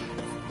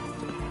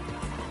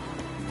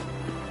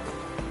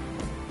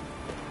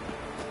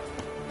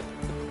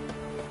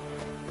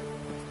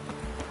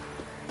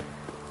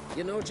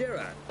 You know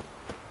Gerard?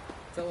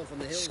 Fellow from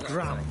the hills.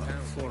 Scram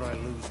before I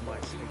lose my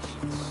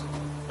patience.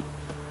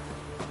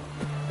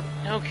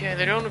 Okay,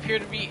 there don't appear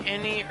to be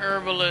any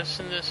herbalists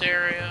in this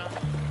area.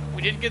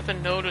 We did get the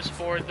notice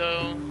board,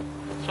 though.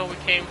 That's what we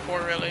came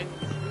for, really.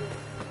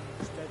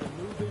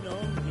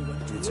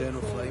 The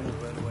eternal flame will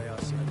burn away our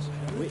sins.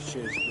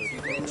 Witches,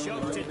 but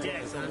shot to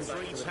death and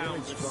 3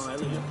 pounds vile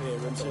in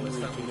appearance and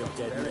reeking of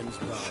dead men's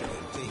blood.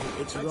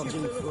 It's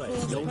rotting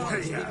flesh. Don't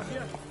worry.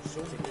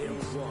 Something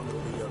one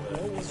or the other.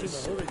 No one's in a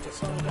hurry to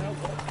find out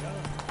what kind.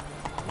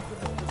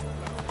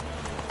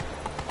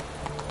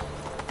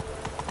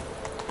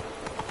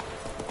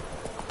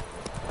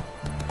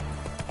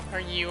 Are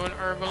you an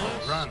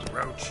herbalist? Run,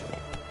 Roach.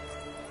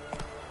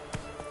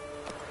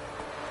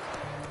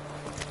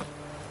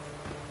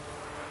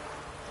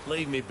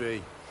 Leave me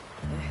be.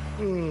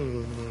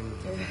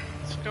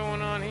 What's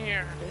going on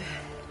here?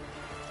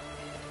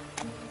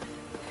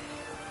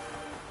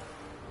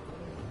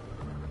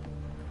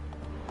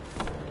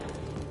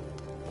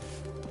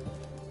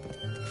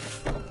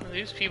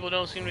 These people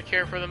don't seem to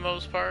care for the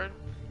most part.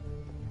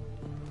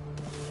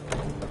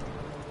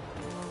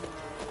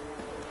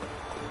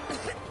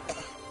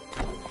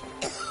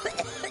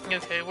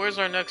 Okay, where's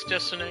our next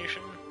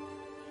destination?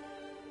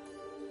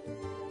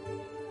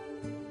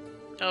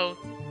 Oh.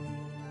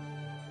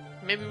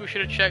 Maybe we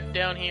should have checked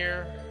down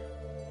here.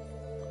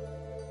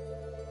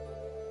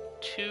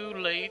 Too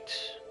late.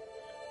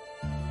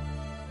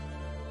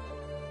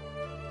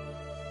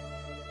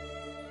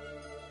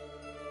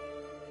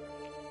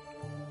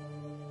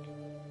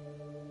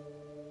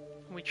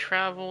 We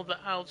travel the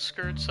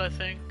outskirts, I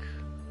think.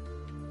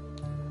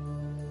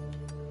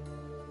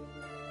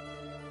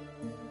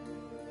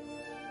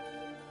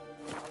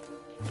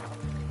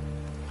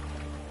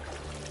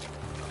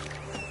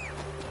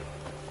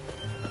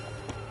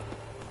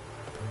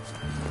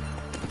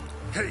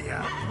 Hey,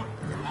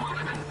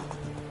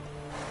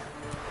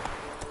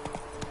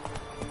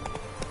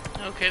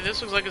 Okay,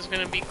 this looks like it's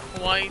gonna be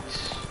quite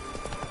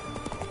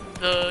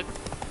the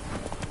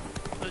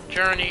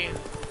journey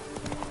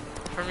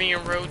for me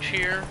and Roach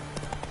here.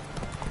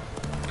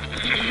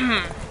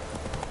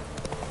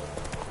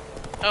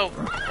 Oh,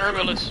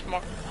 herbalist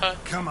hut.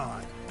 Come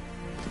on.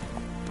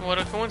 What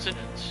a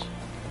coincidence.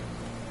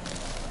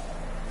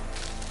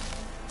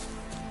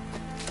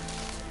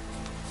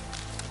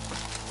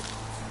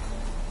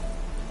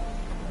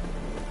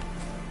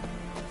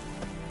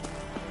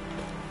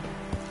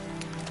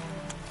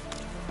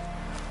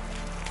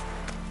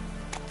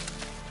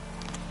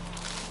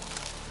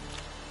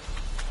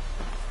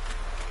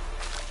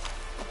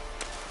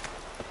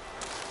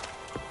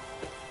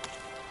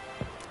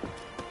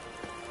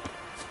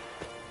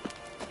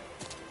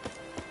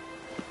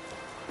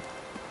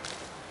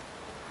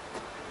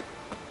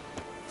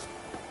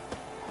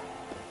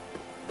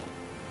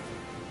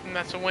 And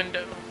that's a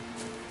window.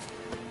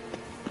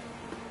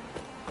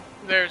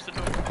 There's the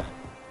door.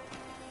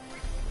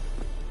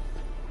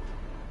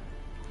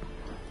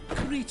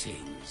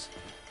 Greetings.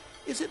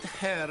 Is it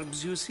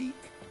herbs you seek?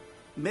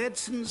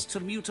 Medicines to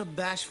mute a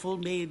bashful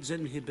maid's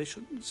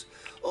inhibitions?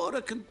 Or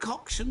a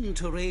concoction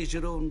to raise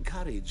your own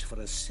courage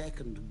for a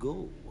second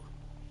go?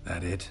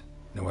 That it?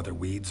 No other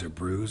weeds or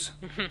brews?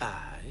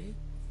 Aye.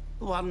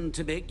 One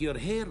to make your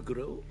hair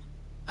grow.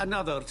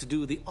 Another to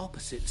do the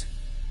opposite.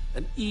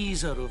 An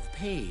easer of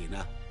pain,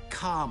 a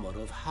calmer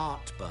of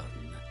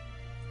heartburn.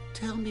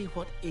 Tell me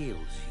what ails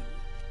you.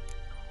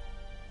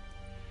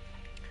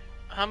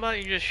 How about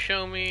you just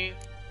show me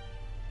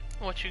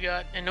what you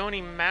got and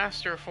any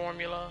master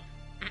formula?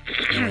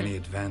 Know any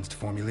advanced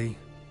formulae?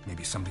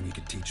 Maybe something you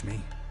could teach me?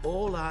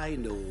 All I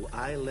know,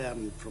 I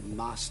learned from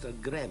Master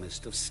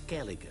Gremist of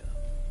Skellige.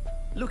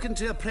 Looking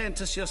to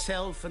apprentice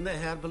yourself in the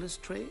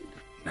herbalist trade?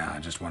 Nah, I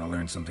just want to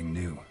learn something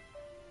new.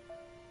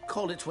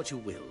 Call it what you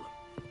will.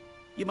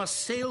 You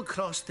must sail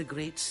across the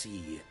great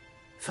sea,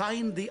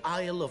 find the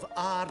Isle of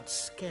Ard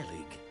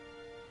Skellig.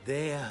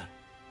 There,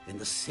 in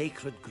the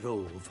sacred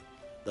grove,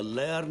 the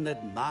learned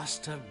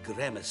Master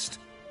Gremist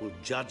will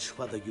judge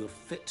whether you're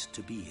fit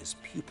to be his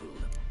pupil.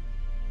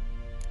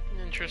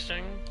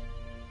 Interesting.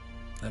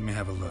 Let me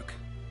have a look.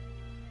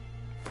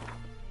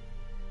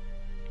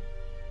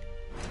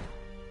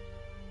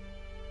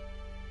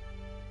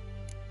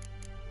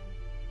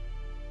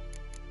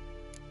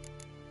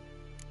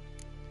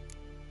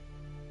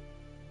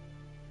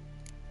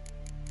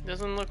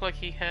 Doesn't look like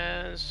he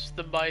has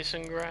the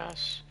bison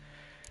grass.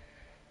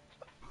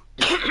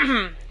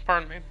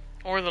 Pardon me.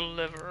 Or the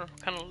liver.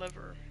 What kind of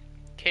liver?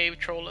 Cave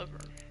troll liver.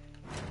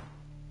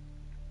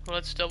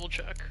 Let's double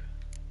check.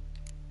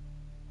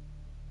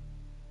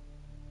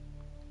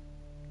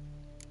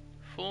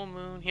 Full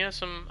moon. He has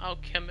some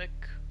alchemic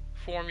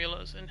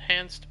formulas.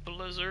 Enhanced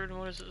blizzard.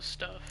 What is this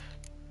stuff?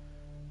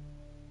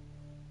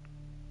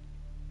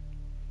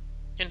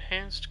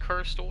 Enhanced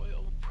cursed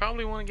oil.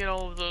 Probably want to get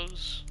all of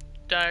those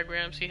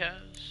diagrams he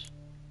has.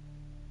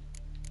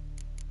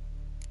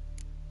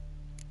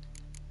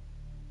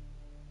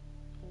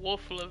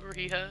 Wolf liver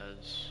he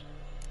has.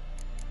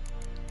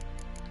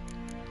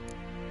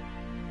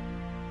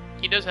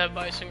 He does have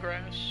bison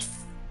grass.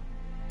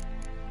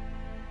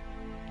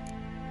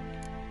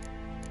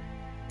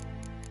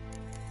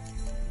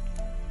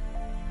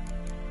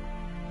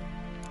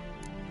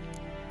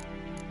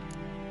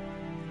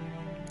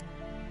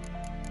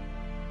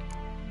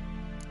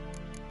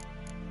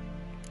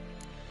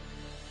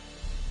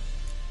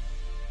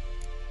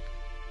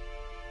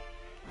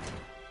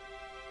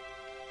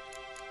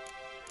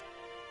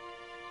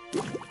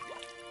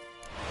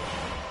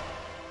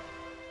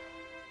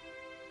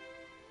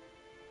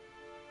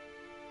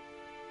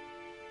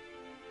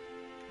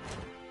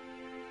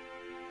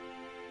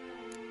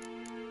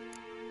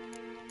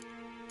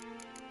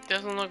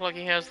 Doesn't look like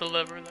he has the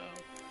liver though.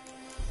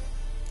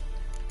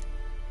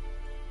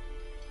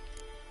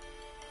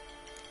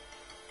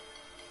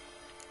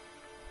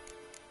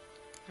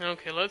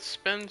 Okay, let's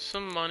spend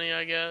some money,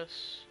 I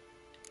guess.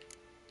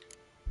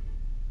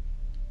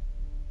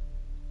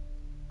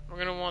 We're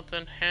gonna want the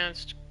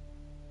enhanced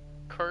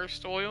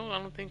cursed oil. I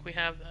don't think we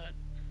have that.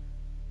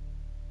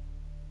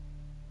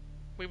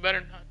 We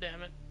better not,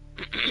 damn it.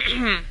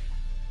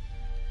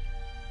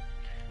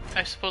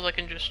 I suppose I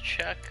can just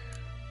check.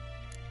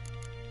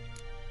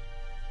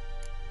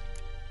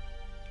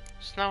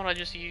 It's not what I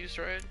just used,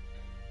 right?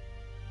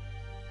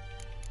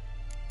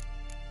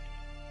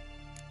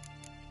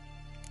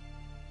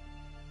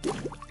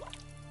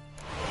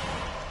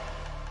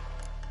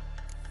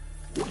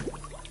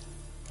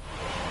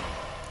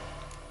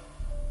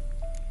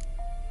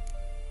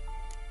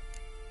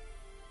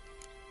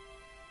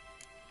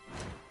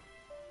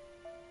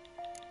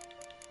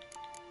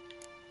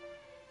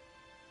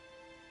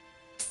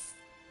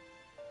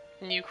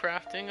 New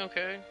crafting,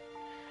 okay.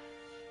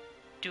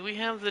 Do we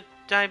have the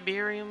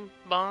Tiberium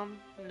bomb?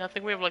 I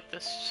think we have like the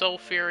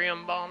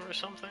Sulfurium bomb or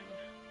something.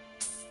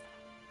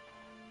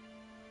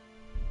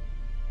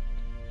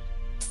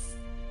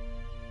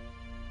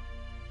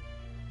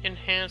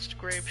 Enhanced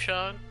grape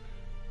shot.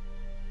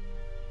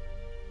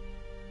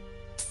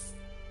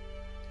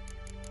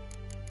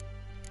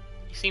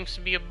 He seems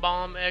to be a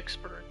bomb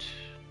expert.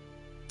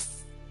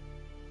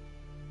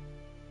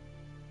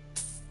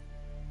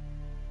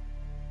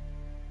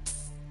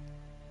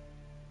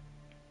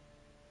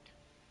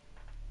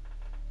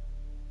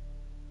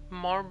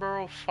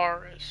 Marlborough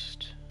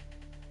Forest.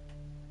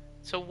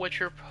 It's a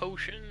Witcher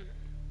potion.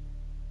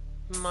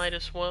 Might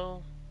as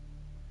well.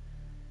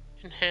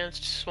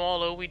 Enhanced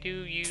Swallow. We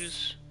do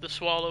use the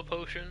Swallow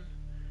potion.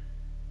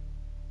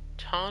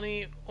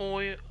 Tawny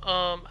Oil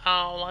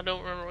Owl. I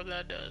don't remember what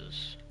that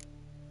does.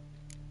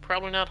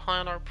 Probably not high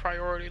on our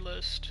priority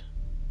list.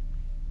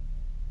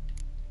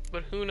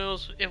 But who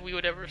knows if we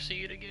would ever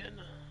see it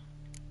again.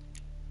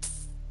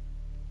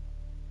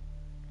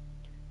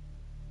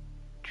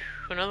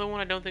 Another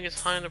one I don't think is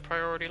high on the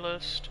priority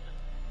list.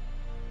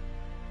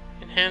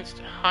 Enhanced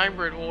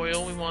Hybrid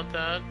Oil, we want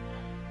that.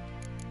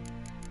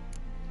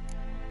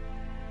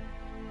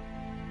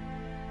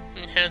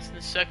 Enhanced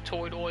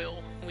Insectoid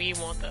Oil, we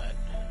want that.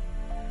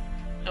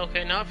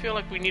 Okay, now I feel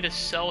like we need to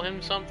sell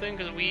him something,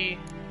 because we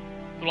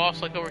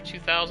lost like over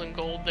 2,000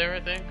 gold there,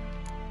 I think.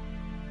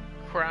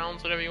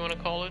 crowns, whatever you want to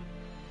call it.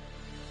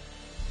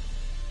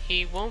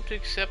 He won't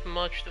accept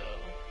much though.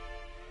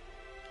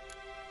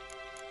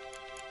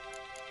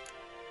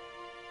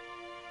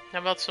 How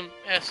about some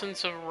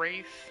Essence of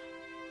Wraith?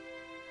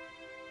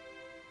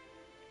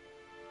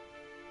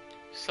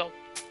 Sell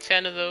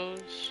 10 of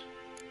those.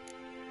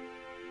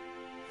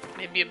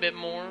 Maybe a bit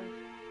more.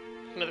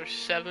 Another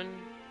 7.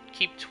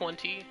 Keep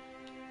 20.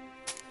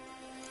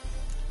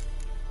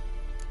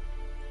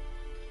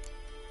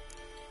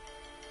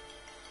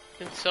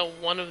 Can sell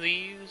one of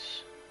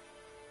these.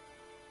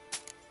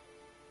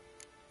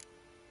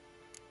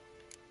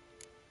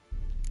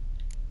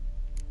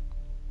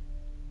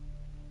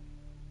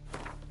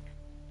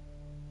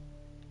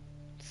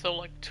 So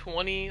like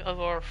 20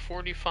 of our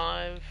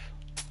 45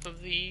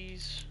 of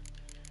these.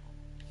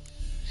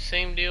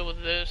 Same deal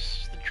with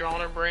this, the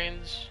Drowner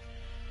Brains.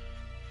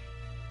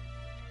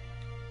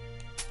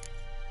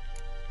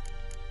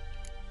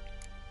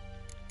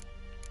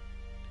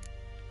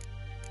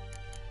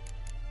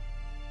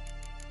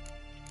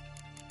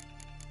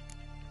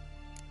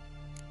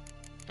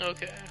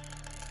 Okay.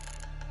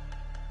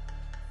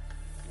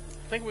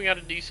 I think we got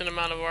a decent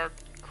amount of our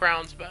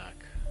crowns back.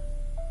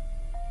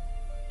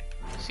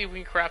 Let's see if we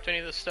can craft any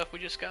of the stuff we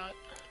just got.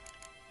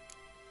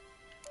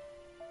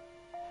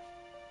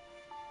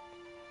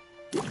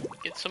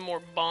 Get some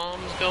more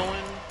bombs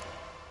going.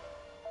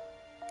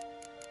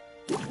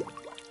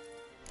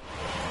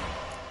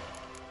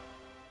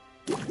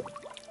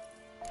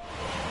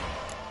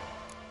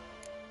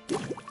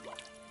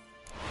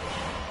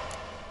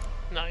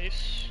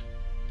 Nice.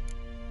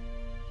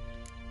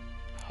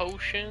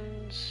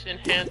 Potions,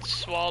 enhanced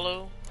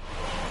swallow.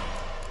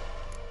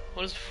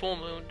 What does full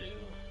moon do?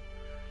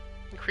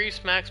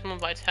 Increase maximum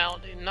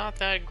vitality, not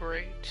that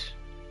great.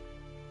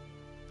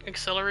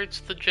 Accelerates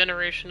the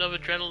generation of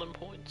adrenaline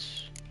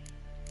points.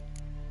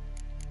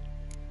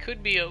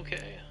 Could be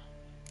okay.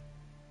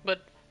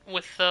 But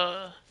with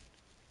the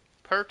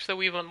perks that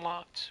we've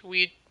unlocked,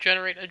 we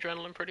generate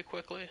adrenaline pretty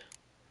quickly.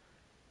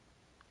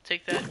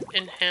 Take that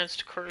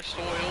enhanced cursed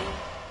oil.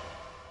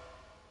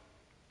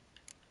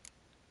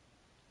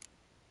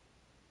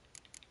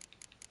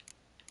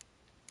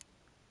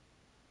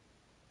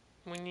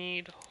 We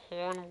need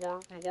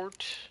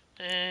hornwort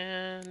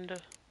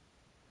and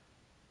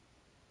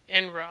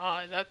Enra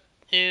eye. That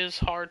is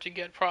hard to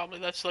get probably.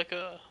 That's like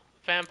a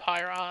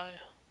vampire eye.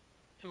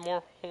 And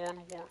more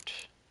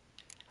hornwort.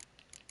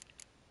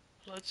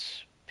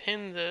 Let's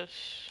pin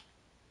this.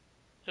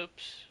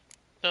 Oops.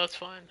 No, it's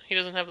fine. He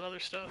doesn't have the other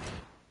stuff.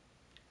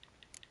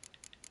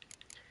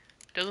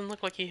 Doesn't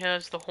look like he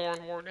has the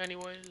hornwort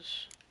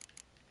anyways.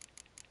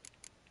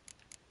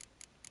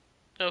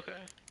 Okay.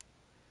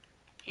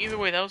 Either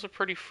way, that was a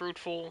pretty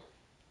fruitful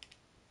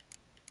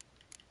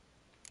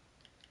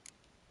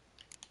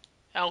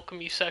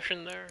alchemy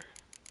session there.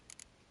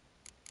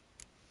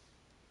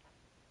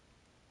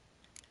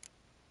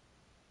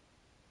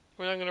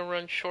 We're not gonna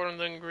run short on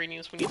the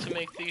ingredients. We need to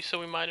make these, so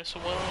we might as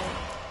well.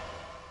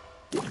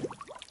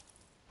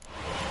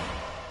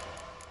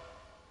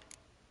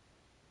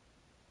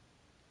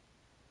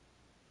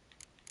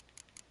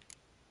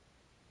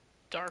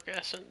 Dark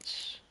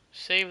essence.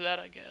 Save that,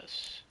 I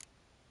guess.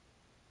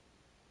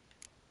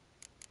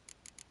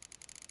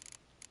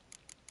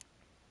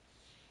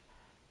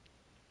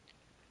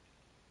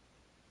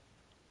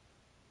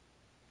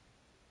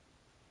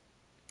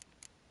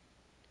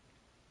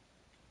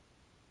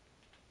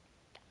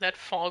 That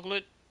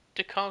foglet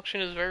decoction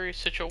is very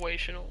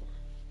situational.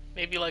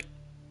 Maybe like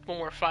when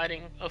we're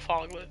fighting a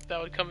foglet, that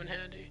would come in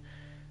handy.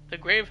 The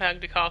grave hag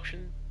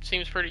decoction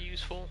seems pretty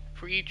useful.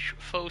 For each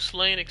foe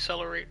slain,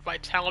 accelerate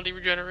vitality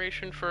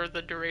regeneration for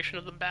the duration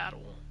of the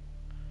battle.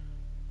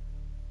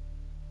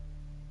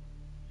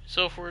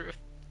 So if we're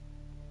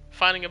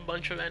fighting a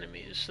bunch of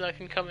enemies, that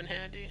can come in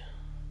handy.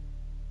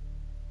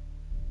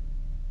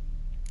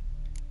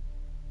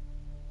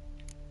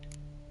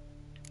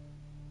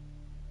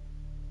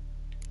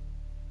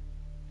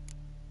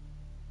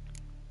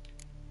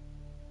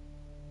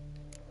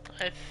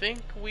 I think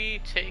we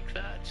take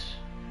that.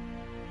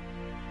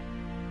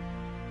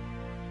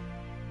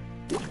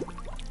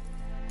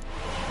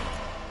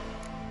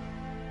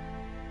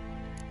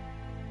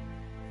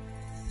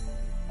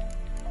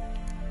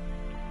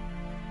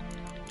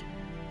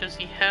 Does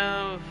he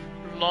have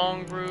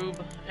long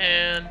rube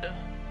and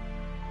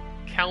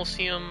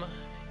calcium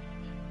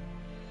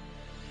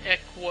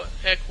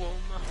equum?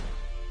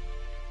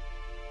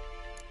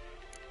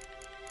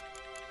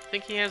 I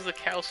think he has the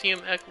calcium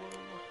equum.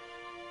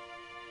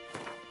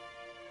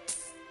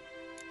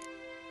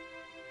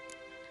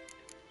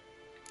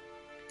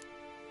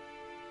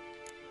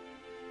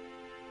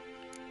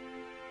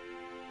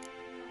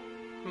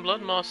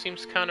 Blood moss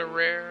seems kind of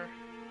rare.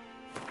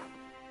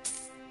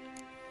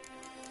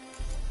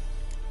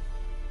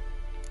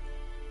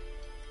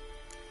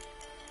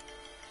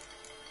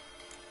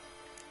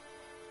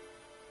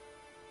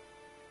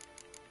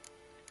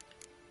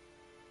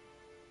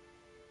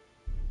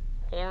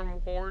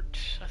 Hornwort.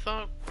 I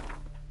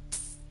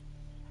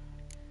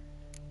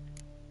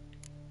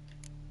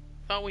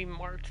thought we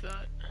marked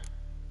that.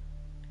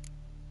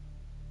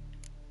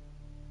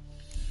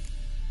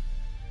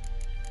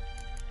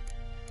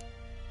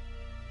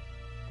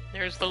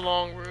 There's the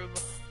long rube.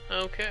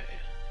 Okay.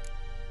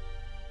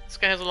 This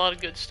guy has a lot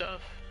of good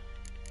stuff.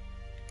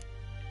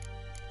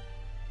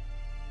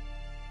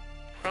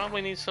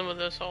 Probably need some of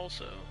this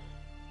also.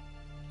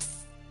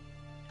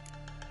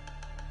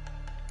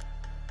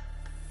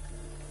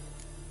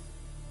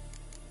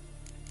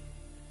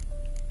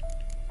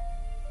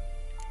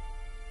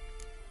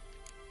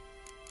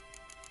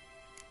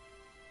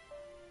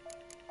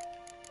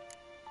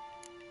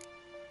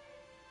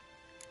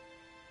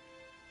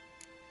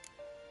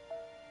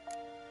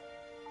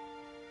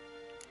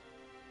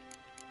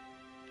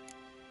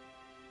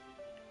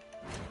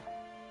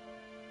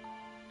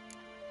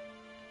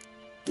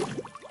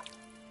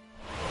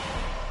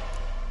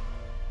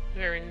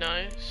 Very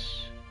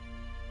nice.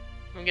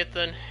 We get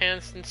the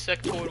enhanced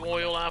insectoid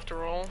oil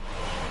after all.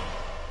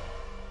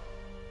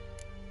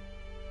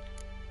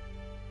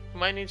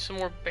 Might need some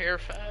more bear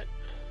fat.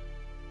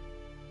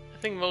 I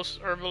think most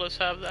herbalists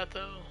have that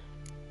though.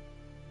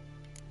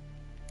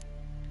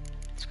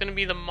 It's gonna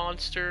be the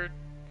monster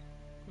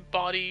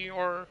body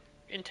or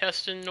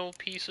intestinal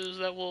pieces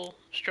that we'll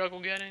struggle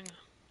getting.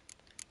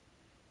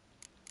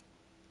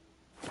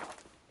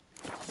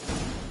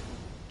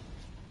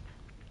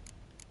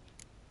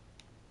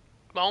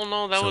 All in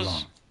all, that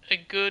was a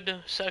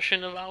good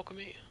session of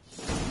alchemy.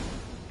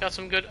 Got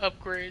some good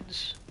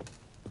upgrades.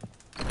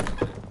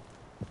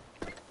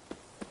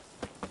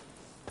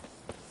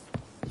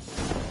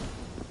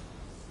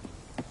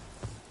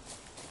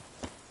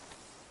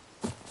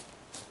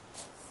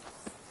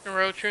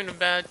 Roach, you're in a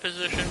bad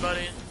position,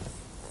 buddy.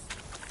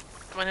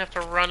 Might have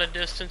to run a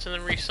distance and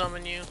then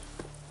resummon you.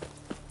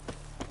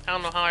 I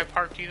don't know how I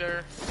parked you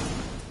there.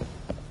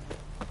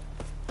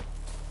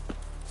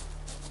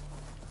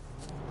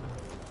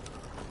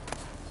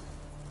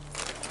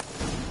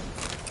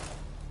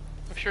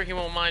 I'm sure he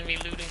won't mind me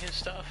looting his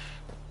stuff.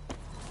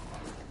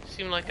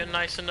 Seemed like a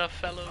nice enough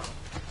fellow.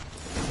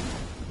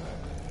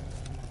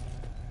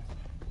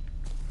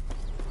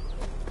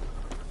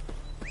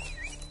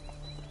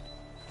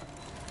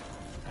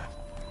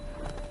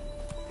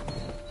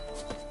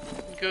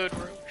 Good,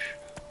 Roach.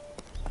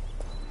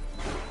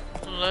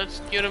 Let's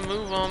get a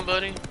move on,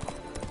 buddy.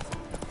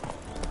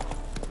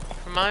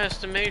 From my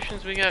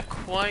estimations, we got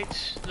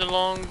quite the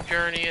long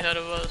journey ahead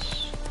of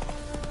us.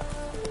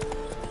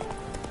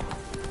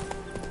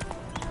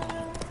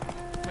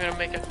 We're gonna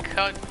make a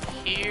cut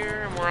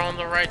here, and we're on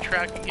the right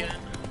track again.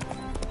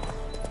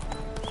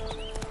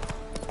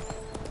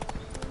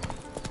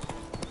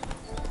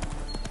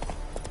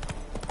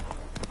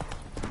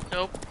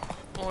 Nope.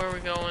 Where are we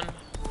going?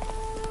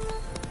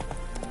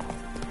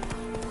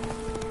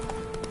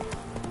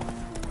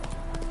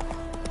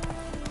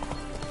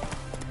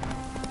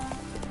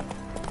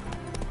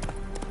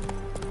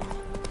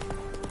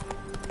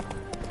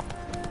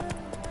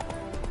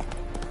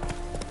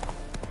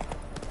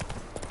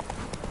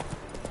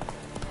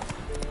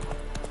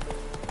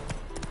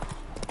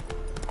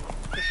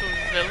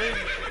 Village?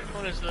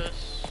 What is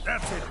this?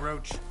 That's it,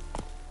 Roach.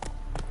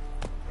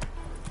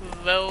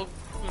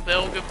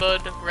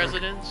 Velgabud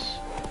Residence.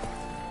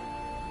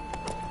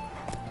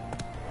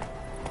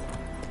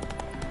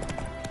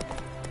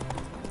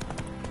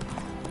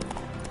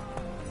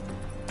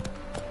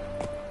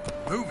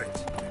 Move it.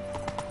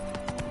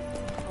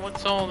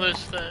 What's all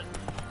this then?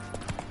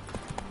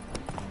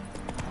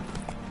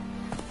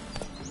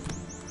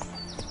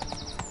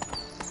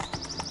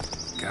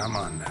 Come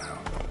on now.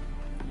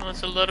 Oh,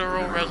 it's a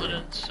literal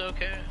residence,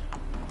 okay.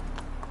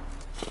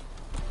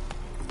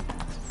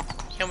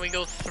 Can we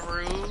go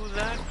through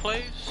that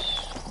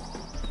place?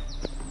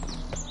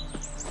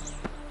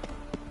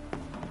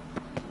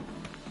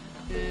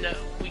 No,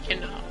 we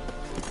cannot.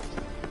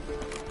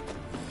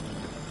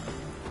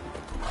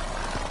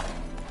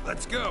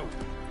 Let's go.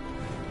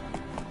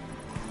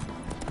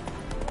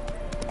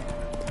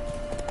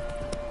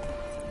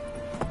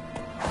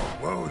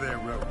 Whoa there,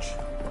 Roach.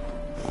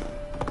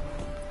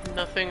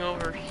 Nothing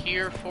over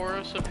here for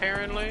us,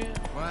 apparently.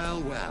 Well,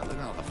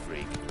 another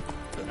freak.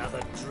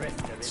 Another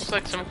drifter. Looks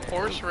like some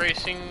horse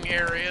racing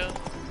area.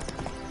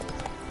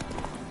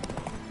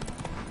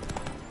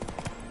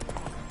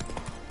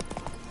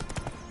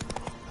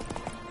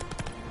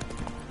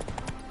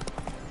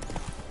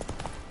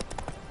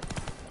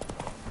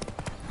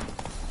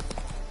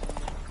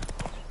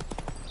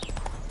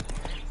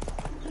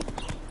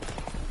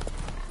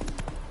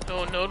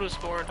 Oh, notice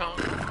board, huh?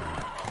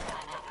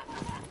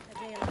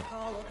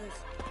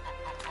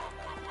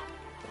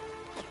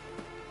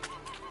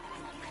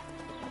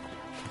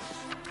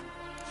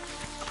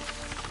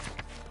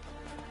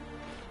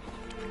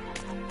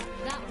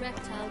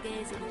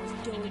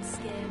 Don't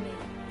scare me.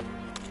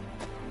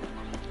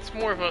 It's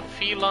more of a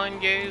feline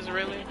gaze,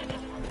 really.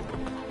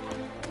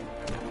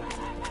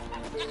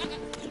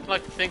 I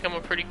like to think I'm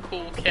a pretty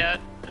cool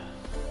cat.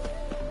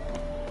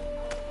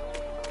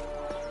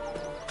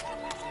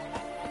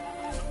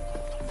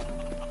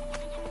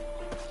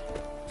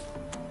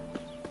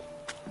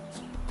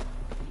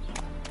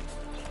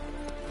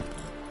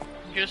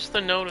 Just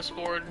the notice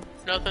board,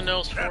 nothing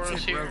else for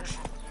us here.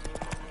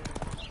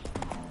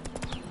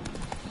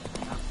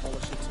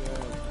 Polish it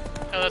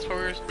Oh, that's where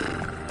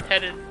we're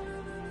headed.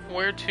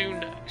 Where to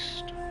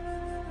next?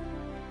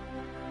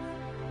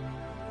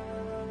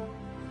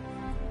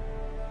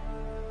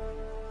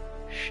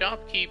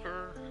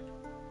 Shopkeeper.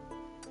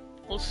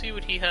 We'll see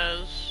what he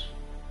has.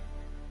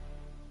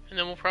 And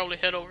then we'll probably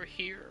head over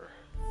here.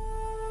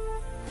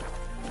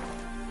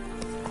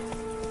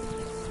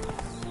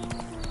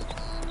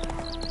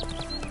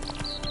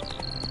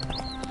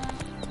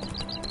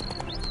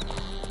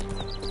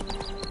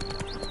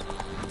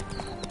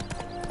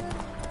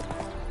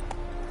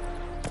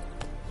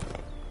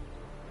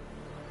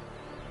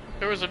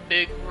 There was a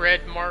big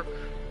red mark.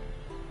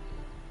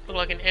 Looked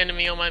like an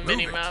enemy on my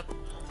mini-map.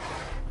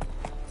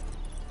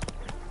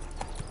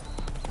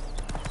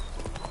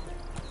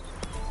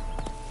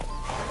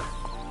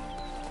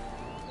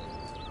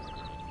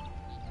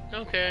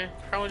 Okay,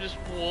 probably just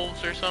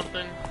wolves or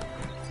something.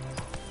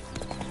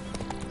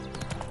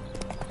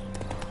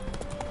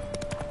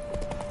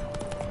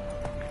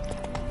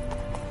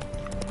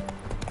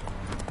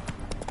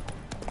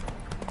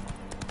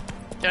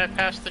 Did I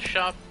pass the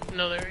shop?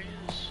 No, there he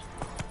is.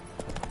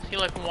 Is he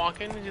like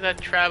walking? Is he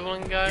that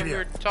traveling guy we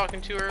were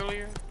talking to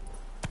earlier?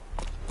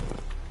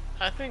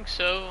 I think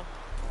so.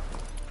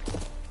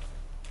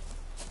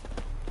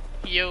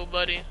 Yo,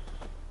 buddy.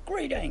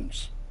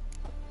 Greetings.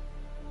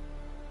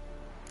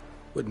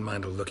 Wouldn't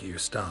mind a look at your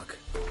stock.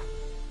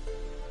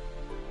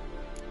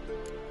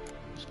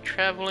 It's a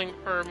traveling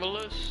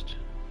herbalist.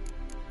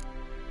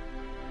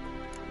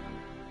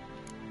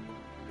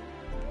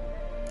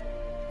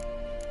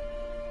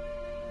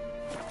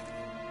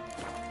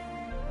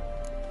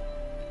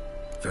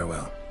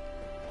 Farewell.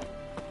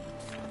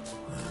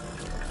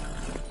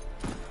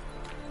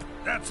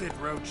 That's it,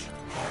 Roach.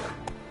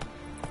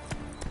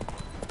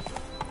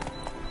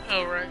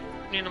 Oh, right.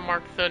 Need to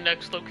mark the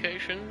next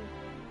location.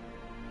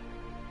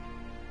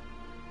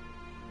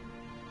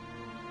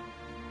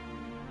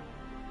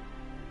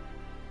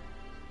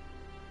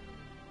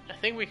 I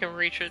think we can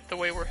reach it the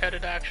way we're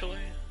headed, actually.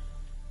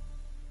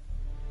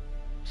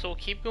 So we'll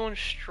keep going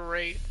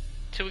straight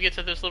till we get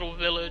to this little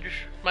village.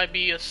 Might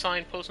be a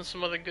signpost and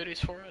some other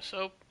goodies for us.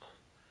 Oh,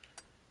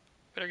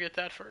 better get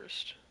that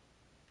first.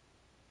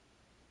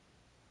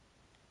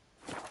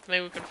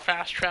 Maybe we can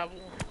fast travel.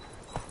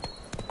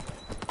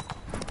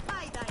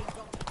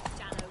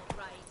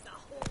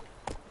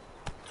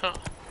 Huh.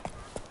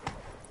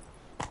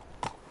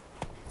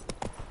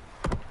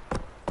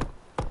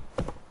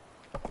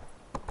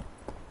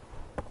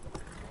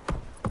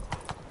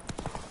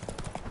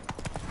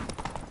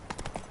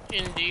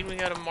 Indeed, we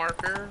got a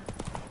marker.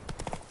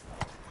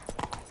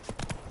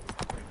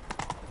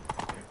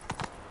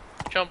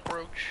 Jump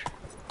roach.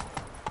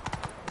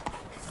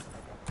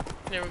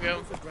 There we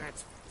go.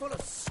 Full of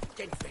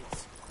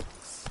skinflints.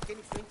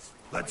 Skinflints.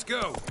 Let's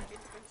go.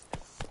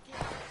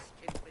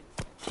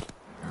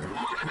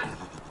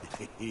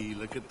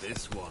 Look at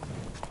this one.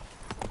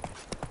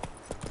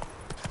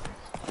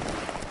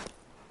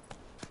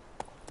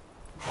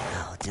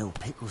 Oh, dill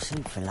pickle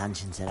soup for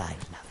luncheon today.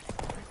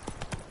 Lovely.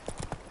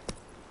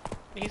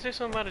 Did he say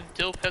something about a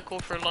dill pickle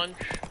for lunch?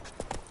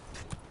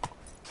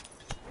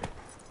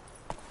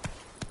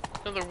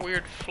 Another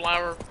weird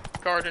flower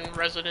garden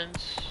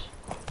residence.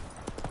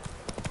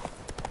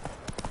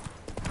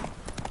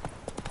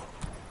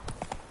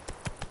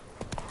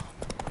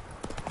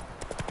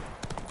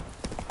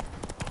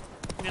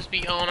 Just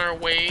be on our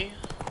way.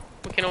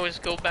 We can always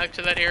go back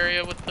to that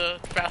area with the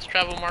fast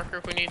travel marker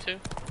if we need to.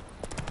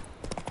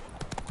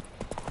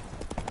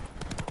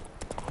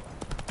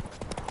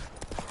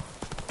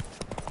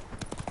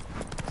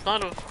 There's a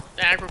lot of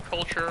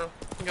agriculture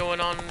going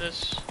on in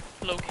this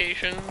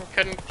location. We're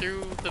cutting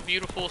through the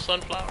beautiful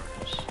sunflowers.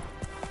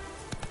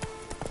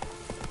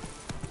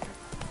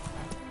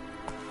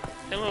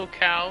 Hello,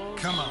 cows.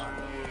 Come on.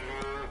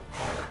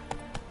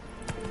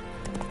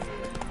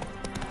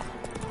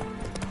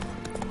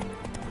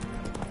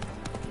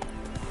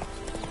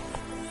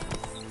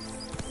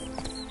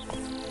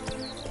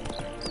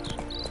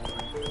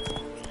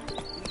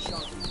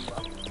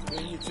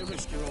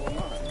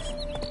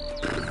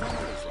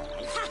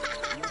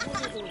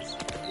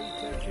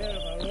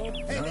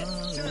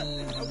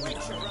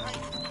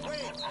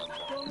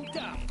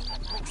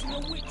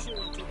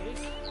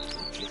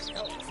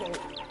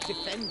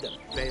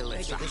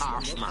 Velen's a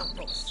harsh man.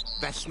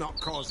 Best not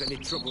cause any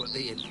trouble at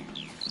the inn.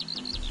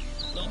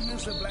 Long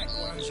as the Black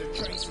Ones are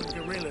tracing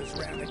guerrillas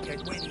round the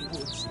Kedweni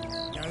woods,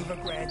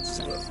 Novigrad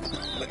safe.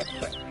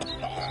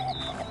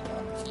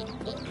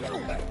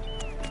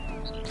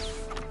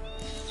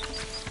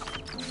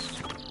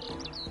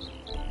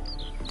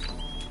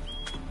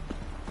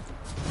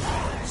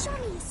 Show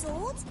me your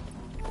sword.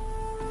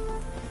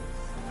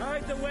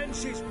 Hide the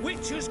wenches.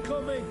 Witcher's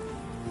coming.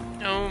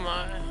 Oh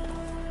my.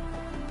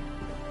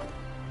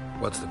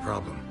 What's the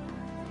problem?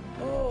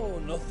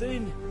 Oh,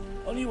 nothing.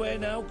 On your way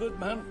now, good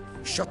man.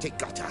 Shut it,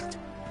 Gotthard.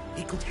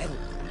 He could help.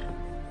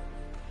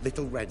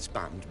 Little Red's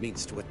band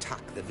means to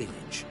attack the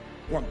village.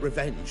 Want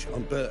revenge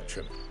on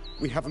Bertram.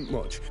 We haven't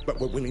much, but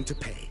we're willing to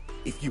pay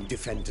if you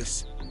defend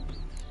us.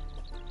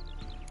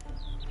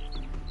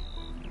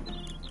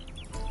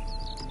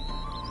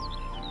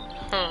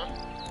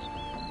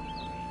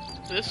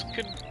 This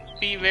could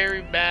be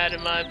very bad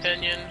in my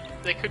opinion.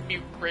 They could be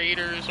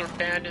raiders or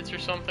bandits or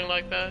something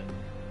like that.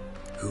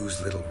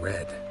 Who's Little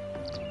Red?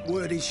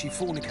 Word is she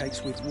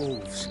fornicates with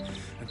wolves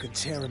and can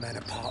tear a man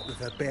apart with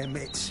her bare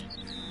mitts.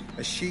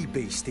 A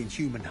she-beast in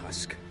human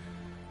husk.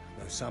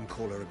 Though some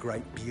call her a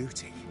great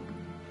beauty.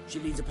 She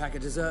leads a pack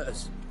of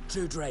deserters,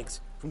 true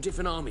dregs, from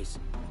different armies.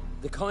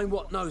 The kind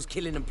what knows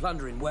killing and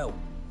plundering well.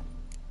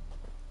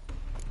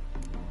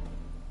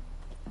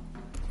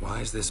 Why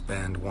does this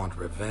band want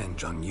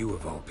revenge on you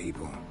of all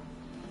people?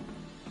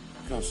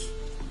 Because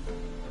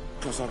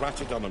I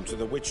ratted on them to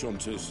the witch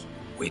hunters.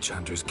 Witch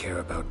hunters care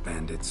about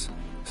bandits.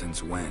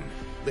 Since when?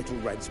 Little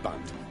Red's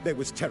band. They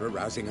was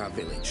terrorizing our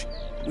village.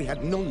 We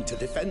had none to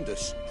defend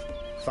us.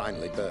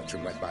 Finally,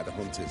 Bertram, led by the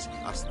hunters,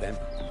 asked them.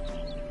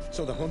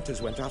 So the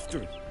hunters went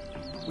after him.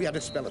 We had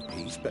a spell of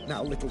peace, but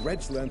now Little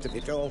Red's learnt of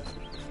it all.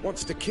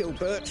 Wants to kill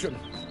Bertram.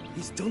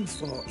 He's done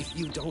for if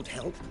you don't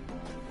help.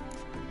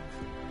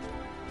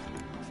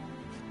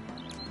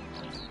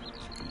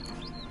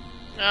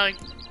 I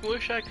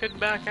wish I could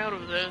back out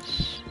of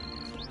this.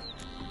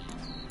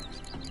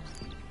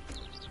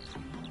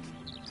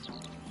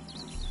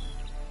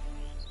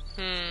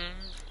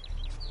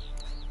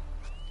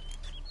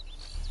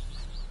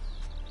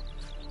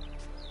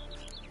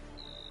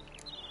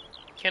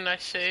 Can I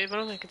save? I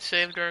don't think I can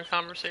save during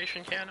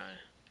conversation, can I?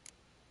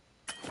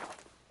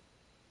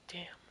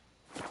 Damn.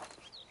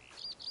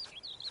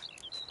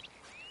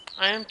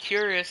 I am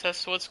curious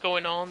as to what's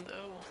going on,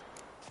 though.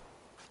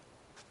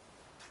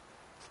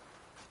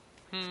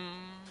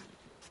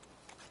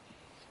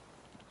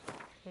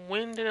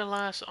 When did it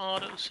last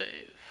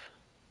autosave?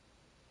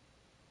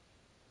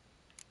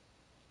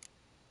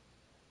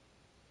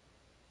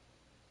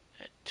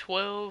 At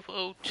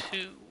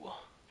 12:02.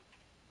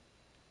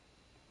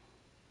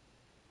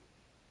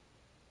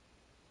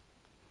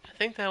 I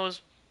think that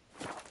was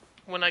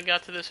when I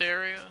got to this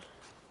area.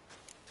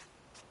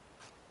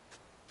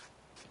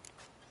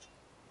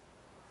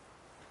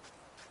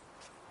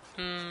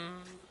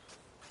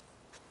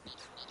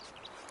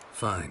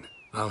 Fine.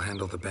 I'll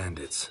handle the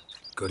bandits.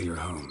 Go to your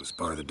homes,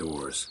 bar the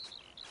doors.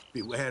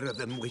 Beware of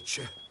them,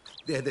 Witcher.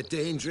 They're the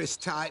dangerous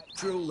type,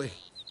 truly.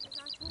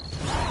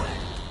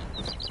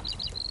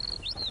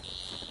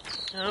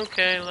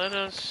 Okay, let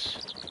us...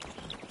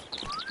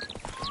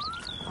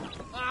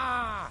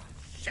 Ah,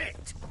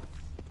 shit!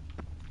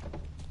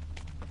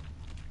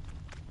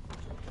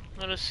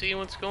 Let us see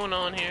what's going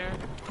on here.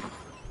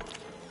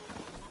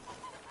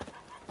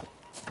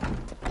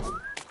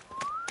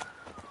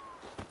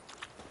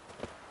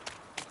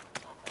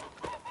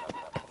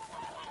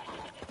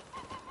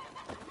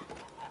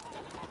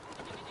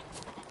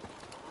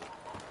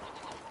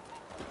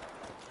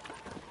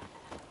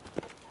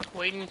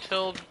 Wait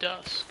until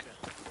dusk.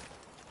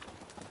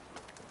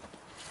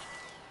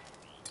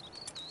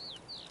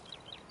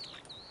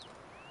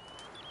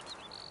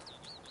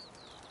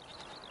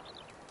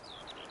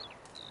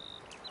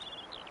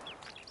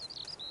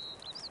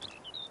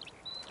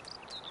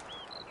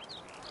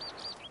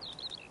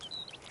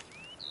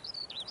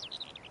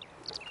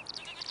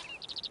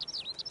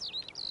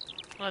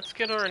 Let's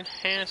get our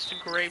enhanced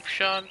grape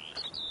shot,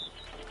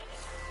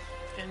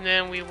 and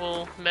then we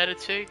will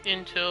meditate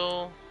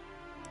until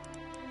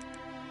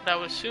what I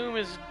would assume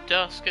is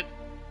dusk at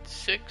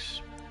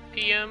 6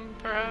 p.m.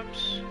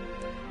 perhaps?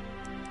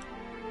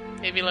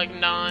 Maybe like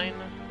 9.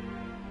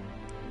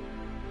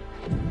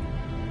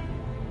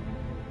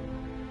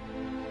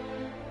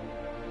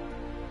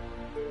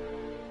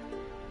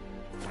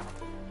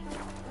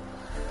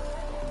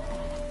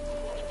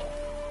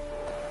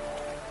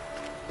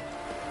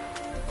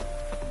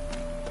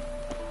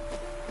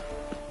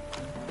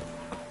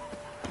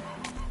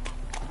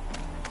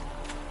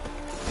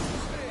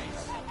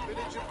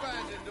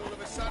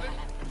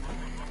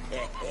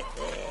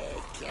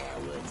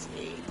 Cowards,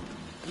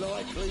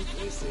 likely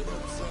pissing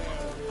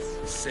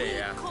themselves. See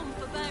ya. Come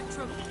for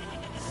Bertram.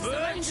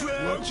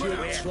 Watch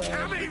your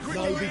trap.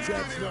 Moby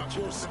Jack's not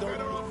your story.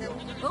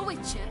 Oh,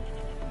 Witcher,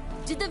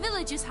 did the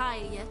villagers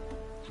hire you?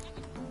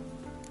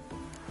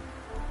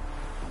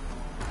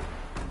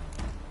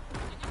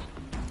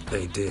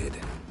 They did,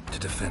 to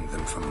defend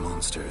them from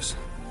monsters,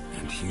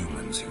 and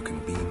humans who can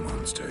be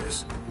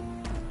monsters.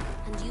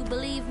 And you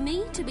believe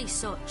me to be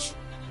such?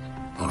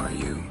 Are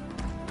you?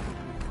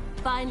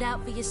 Find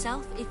out for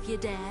yourself if you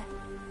dare.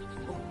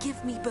 Or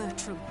give me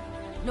Bertram.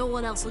 No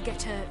one else will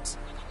get hurt.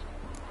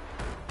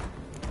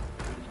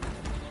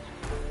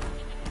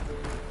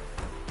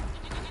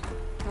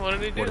 What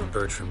did he do? What did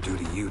Bertram do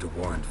to you to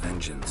warrant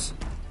vengeance?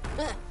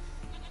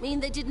 Mean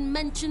they didn't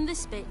mention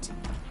this bit?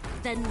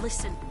 Then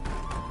listen.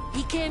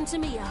 He came to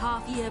me a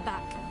half-year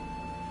back.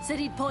 Said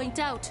he'd point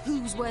out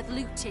who's worth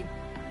looting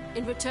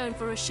in return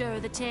for a share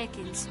of the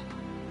takings.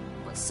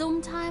 But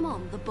sometime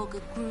on, the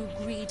bugger grew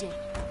greedy.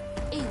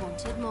 He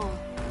wanted more.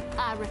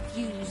 I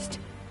refused.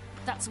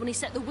 That's when he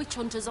set the witch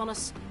hunters on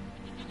us.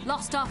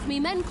 Lost half me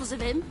men because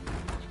of him.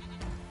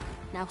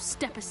 Now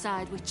step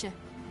aside, Witcher.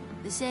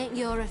 This ain't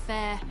your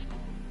affair.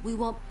 We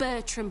want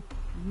Bertram,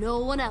 no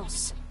one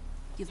else.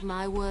 Give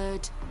my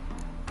word.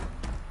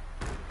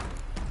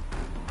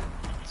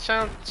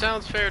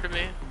 Sounds fair to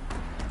me.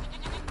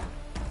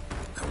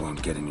 I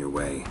won't get in your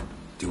way.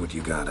 Do what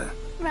you gotta.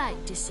 Right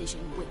decision,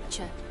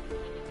 Witcher.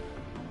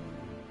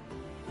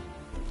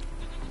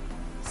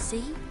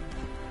 See?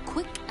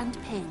 Quick and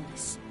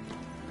painless.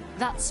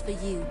 That's for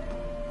you.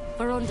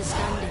 For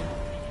understanding.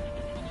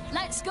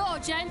 Let's go,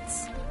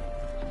 gents!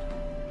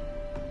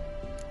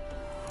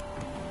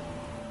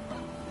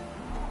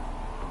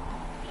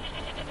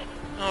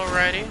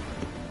 Alrighty.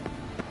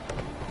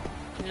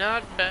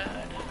 Not bad.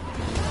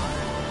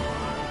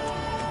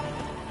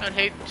 I'd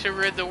hate to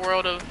rid the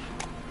world of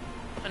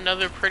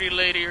another pretty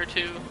lady or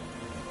two.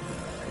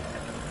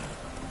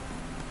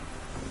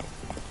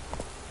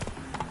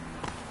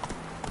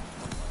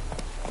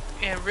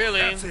 And really,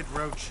 That's it,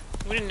 Roach.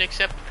 we didn't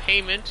accept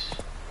payment.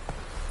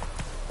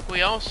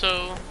 We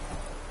also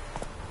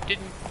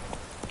didn't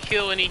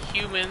kill any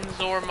humans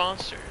or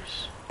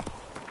monsters.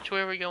 Which way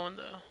are we going,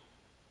 though?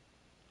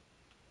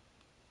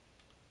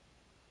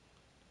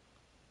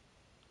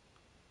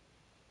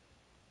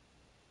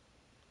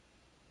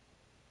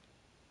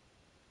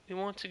 We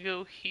want to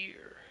go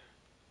here.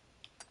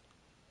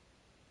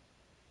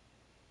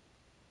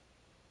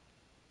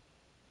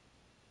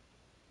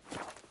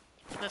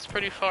 That's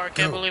pretty far. I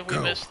can't believe we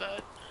missed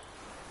that.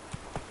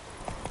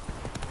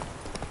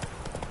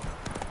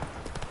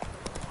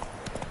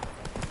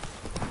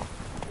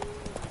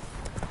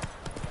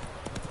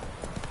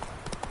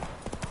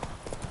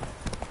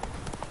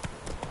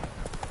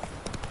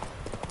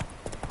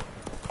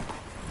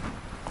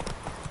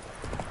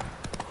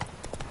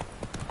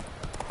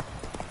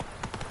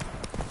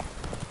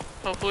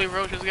 Hopefully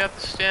Roach has got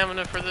the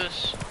stamina for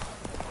this.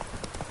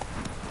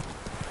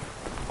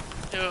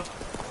 Ew.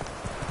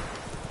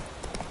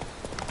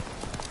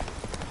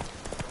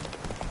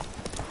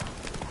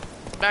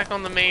 Back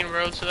on the main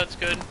road, so that's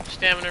good.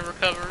 Stamina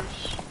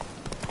recovers.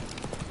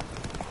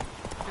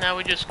 Now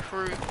we just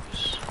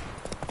cruise.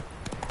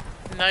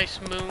 Nice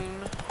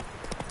moon.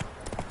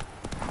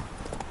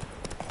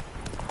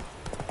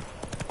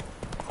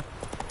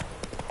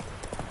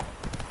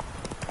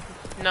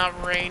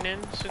 Not raining.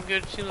 So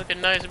good. Seems like a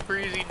nice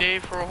breezy day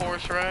for a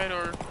horse ride,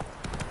 or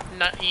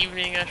not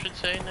evening, I should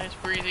say. Nice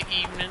breezy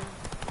evening.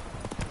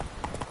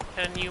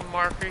 Got a new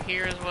marker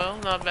here as well.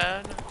 Not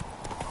bad.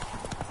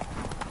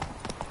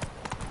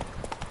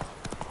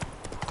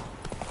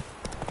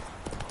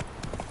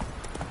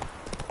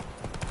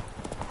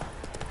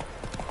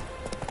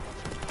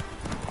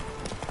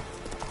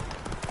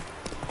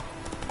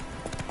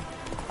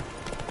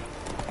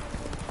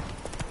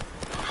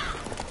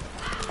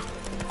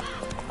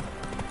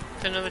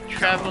 Another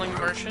traveling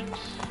merchant.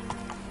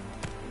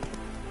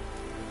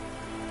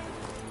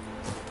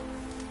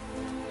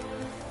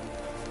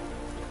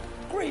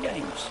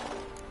 Greetings.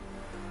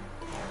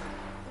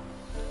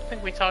 I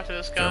think we talked to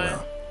this guy.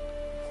 Farewell.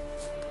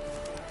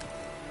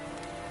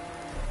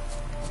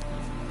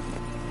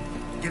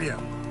 Giddy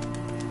up.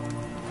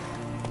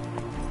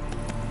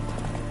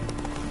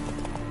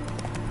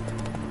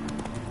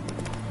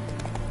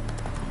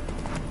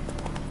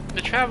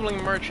 The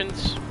traveling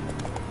merchants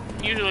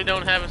usually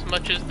don't have as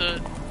much as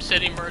the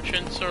city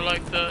merchants or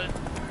like the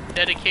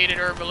dedicated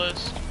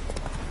herbalist.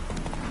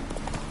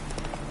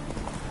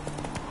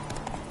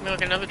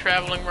 Look, another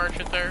traveling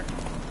merchant there.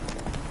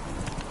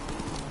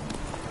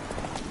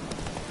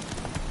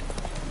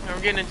 Now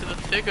we're getting into the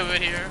thick of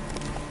it here.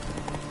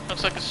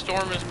 Looks like a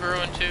storm is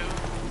brewing too.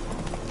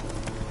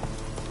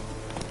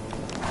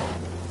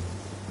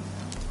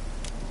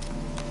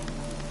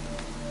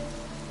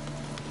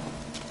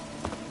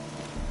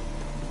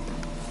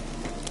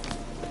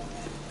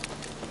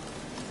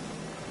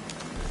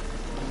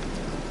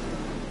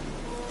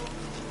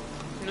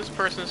 This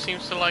person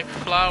seems to like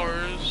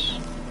flowers,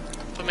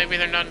 but maybe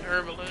they're not an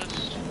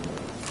herbalist.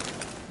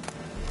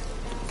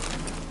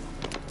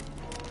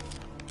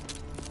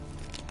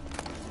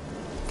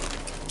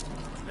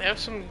 They have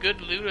some good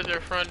loot at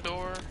their front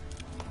door.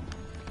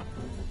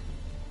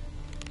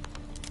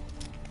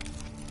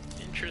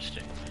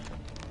 Interesting.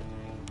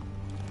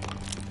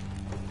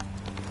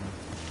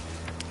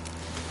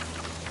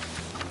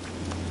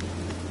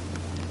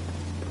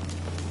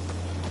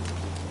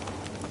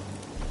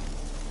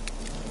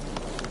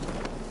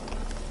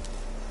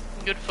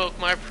 Good folk,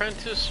 my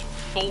apprentice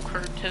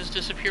Folkert has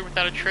disappeared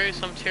without a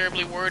trace. I'm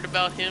terribly worried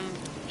about him,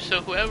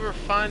 so whoever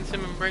finds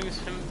him and brings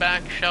him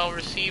back shall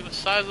receive a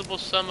sizable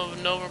sum of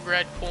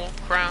Novigrad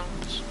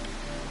crowns.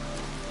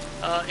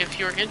 If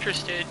you're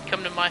interested,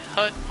 come to my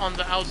hut on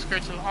the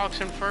outskirts of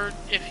Oxenford.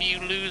 If you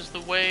lose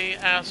the way,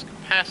 ask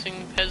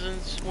passing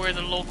peasants where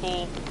the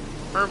local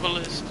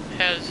herbalist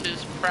has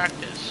his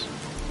practice,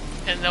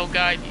 and they'll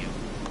guide you.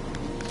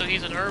 So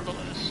he's an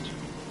herbalist.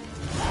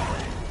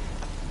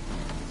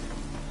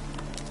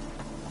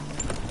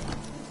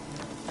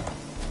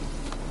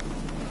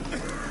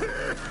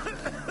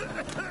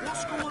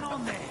 What's going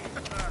on there?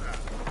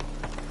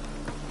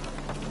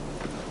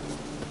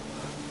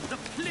 The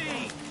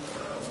plague!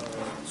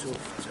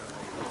 Tough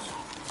times.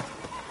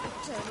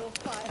 Eternal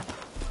fire.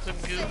 The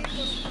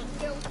goose.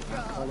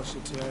 Polish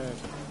its head.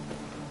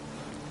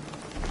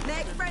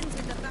 Make friends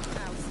with the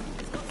bathhouse.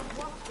 It's got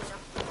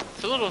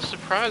It's a little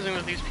surprising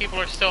that these people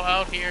are still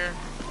out here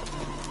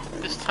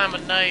this time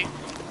of night,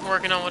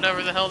 working on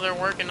whatever the hell they're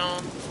working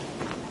on.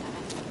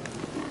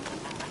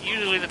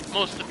 Usually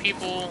most of the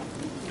people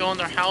go in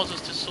their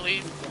houses to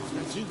sleep.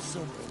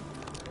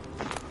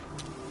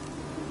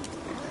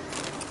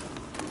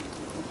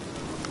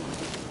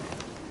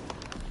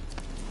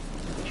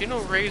 Do you know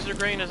razor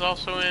grain is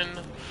also in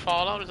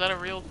Fallout? Is that a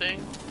real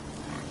thing?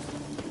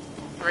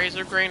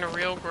 Razor grain, a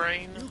real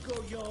grain? You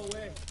go your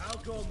way, I'll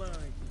go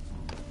mine.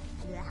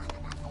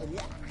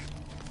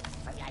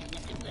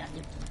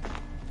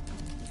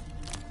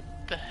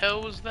 The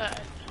hell was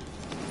that?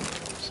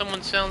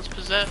 Someone sounds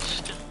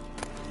possessed.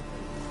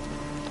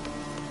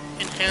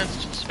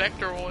 Enhanced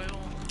specter oil.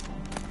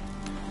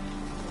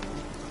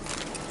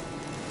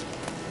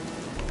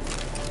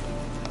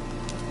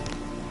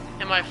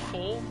 Am I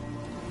full?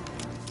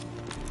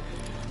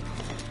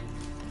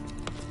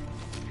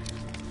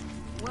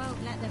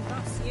 Won't let them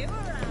boss you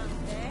around,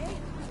 eh?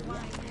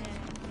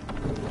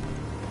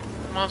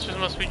 The monsters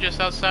must be just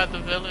outside the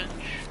village.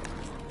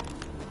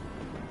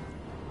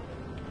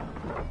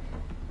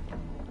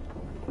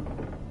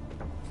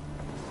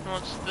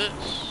 What's this?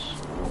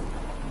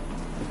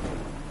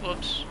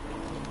 Whoops.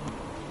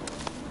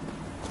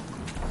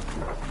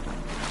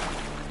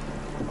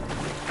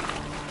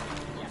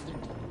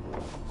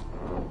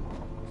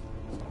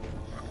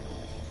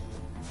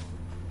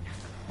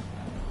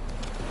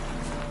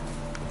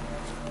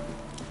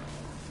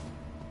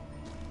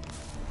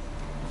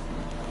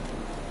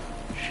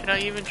 Should I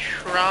even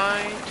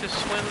try to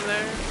swim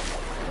there?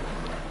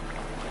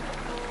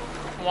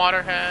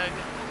 Water hag.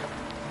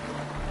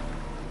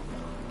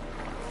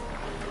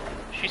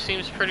 She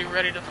seems pretty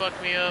ready to fuck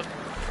me up.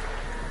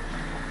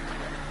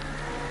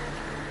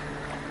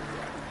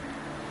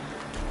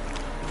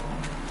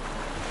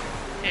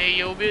 Hey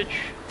yo bitch.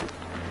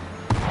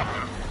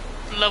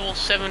 Level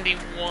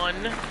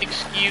 71.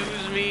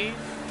 Excuse me.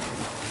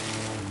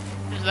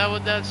 Is that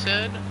what that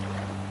said?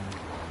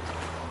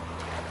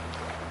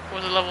 Or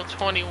was it level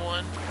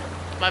 21?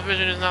 My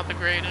vision is not the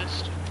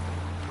greatest.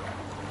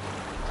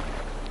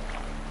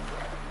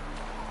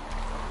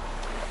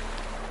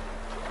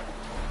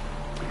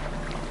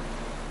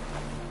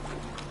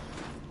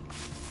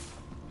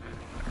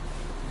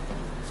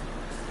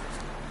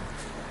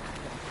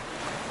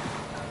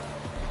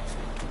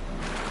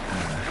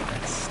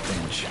 That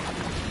stench.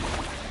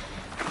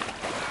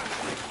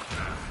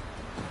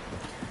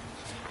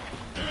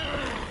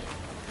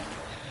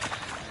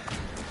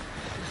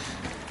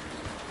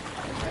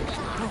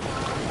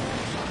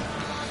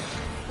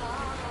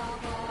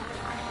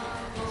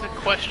 Is it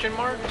question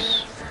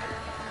marks?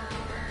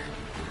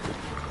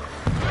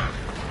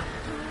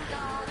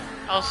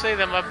 I'll say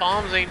that my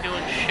bombs ain't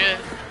doing shit.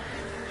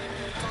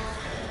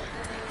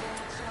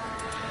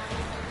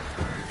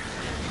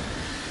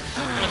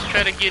 Let's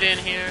try to get in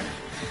here.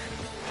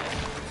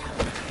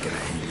 Gonna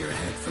hang your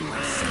head from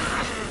my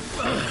side.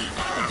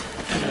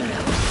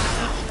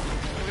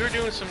 We were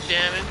doing some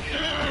damage.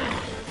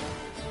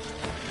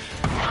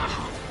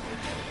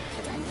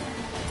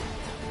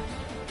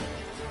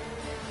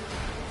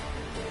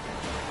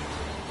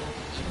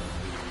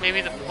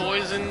 Maybe the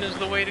poison is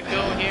the way to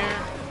go here.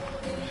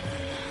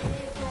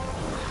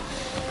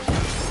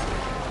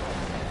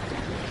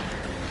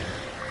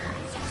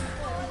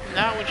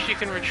 Not when she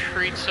can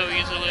retreat so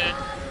easily.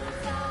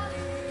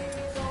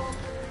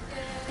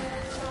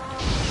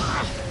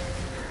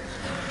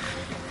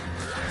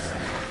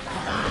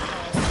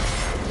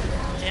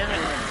 Damn it.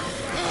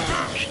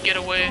 I should get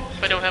away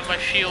if I don't have my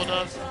shield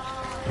up.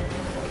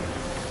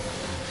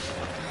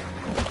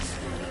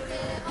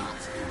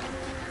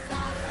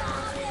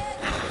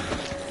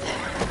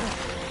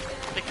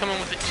 They come in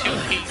with a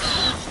two-piece.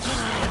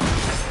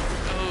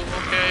 Oh,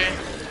 okay.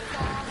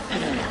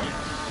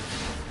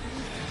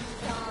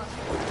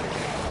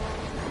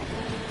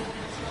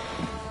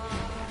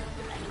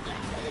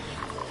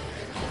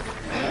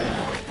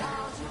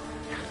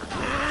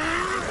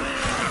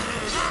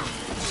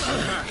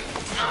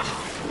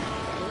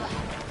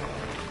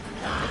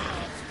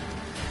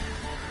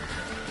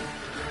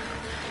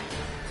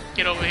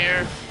 Get over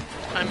here.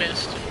 I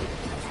missed.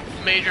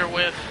 Major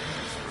whiff.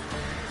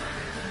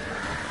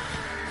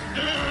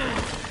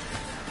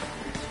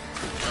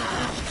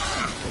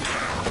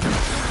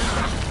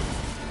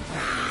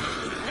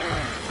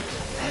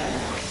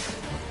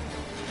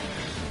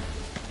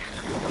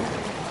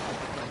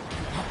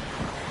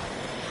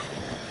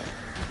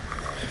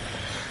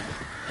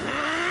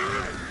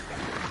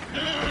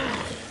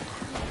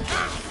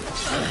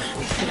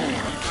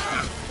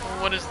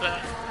 What is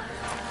that?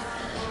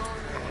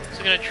 Is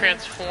it gonna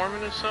transform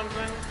into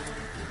something?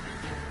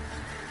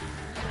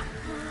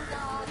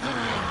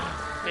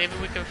 Maybe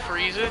we can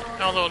freeze it,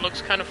 although it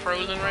looks kind of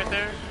frozen right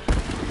there.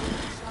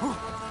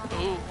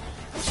 Ooh,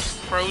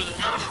 frozen.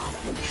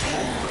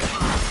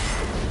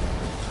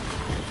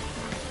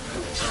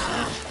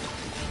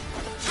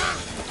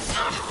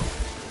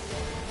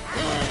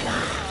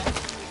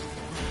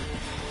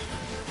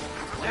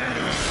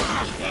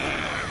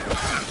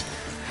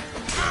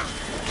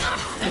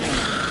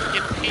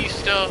 Get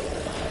pieced up.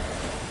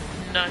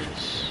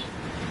 Nice.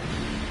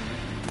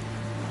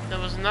 That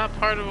was not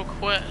part of a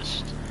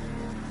quest.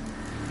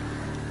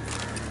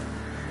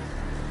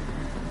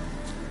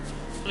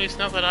 At least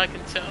not that I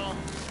can tell.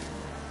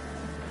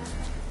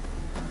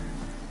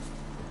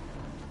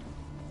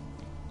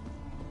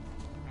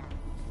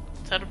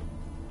 Is that a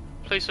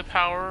place of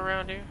power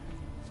around here?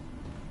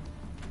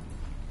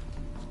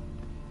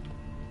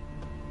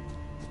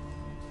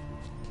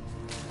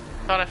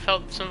 Thought I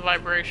felt some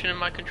vibration in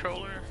my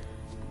controller.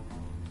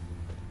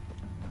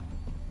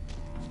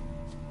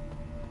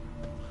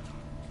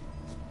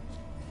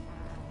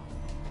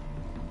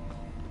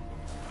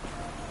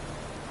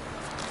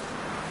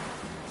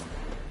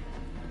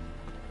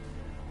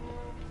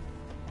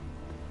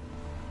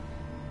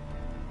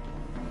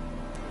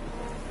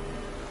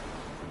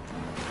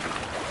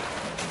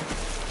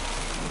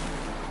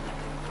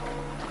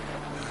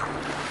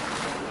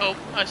 Oh,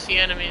 I see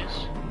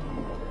enemies.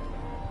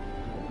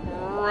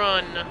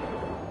 Run.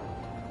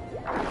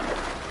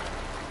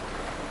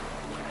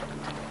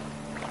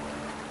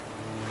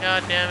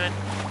 God damn it.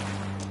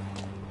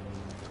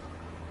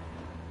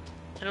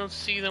 I don't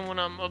see them when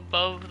I'm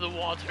above the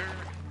water.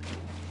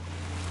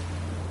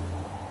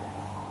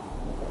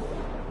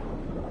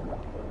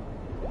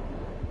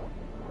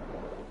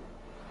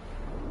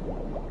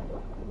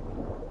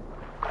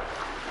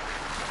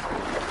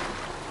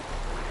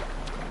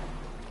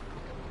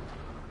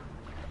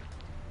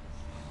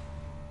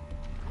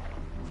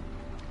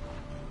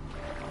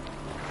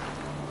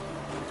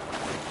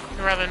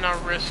 I'd rather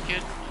not risk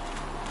it.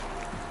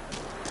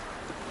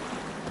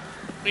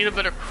 We need a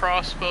better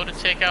crossbow to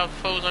take out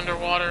foes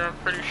underwater, I'm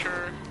pretty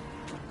sure.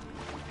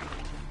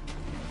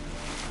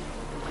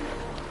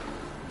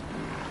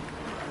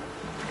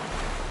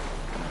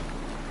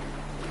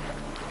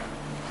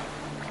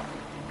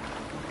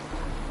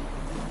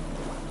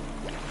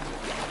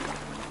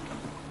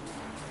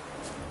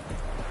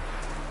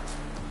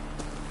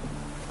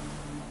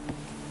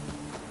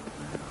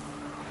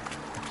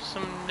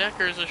 Some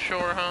neckers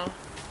ashore, huh?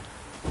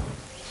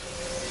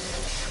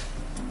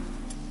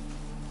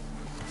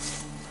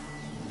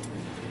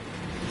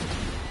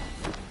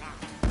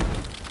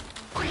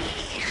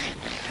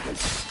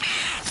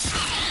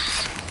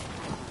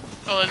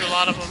 Oh, there's a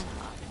lot of them.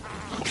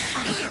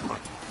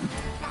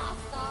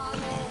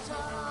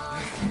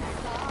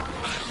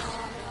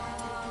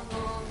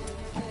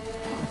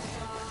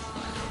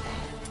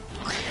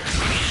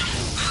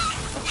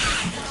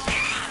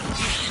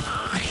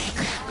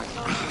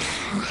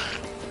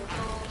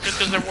 Just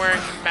because they're wearing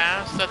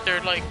masks that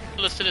they're like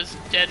listed as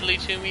deadly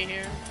to me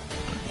here.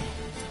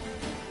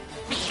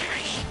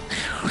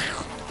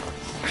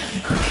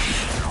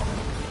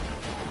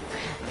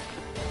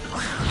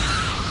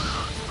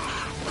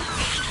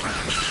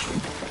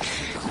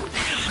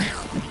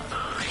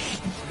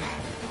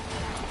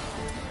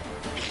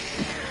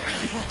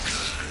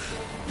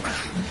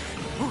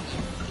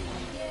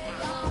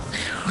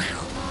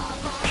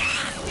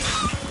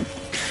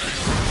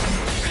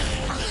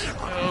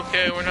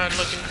 Okay, we're not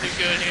looking too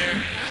good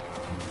here.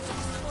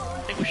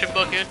 I think we should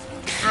book it.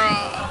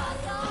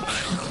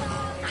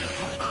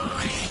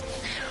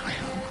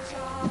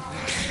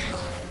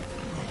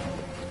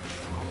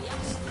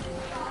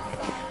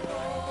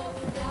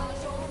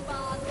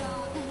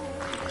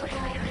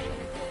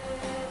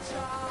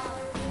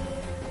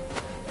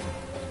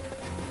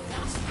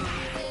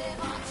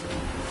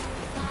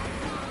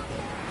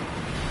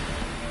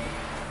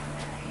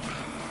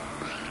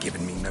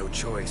 Giving me no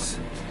choice.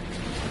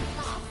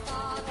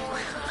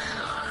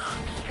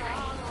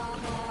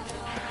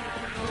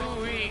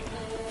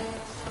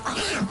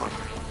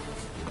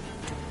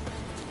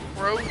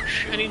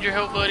 Roach, I need your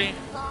help, buddy.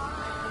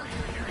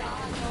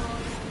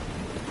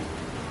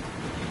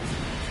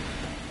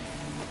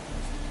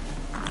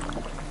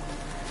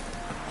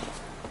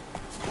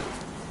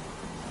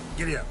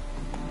 Giddy up.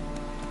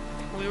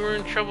 We were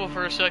in trouble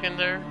for a second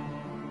there.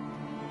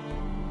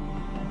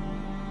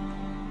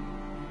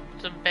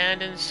 It's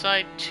abandoned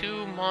site,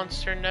 2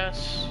 monster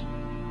nests.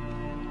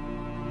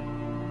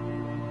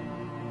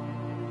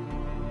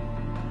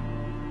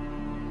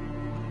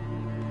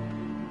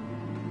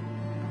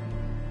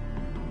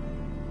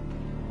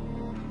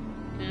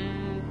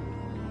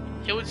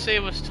 It would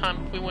save us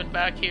time if we went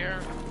back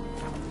here.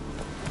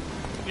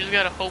 We just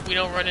gotta hope we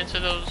don't run into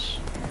those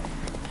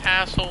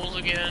assholes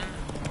again.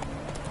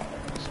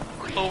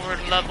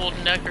 Over-leveled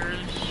neckers.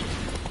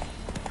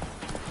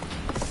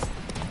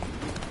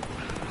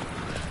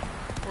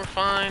 We're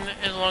fine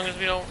as long as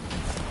we don't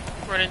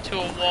run into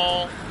a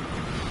wall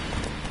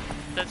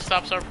that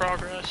stops our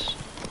progress.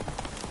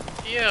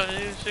 Yeah,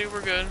 see,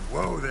 we're good.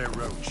 Whoa there,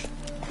 Roach.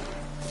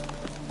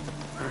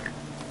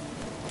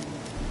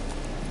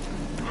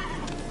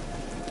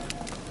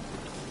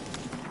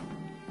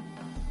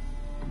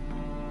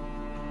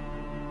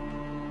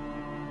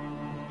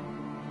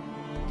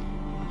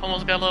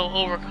 Almost got a little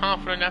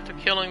overconfident after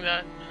killing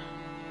that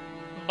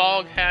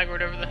bog hag or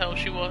whatever the hell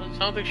she was. I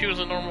don't think she was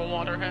a normal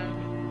water hag.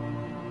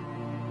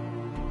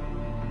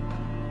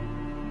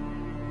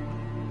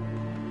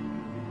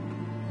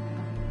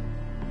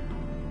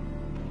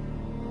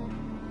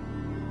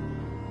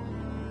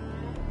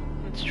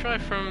 Let's try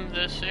from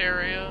this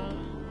area.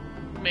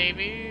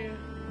 Maybe.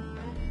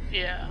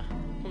 Yeah.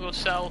 We'll go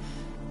south.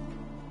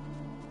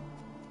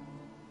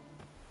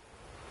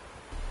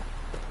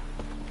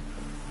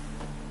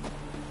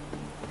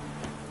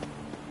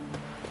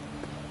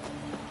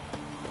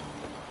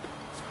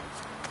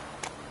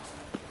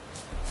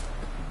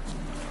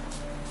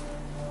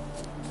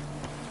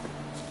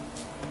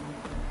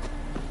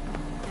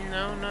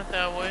 No, not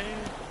that way.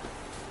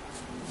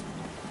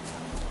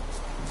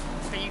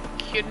 Are you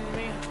kidding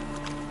me?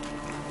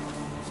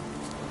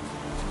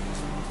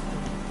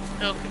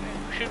 Okay,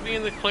 we should be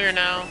in the clear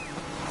now.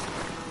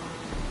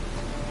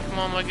 Come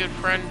on, my good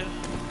friend.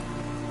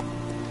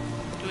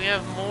 Do we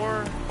have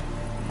more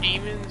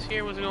demons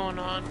here? What's going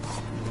on?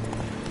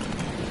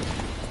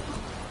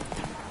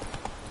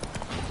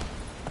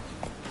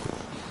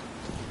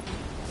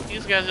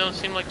 These guys don't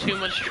seem like too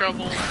much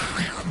trouble.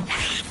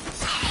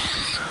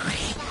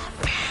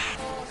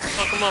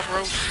 Fuck them up,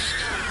 Roach.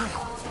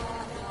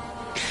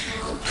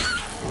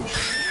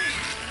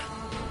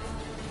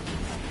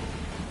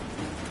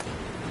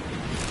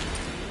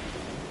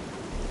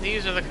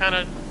 These are the kind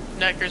of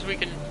neckers we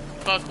can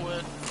fuck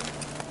with.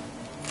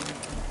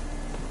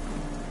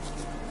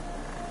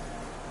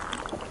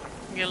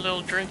 Get a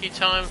little drinky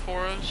time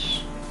for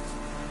us.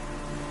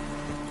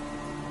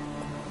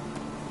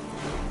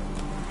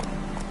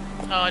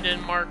 Oh, I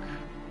didn't mark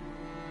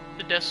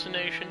the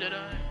destination, did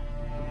I?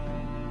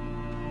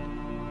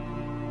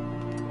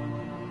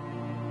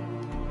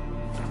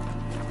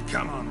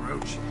 Come on,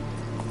 Roach.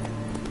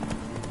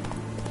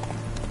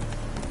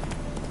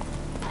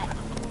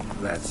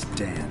 Let's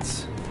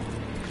dance.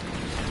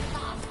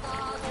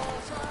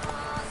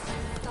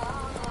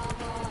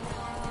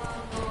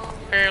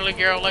 Apparently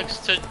Geralt likes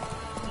to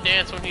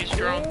dance when he's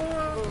drunk.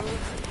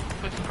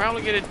 We could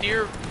probably get a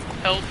deer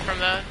pelt from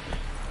that.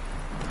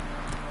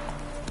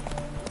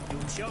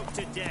 You'll choke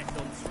to death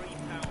on 3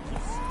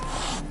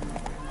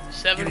 pounds.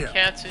 7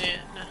 cats in.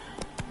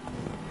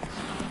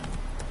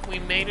 We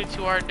made it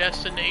to our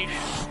destination.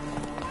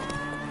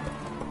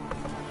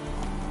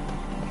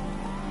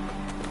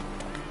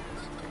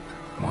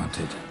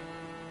 Wanted.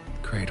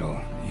 Cradle,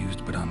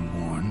 used but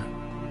unworn.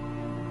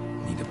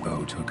 Need a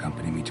bow to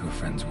accompany me to a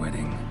friend's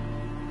wedding.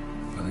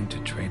 Willing to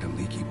trade a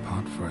leaky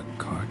pot for a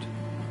cart?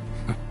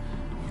 Who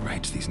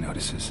writes these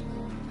notices?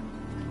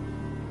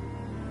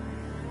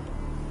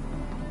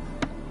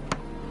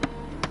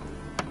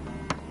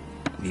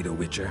 Need a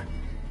witcher?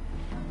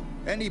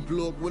 Any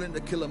bloke willing to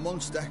kill a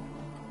monster,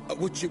 a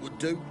witcher would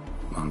do.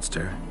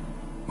 Monster?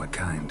 What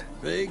kind?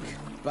 Big,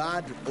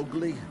 bad,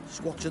 ugly,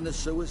 squats in the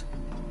sewers.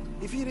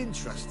 If you're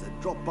interested,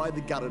 drop by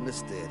the Garren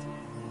estate.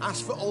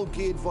 Ask for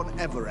Olgierd von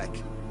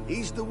Everek.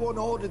 He's the one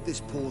ordered this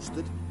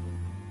posted.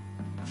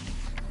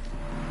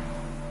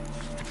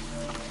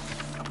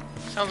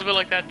 Sounds a bit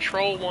like that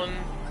troll one.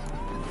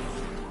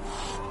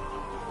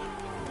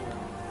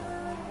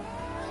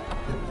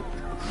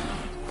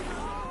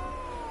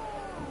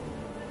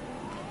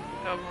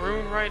 A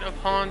rune right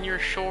upon your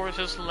shores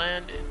has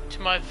landed. To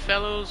my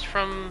fellows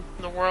from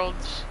the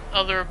world's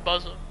other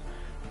bosom,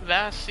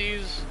 vast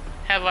seas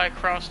have I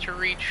crossed to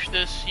reach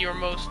this your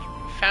most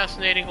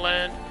fascinating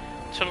land,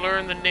 to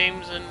learn the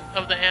names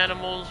of the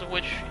animals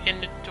which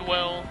in it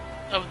dwell,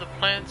 of the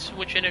plants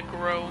which in it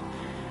grow,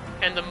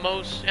 and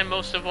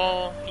most of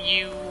all,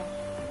 you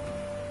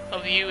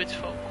its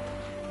folk.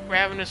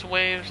 Ravenous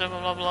waves of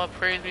blah blah,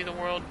 praise be the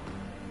world,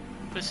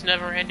 this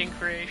never-ending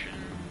creation.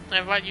 I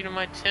invite you to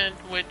my tent,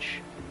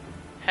 which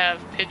have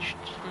pitched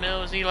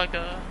mill. Is he like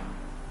a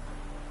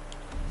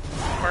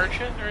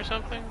merchant or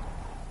something?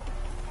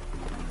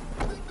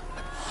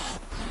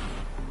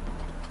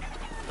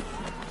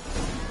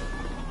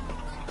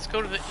 Let's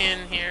go to the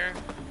inn here.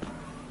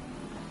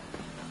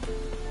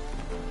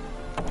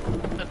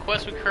 The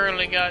quest we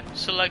currently got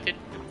selected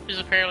is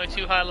apparently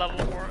too high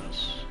level for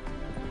us.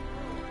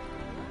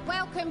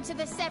 Welcome to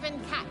the Seven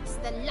Cats,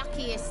 the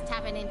luckiest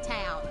tavern in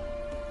town.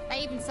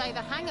 They even say the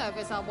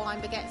hangovers our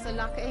wine baguettes are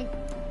lucky.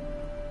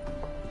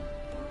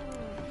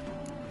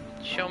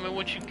 Show me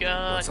what you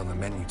got. What's on the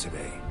menu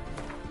today?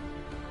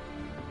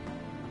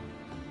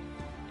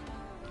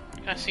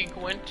 I see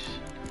Gwent.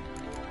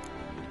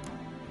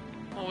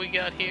 What we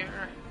got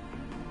here?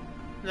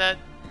 That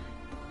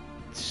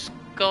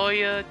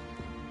Skoya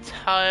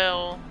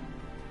tile.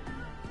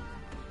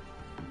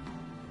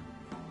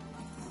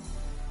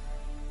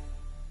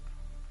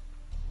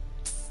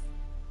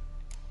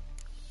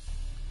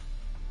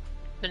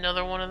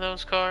 Another one of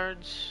those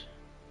cards.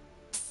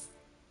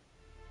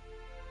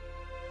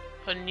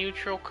 A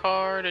neutral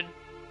card, a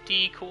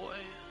decoy.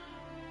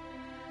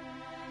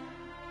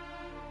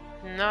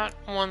 Not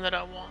one that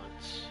I want.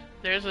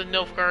 There's a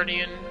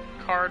Nilfgaardian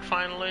card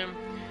finally.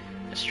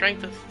 A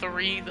strength of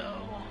 3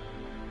 though.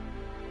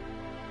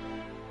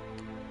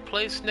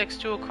 Placed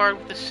next to a card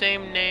with the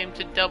same name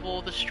to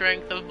double the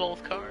strength of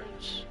both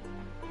cards.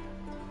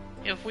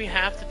 If we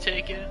have to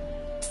take it.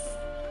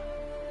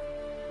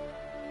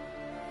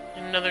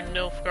 Another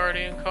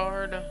Nilfgaardian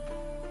card.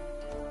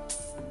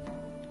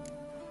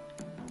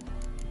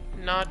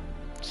 Not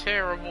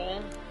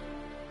terrible.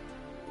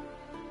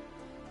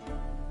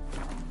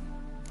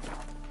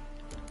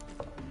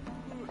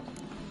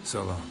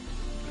 So long.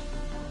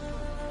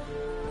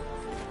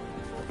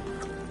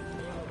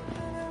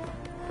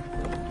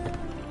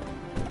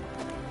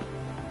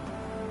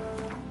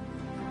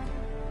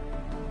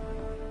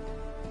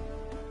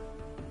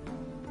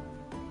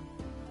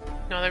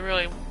 No, they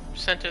really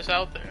sent us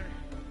out there.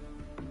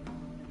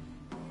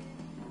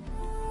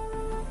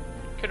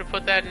 Could have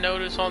put that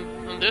notice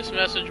on this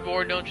message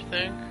board, don't you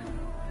think?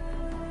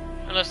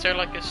 Unless they're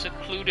like a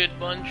secluded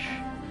bunch.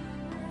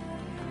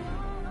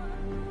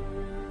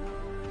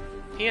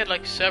 He had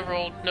like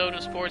several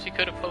notice boards he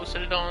could have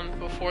posted it on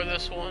before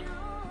this one.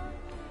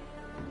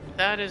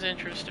 That is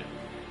interesting.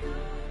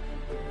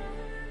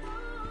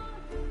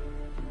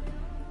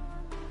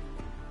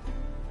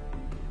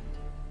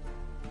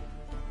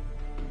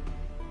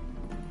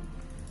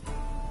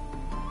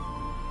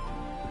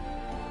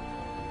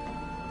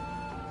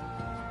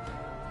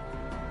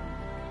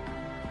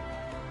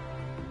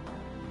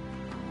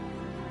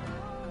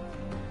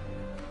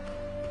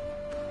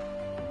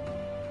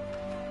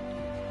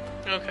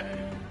 Okay.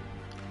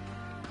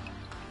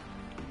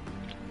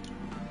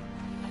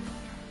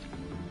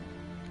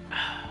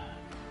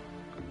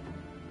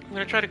 I'm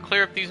gonna try to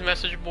clear up these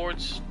message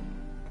boards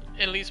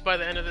at least by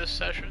the end of this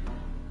session.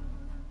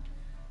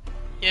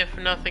 If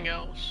nothing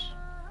else.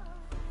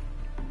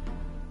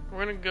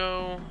 We're gonna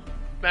go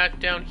back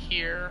down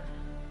here.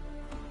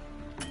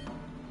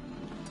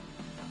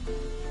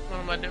 What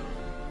am I doing?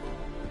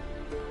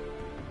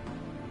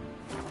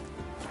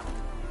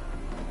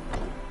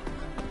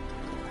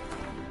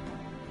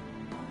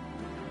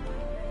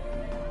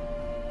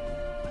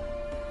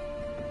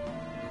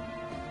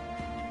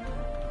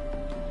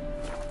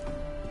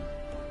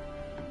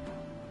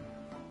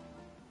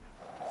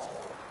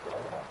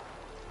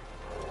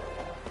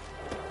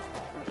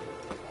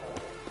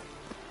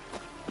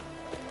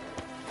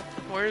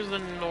 Where's the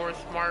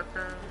north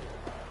marker?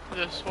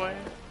 This way?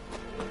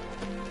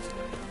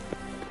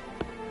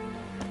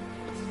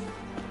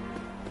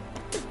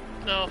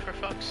 No, for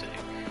fuck's sake.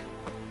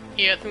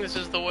 Yeah, I think this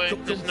is the way.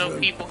 There's no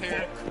people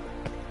here.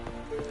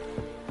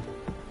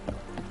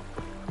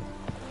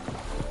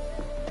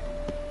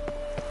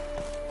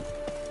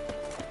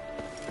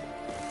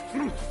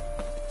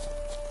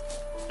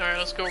 Alright,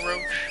 let's go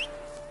Roach.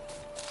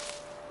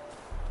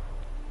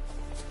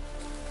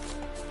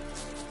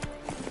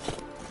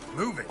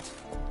 Move it.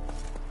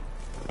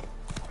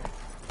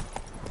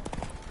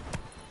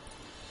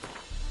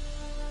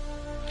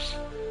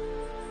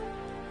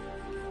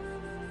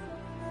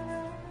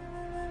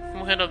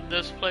 We'll hit up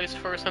this place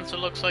first since it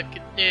looks like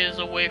it is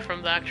away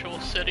from the actual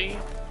city.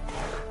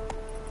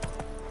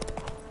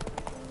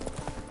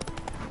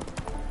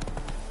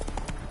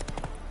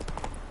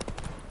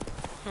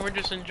 And we're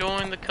just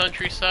enjoying the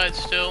countryside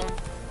still.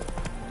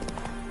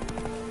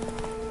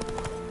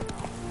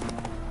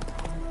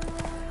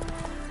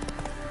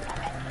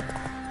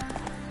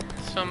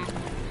 Some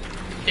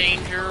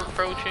danger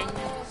approaching.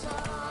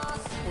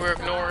 We're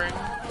ignoring.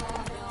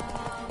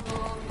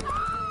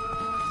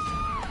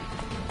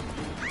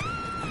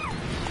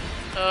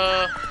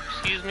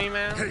 Excuse me,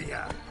 ma'am? Hey,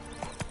 yeah.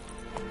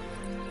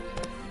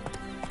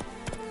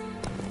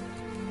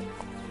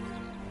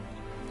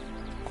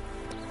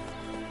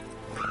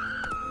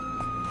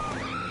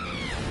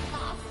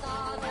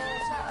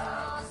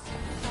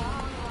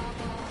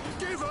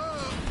 Give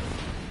up!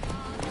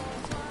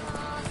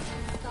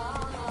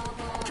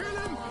 Kill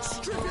him!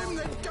 Strip him,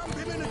 then dump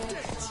him in a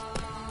ditch!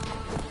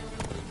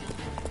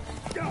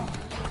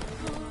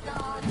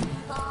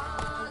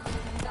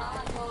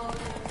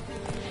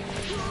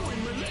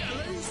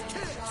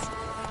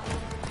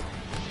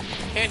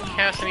 Can't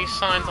cast any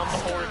signs on the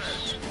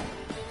horse.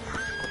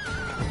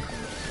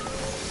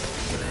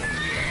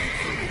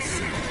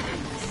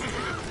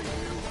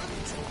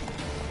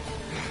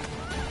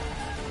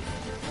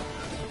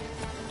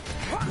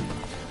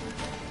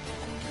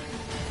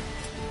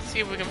 See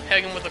if we can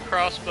peg him with a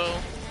crossbow.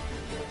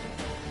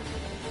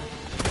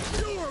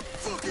 You're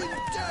fucking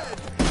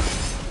dead!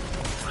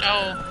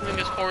 Oh, I think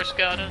his horse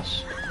got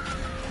us.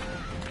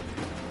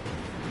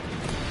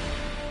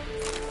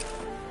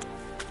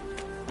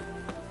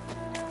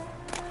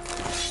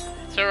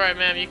 It's alright,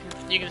 ma'am.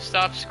 You can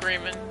stop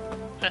screaming,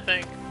 I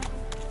think.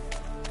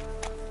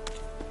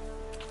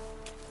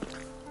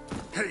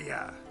 Hey,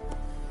 yeah.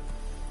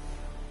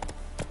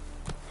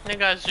 That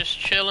guy's just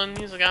chilling.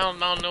 He's like, I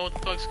don't know what the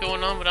fuck's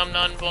going on, but I'm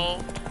not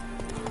involved.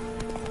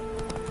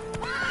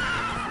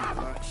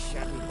 Right,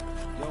 Shabby.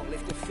 Don't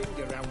lift a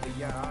finger round the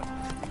yard.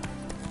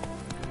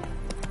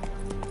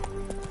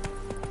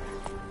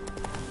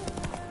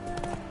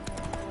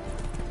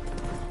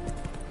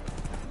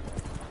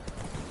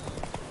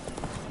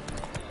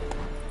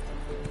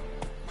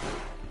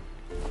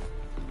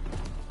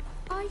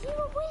 Are you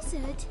a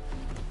wizard?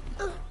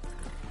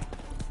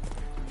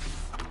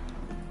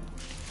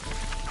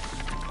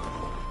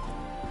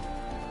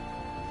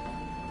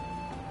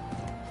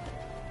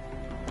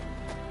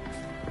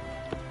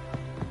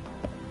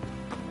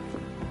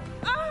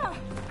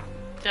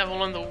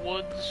 Devil in the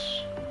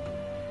woods.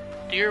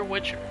 Dear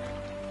Witcher,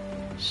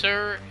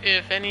 Sir,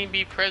 if any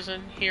be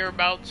present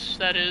hereabouts,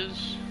 that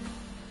is,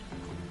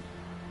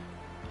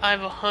 I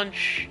have a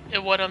hunch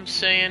at what I'm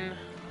saying.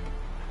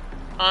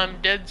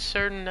 I'm dead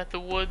certain that the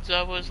woods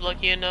I was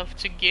lucky enough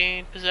to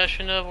gain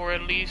possession of, or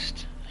at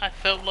least I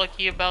felt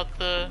lucky about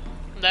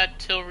that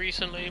till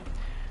recently,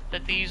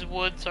 that these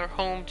woods are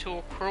home to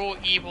a cruel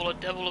evil, a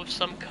devil of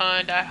some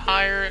kind. I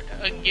hired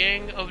a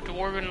gang of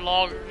dwarven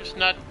loggers,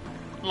 not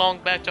long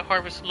back to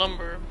harvest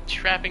lumber,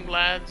 strapping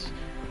lads,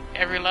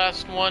 every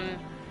last one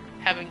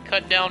having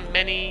cut down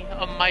many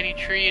a mighty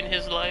tree in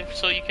his life,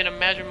 so you can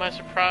imagine my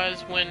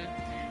surprise when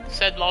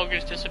said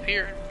loggers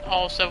disappeared,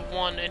 all save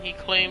one, and he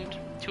claimed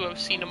to have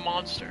seen a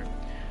monster.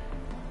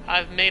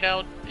 I've made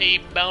out a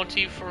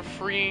bounty for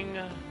freeing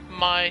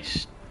my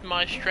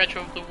stretch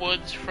of the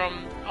woods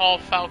from all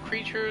foul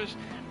creatures,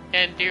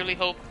 and dearly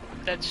hope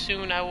that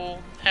soon I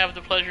will have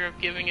the pleasure of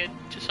giving it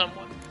to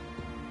someone.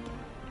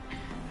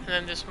 And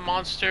then this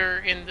monster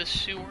in the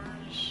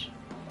sewers.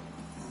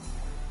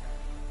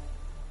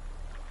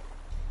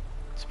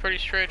 It's pretty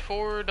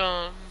straightforward.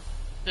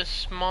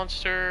 This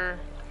monster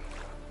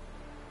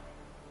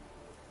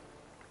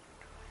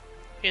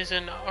is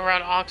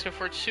around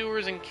Oxenford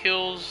sewers and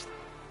kills,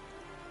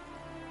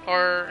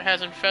 or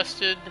has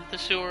infested the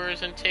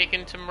sewers and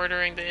taken to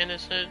murdering the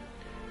innocent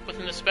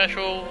within the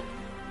special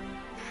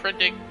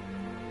predilation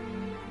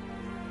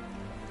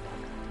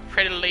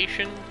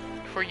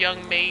for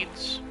young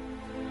maids.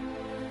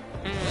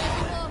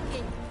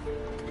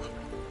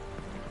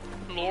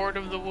 Lord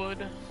of the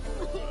Wood.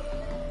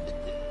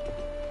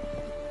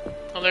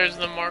 Oh, there's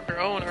the marker.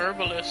 Oh, an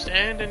herbalist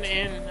and an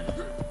inn.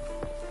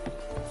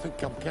 I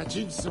think I'm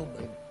catching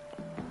something.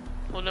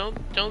 Well,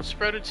 don't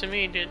spread it to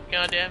me,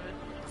 God damn it.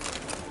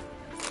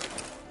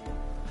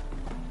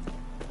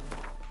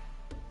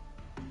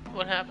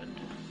 What happened?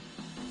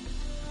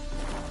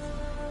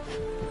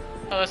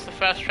 Oh, that's the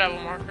fast travel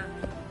marker.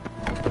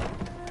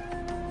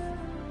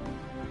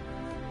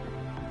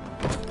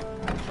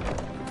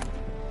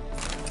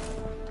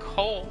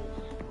 Coal.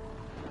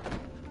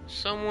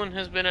 Someone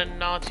has been a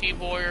naughty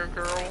boy or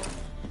girl.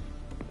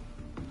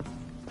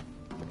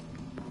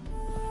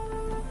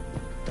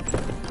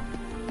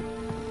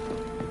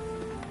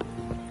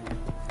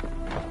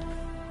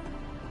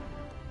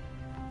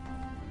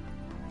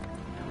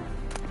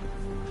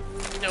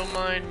 Don't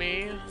mind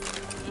me.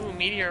 Ooh,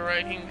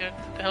 meteorite.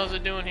 What the hell's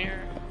it doing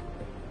here?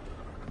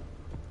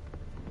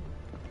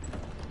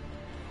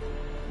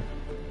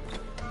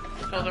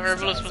 Oh, the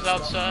herbalist was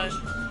outside.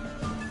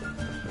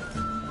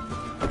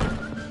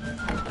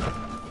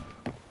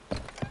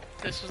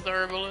 This is the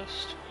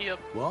herbalist. Yep.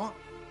 What?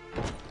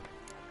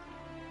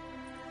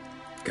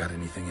 Got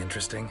anything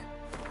interesting?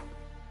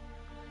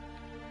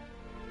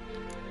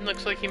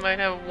 Looks like he might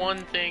have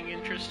one thing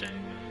interesting.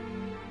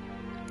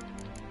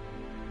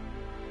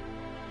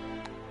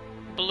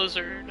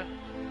 Blizzard.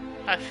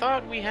 I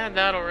thought we had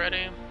that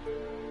already.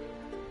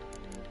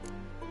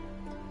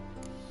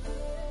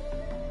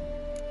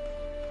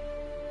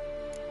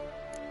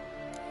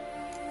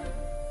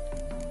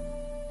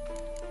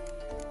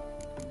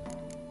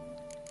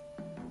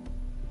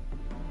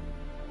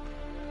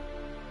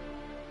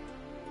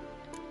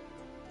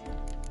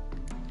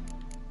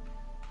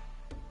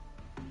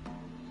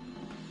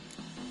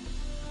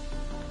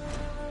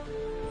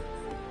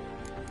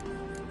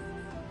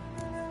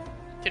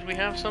 Did we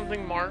have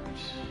something marked?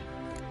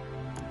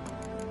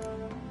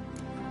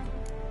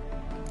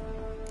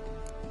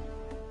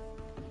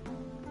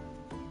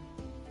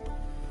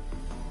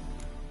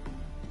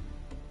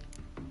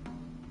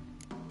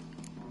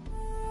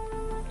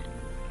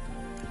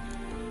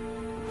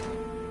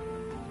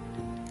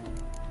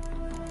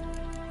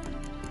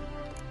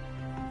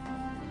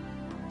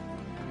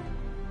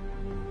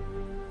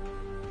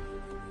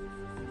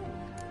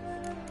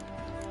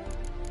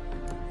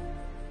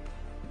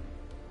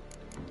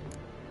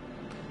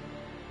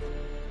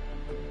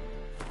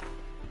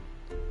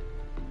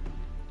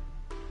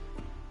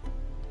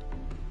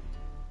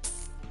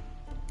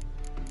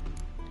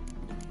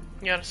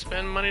 You gotta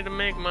spend money to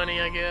make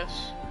money, I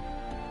guess.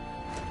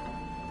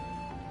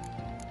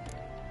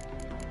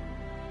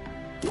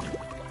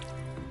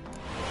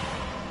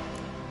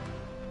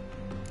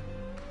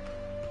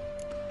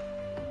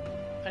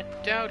 I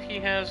doubt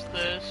he has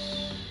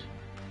this.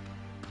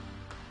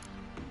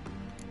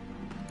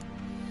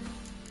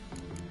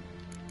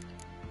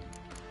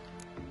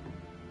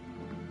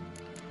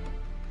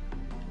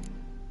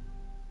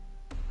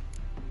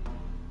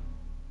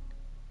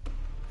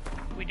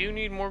 We do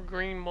need more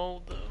green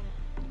mold, though.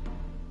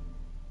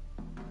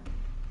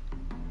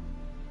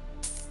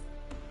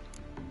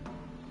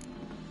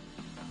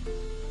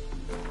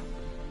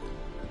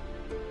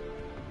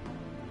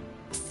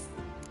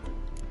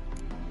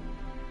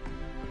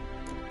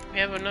 We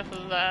have enough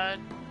of that.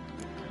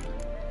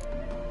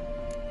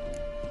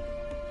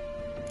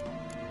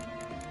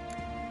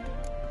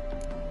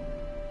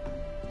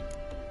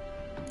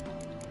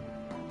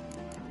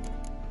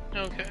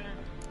 Okay.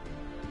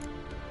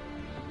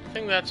 I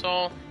think that's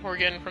all we're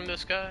getting from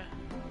this guy.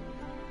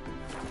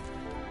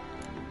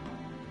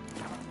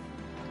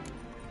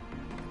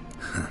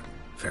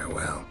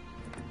 Farewell.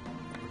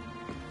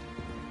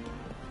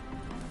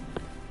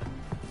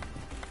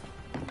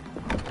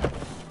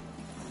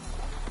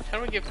 How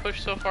do we get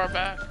pushed so far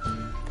back?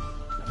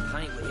 The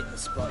paint will hit the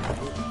spot.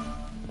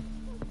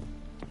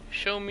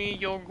 Show me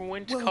your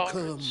Gwent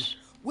Welcome. cards.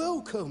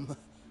 Welcome.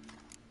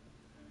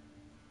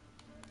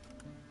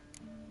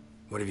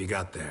 What have you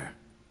got there?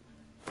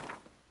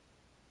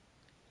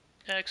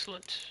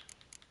 Excellent.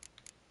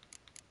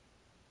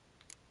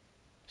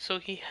 So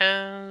he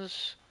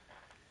has...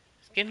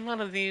 He's getting a lot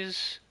of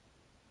these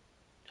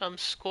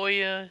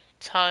Skoya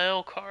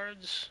tile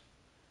cards.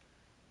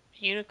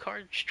 Unit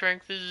card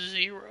strength is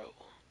 0.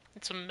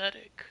 It's a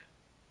medic.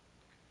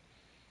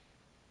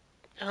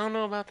 I don't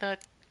know about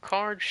that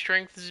card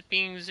strength as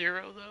being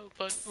 0 though,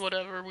 but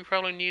whatever. We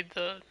probably need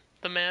the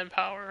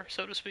manpower,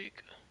 so to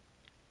speak.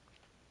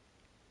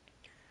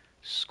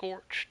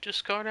 Scorch.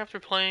 Discard after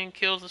playing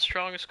kills the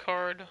strongest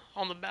card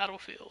on the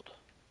battlefield.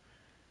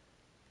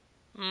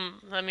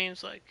 That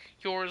means like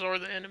yours or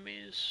the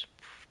enemy's.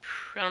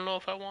 I don't know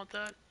if I want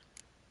that.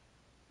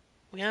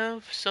 We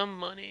have some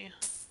money.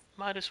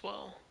 Might as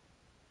well.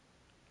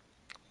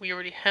 We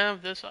already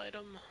have this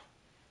item.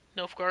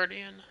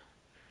 Nilfgaardian.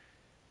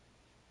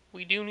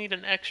 We do need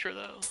an extra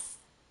though.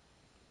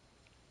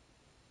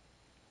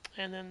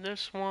 And then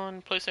this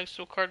one, place next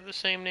to a card of the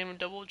same name and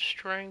double its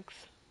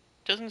strength.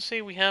 Doesn't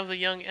say we have the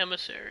young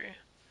emissary.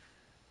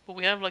 But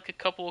we have like a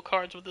couple of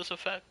cards with this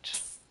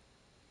effect.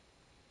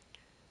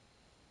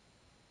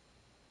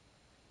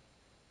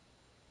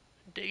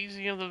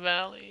 Daisy of the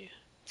Valley.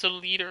 It's a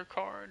leader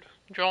card.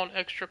 Draw an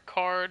extra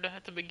card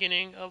at the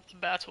beginning of the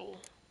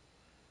battle.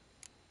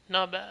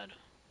 Not bad.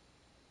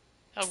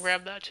 I'll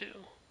grab that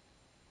too.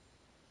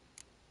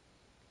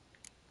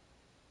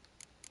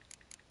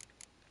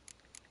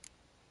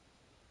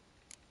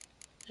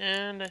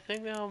 And I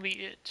think that'll be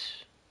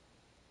it.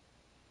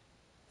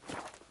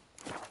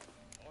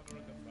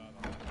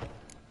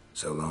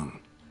 So long.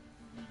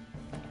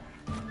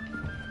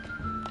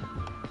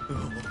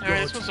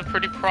 Alright, this was a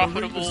pretty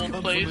profitable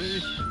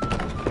place.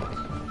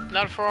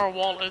 Not for our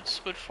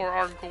wallets, but for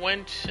our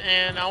Gwent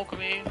and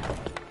alchemy.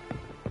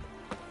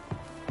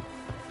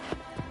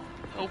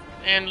 Oh,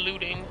 and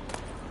looting.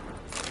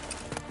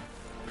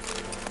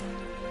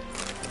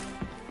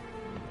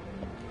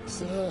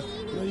 Sir,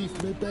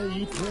 leave me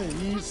be,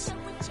 please.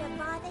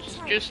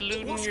 Just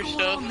looting your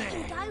stuff.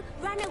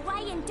 Run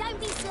away and don't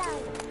be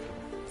slow.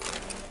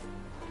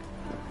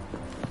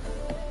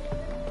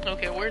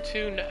 Okay, where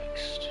to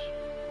next?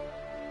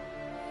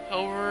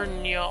 Over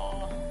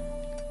Nyaw.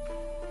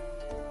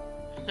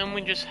 Then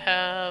we just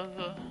have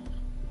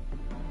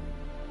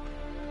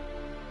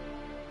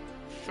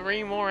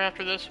 3 more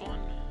after this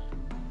one.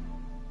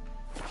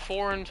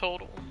 4 in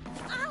total.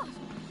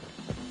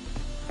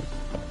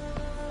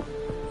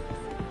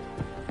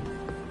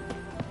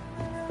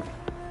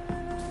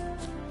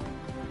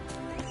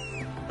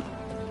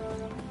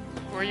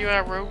 Where you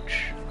at,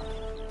 Roach?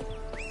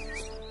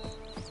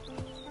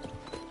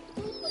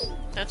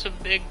 That's a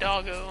big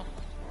doggo.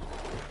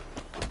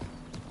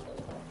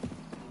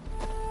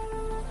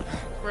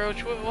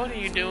 Roach, what are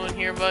you doing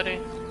here, buddy?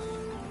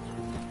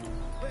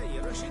 Where are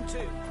you rushing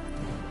to?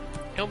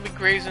 Don't be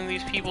grazing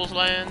these people's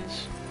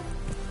lands.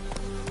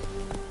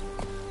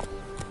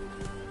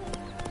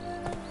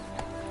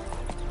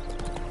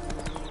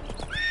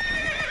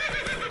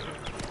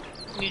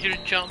 Need you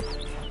to jump.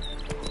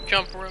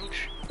 Jump,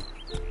 Roach.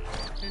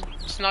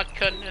 It's not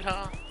cutting it,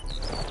 huh?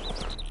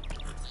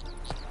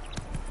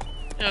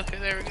 Okay,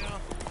 there we go.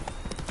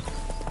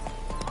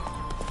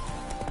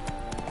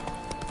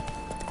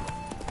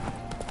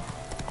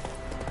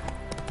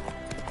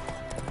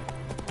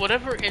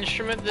 Whatever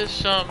instrument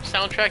this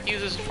soundtrack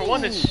uses, for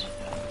one, it's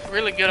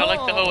really good. I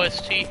like the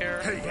OST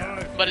here,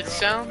 but it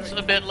sounds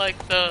a bit like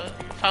the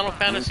Final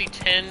Fantasy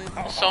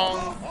X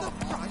song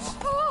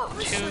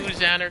to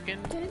Xanargan.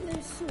 Don't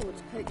those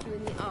swords poke you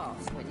in the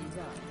arse when you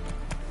die?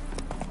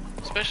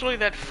 Especially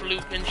that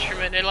flute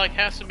instrument, it like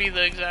has to be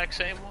the exact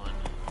same one.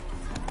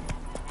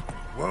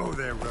 Whoa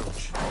there,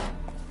 Roach.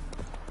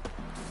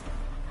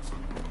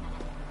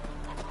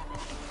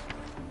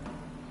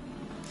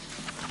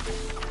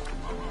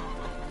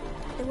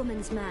 The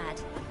woman's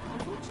mad.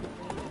 Unfortunately,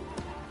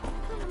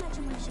 can't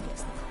imagine where she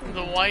gets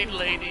The white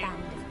lady.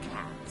 band of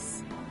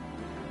cats.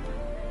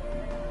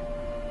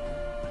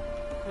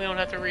 We don't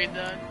have to read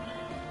that.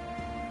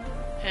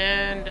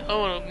 And,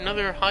 oh,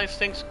 another high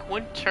stakes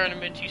Gwent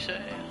tournament, you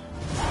say?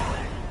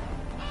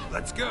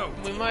 Let's go.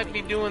 We might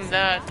be doing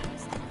that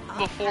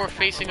before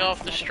facing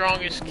off the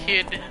strongest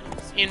kid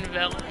in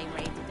Velen.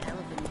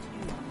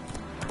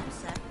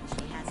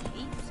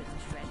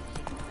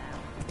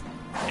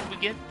 Did we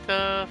get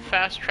the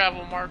fast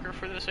travel marker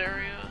for this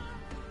area?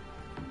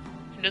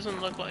 It doesn't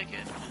look like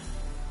it.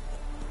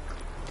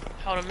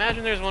 I would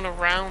imagine there's one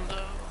around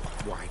though.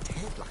 White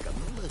head like a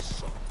miller's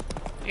son.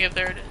 Yep,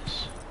 there it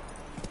is.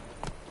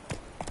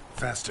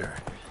 Faster.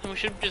 And we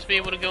should just be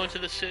able to go into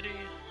the city.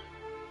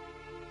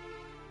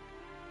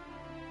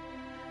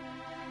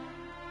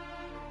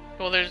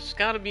 Well, there's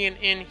got to be an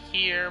inn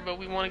here, but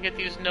we want to get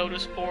these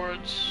notice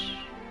boards.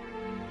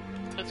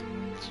 Let's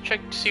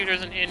check to see if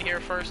there's an inn here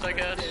first, I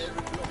guess.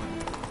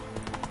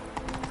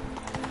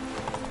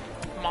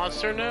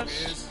 Monster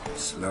Nest?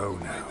 Slow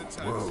now.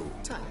 Whoa.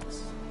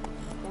 Tax?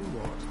 On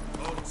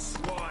what? On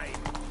swine.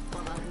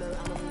 But I've no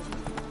animals.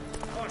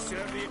 I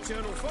serve the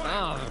eternal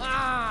fire.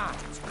 Ah.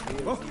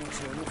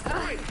 Eternal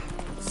fire.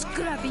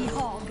 Scrubby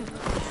hog.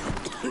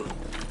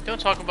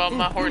 Don't talk about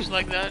my horse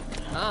like that.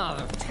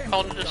 Ah.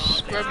 Called it a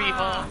scrubby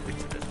hog.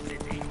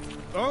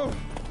 Oh.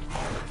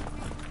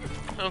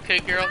 Okay,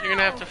 girl, you're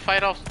gonna have to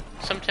fight off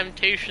some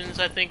temptations,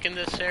 I think, in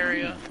this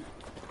area.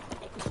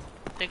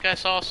 I think I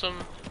saw some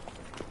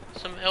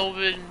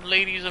elven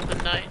ladies of the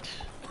night.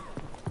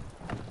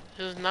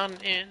 This is not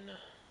an inn.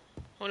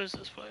 What is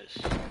this place?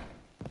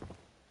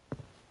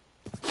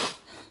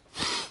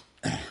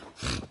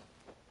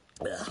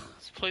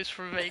 It's a place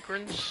for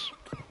vagrants.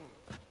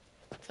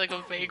 It's like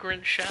a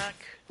vagrant shack.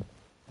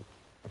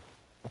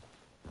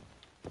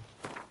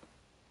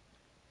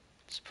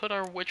 Let's put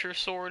our Witcher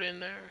sword in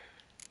there.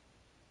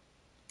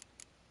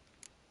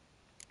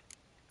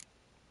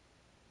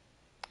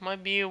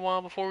 Might be a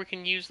while before we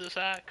can use this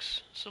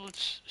axe, so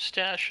let's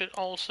stash it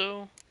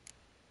also.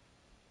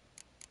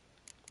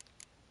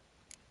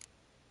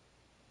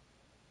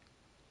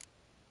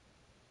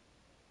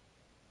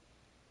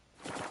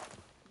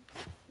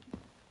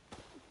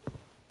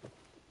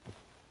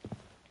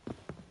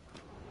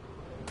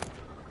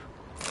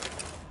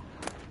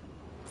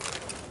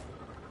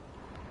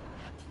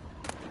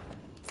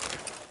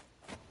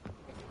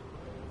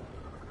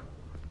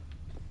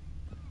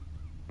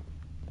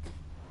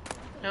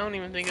 I don't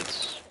even think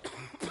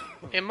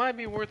it might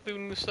be worth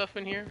looting the stuff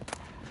in here.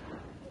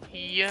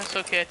 Yes,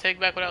 okay, I take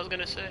back what I was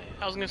gonna say.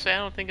 I was gonna say I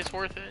don't think it's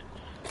worth it.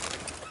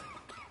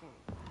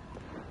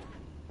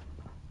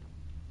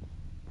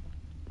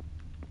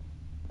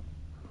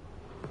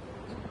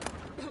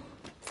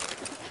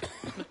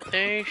 But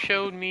they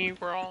showed me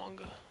wrong.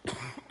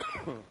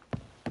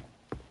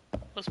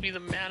 Must be the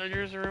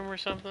manager's room or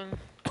something.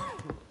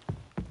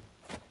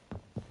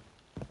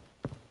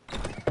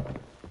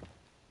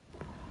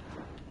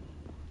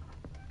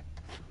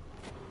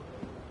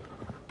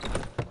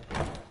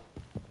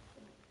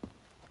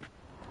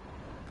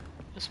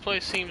 This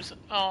place seems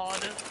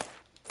odd.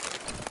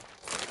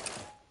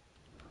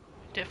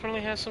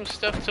 Definitely has some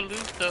stuff to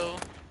loot though.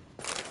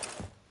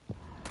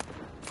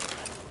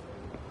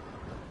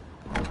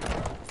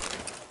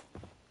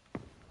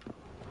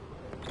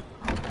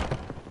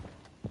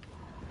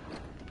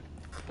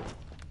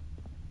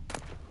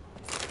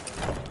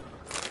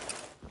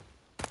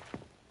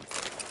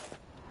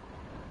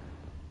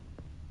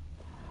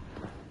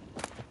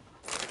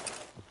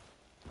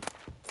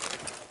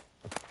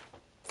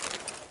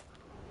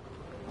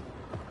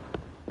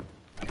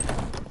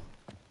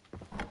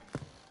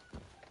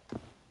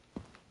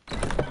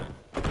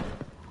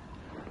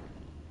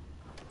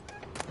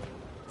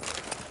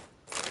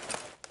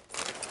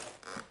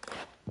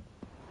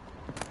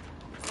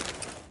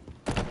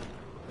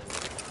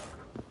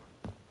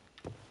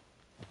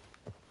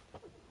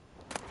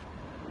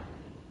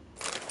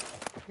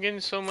 We're getting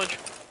so much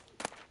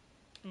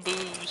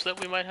booze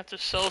that we might have to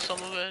sell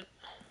some of it.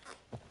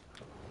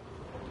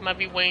 Might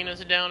be weighing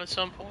us down at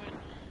some point.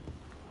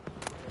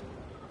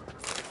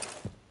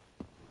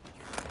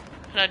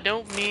 And I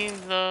don't mean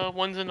the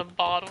ones in a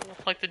bottle,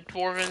 like the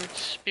Dwarven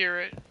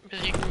Spirit,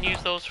 because you can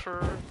use those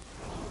for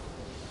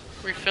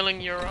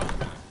refilling your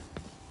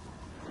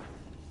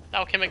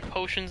alchemic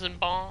potions and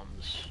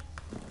bombs.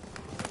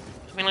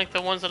 I mean like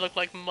the ones that look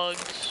like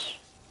mugs.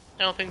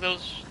 I don't think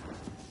those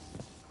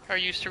are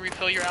used to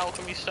refill your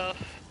alchemy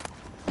stuff.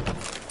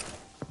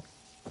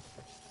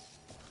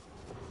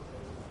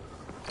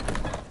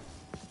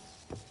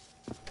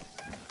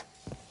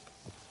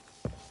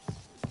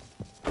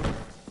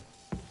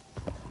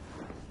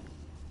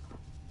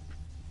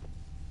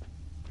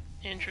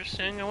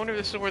 Interesting. I wonder if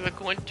this is where the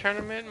Gwent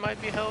tournament might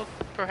be held,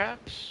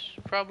 perhaps?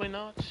 Probably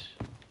not.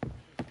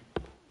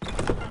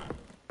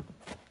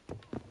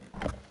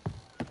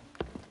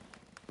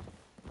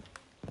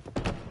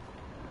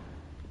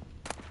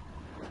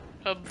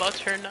 A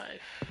butter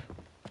knife.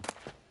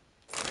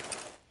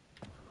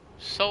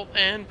 Salt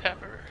and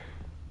pepper.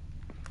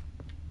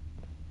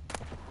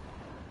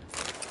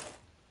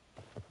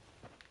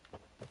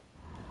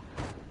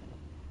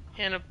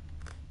 And a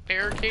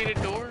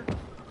barricaded door?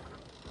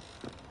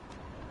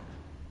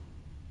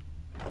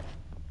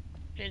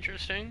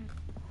 Interesting.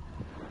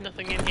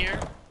 Nothing in here.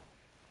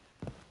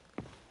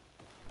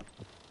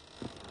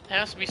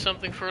 Has to be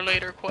something for a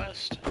later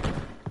quest.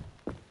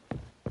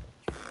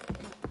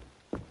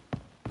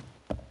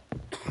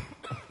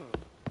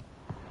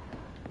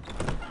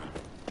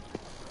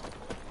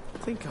 I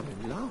think I'm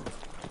in love.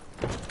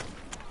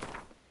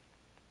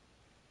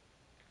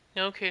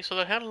 Okay, so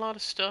they had a lot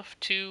of stuff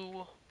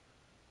to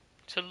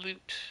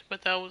loot,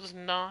 but that was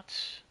not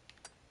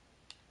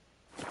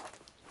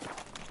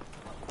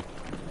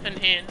an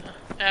inn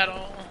at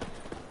all.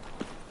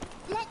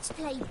 Let's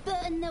play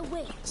Burn the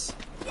Witch.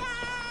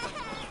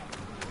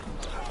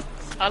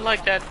 I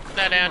like that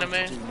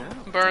anime,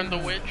 Burn the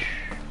Witch.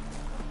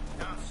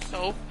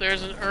 Oh,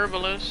 there's an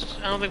herbalist.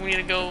 I don't think we need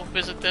to go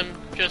visit them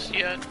just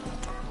yet.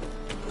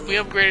 We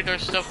upgraded our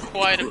stuff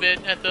quite a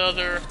bit at the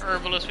other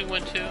herbalist we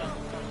went to.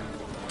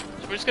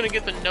 So we're just gonna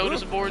get the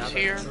notice boards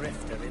here. I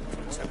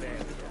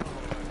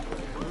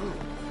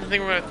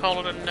think we're gonna call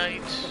it a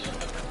night.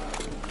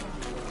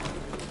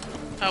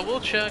 I will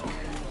check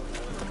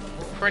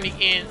for any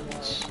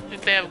inns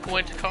if they have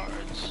Gwent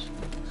cards.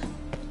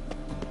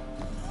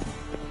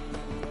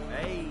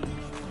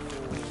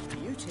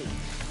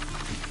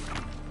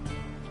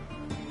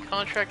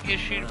 Contract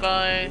issued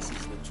by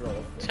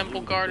Temple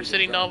Guard of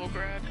City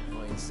Novigrad.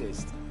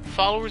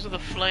 Followers of the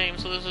Flame,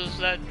 so this is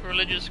that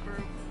religious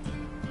group.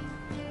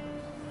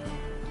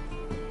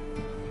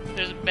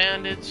 There's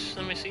bandits.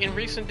 Let me see. In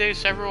recent days,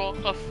 several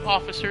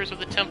officers of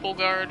the Temple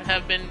Guard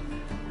have been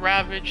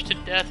ravaged to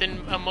death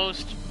in a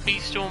most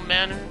bestial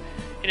manner.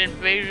 An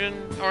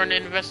invasion or an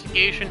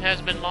investigation has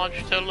been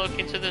launched to look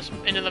into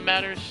the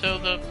matter, so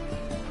the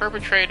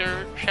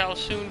perpetrator shall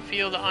soon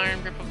feel the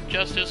iron grip of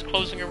justice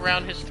closing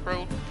around his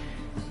throat.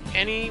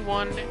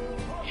 Anyone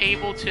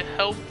able to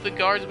help the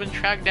guardsmen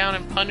track down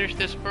and punish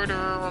this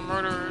murderer or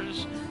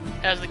murderers,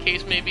 as the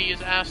case may be,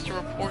 is asked to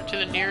report to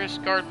the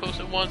nearest guard post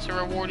at once. A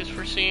reward is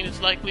foreseen.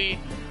 It's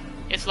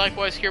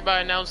likewise hereby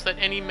announced that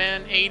any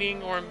man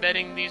aiding or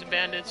embedding these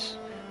bandits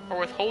or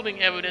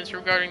withholding evidence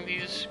regarding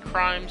these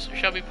crimes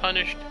shall be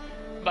punished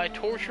by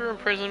torture,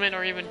 imprisonment,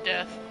 or even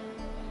death.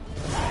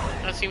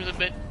 That seems a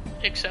bit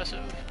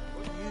excessive.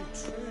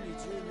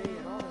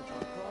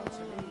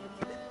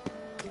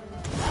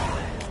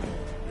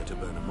 To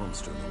burn a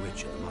monster and a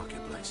witch in the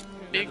marketplace.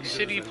 Big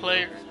city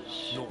players.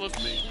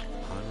 Whoops.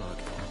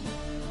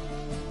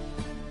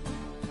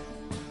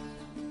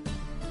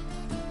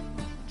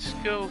 Let's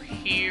go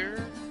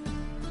here.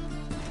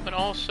 But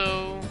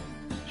also,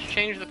 let's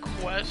change the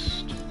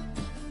quest.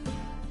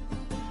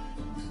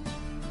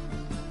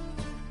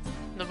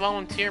 The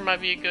volunteer might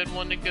be a good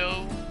one to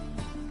go.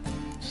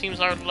 Seems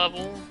our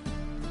level.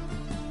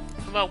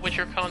 What about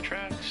Witcher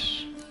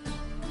contracts?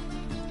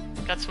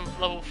 Got some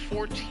level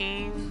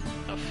 14,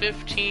 a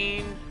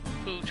 15,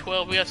 ooh,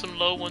 12. We got some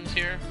low ones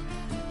here.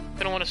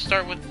 Gonna want to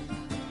start with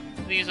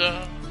these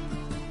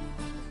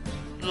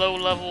low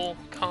level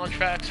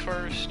contracts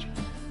first.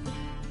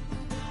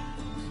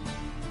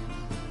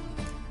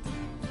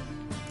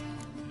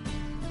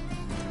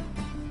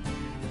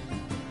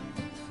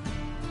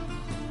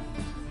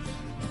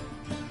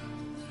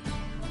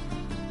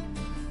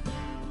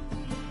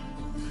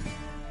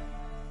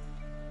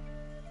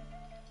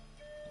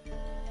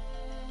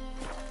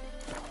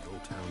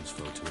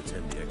 Townsfolk to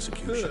attend the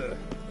execution.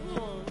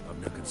 I've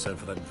no concern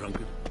for that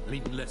drunkard, and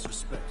even less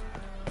respect.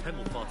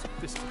 Hemel party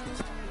fist to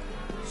fist.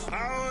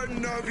 Our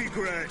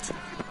Novigrad!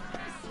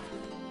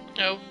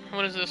 Oh,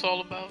 what is this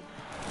all about?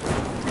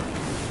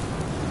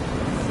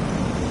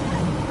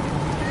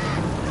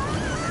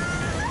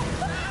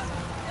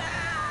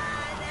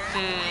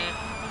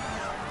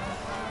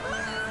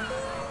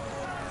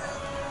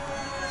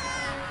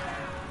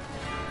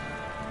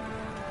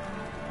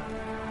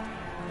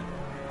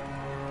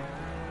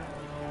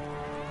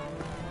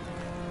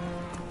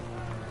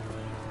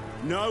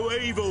 No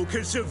evil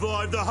can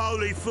survive the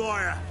holy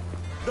fire.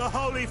 The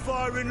holy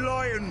fire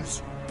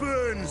enlightens,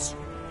 burns,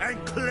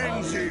 and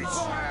cleanses.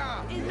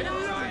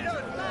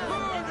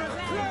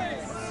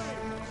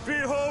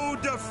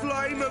 Behold the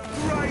flame of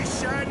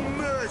grace and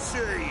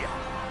mercy.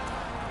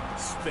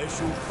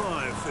 Special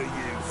fire for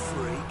you,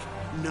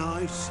 freak.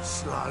 Nice,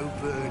 slow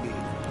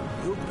burning.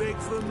 You'll beg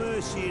for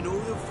mercy in all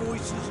the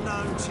voices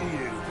known to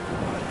you.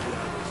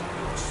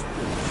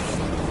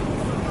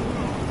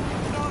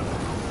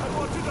 I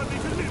wanted only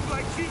to live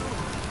like you.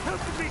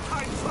 Help me,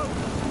 kind folk,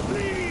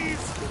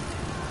 please.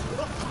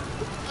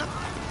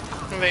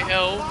 Are they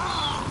elves?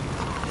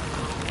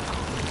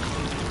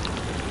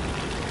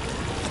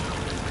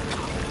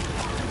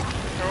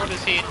 Or what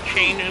is he, a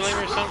changeling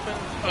or something?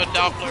 Oh, a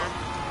Doppler.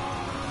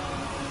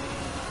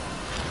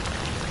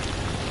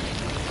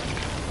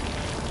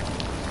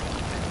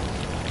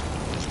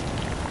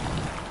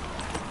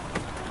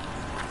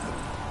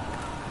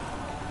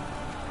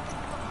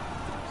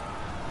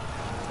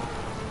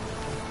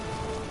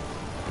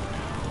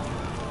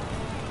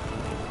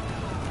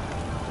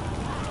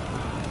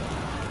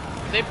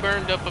 They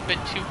burned up a bit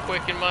too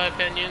quick, in my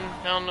opinion.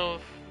 I don't know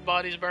if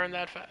bodies burn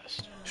that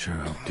fast. Sure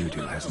hope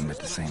Dudu hasn't met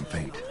the same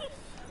fate.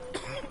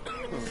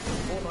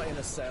 Fortnight in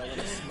a cell and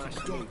a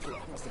smashed nuclear.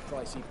 That's the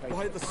price he paid.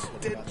 Why, the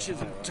stench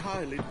is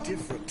entirely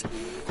different.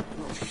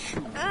 Not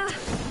human.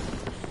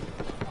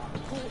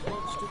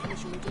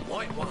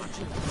 White one.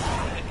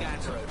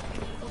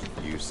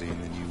 You've seen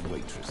the new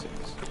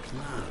waitresses?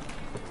 No.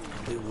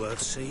 Be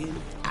worth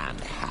seeing? And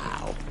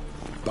how?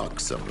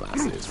 Buxom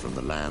lasses from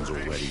the lands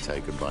already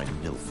taken by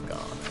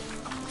Nilfgaard.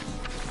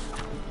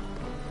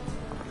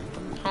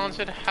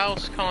 Haunted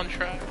house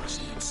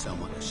contract.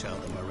 Someone to show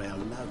them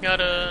around now.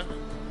 Got a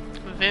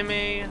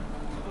Vime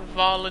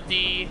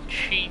Valadi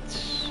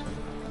cheats.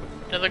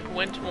 Another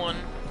Gwent one.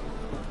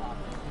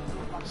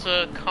 It's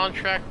a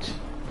contract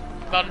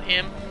about an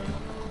imp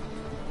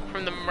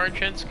from the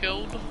Merchants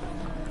Guild.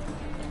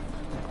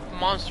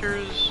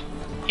 Monsters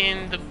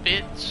in the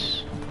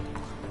Bits.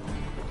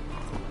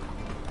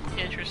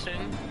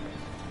 Interesting.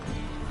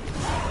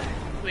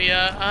 But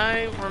yeah,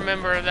 I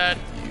remember that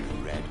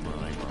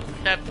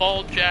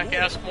bald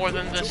jackass more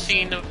than the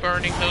scene of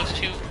burning those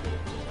two,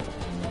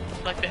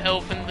 like the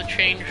elf and the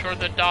change, or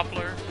the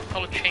Doppler,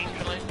 called a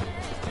changeling.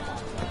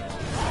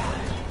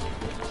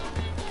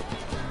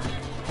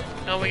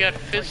 Now we got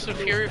Fists of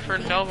Fury for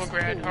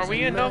Novigrad. Are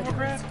we in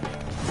Novigrad?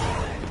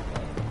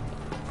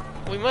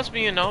 We must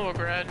be in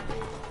Novigrad.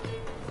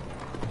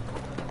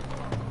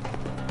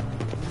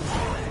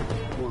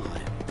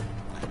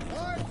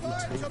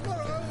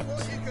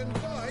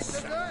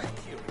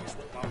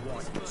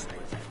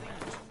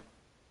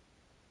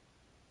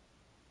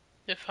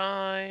 If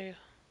I...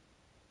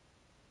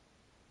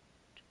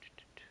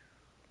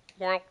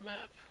 World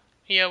map.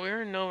 Yeah,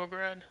 we're in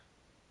Novigrad.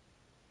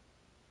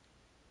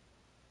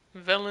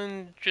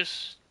 Velen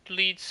just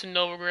leads to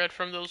Novigrad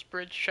from those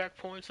bridge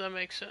checkpoints. That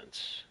makes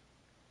sense.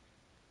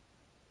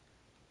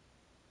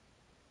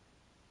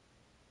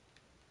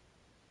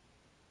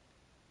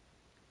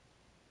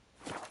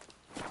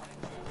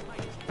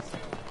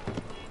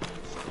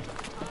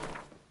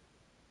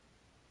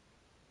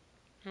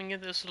 Let me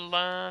get this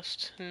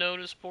last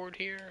notice board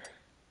here.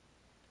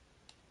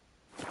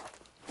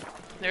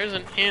 There's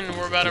an inn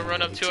we're about to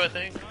run up to, I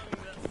think.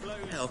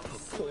 Help a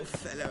poor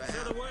fellow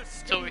out.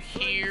 It's over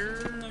here.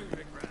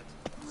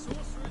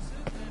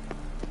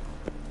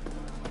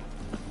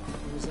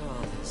 Whose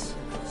arms?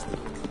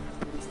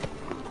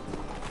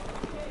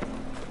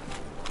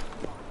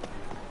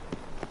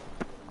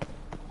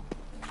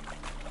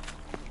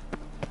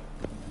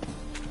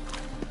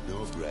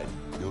 No bread,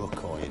 no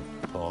coin,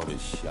 all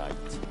this shite.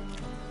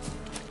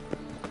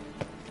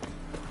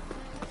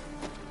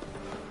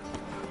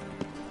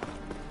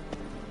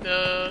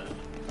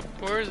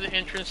 Where's the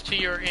entrance to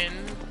your inn?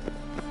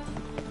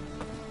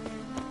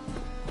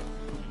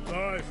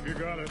 Life, you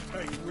gotta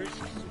take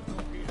risks.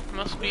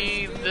 Must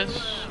be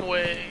this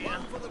way.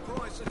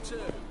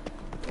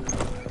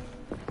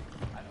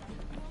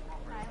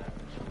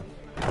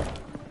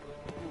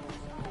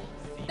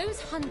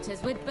 Those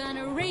hunters would burn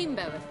a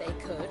rainbow if they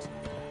could.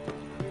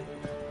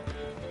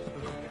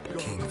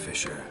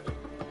 Kingfisher.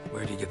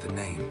 Where do you get the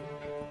name?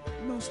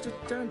 Master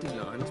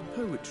Dandelion's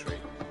poetry.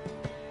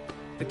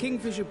 The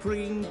Kingfisher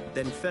preen,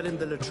 then fell in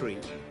the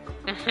latrine.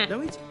 Know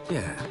it?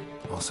 Yeah.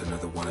 Also know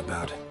the one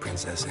about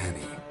Princess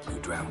Annie, who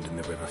drowned in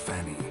the River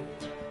Fanny.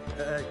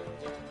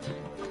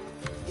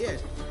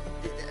 Yes.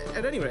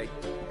 At any rate,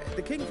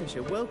 the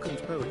Kingfisher welcomed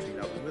poetry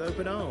lovers with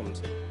open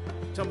arms.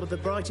 Some of the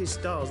brightest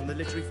stars in the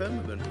literary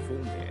firmament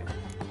performed here.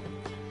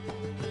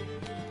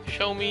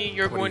 Show me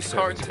your Gwent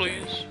cards,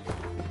 please.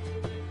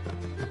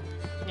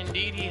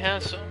 Indeed, he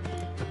has some.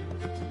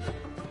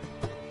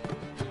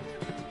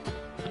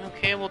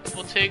 Okay, we'll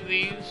take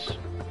these.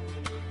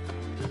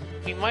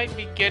 We might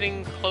be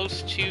getting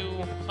close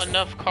to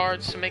enough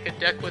cards to make a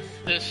deck with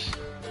this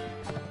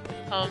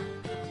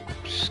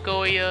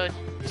Skoya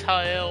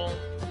Tile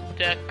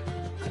deck.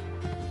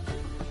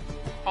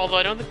 Although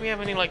I don't think we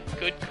have any like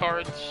good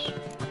cards.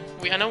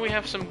 I know we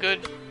have some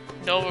good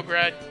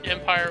Novigrad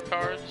Empire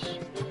cards.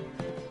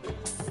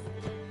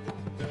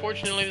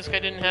 Fortunately, this guy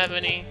didn't have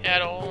any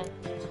at all.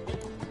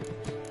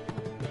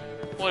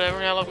 Whatever,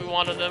 now like we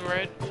wanted them,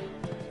 right?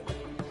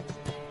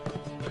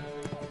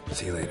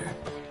 See you later.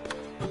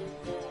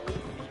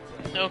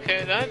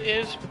 Okay, that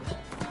is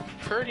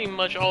pretty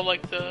much all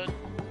like the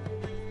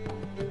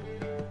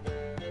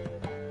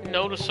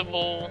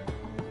noticeable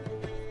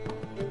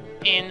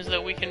inns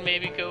that we can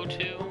maybe go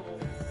to.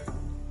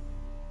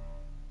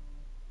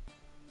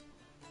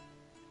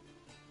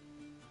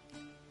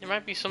 There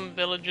might be some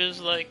villages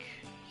like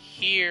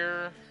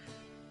here.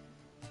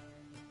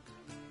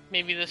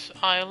 Maybe this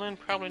island,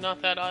 probably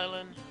not that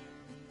island.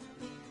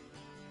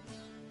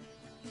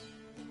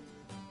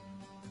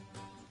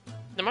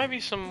 There might be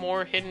some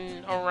more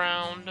hidden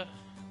around.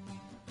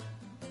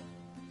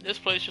 This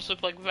place just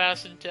looked like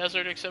vast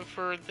desert except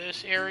for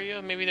this area.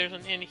 Maybe there's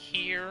an inn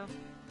here.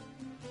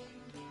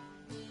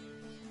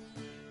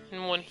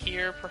 And one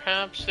here,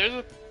 perhaps. There's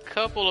a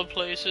couple of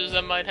places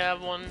that might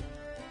have one.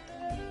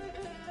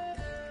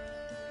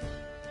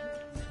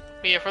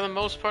 But yeah, for the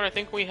most part, I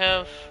think we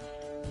have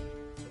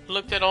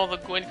looked at all the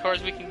Gwent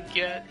cards we can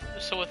get.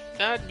 So with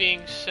that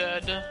being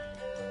said...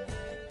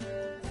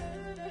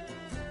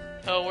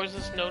 Oh, where's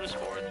this notice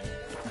board?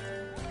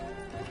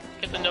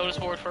 Get the notice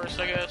board first,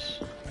 I guess.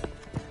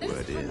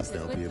 Word is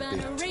there'll be a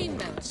big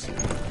tournament.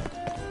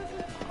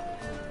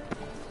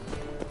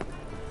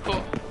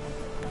 Cool.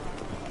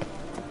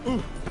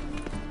 Ooh.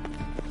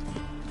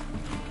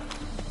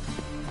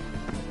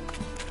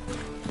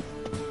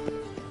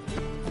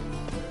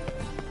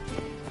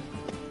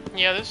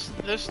 Yeah,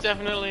 this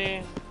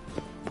definitely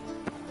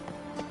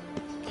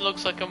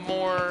looks like a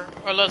more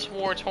or less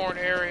war-torn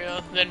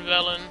area than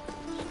Velen.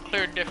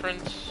 Clear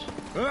difference.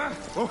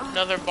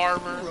 Another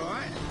barber.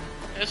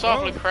 It's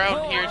awfully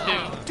crowded here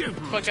too.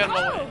 Fuck out of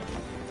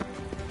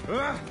my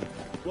way.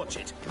 Watch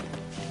it.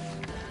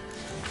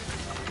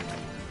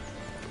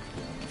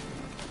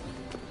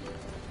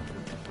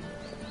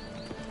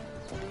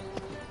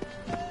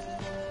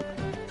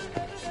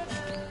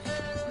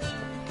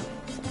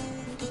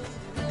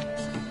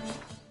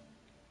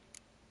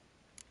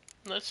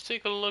 Let's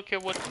take a look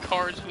at what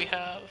cards we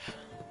have.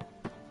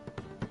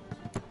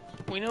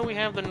 We know we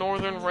have the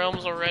Northern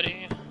Realms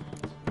already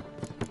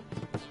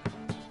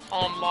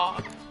on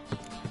lock.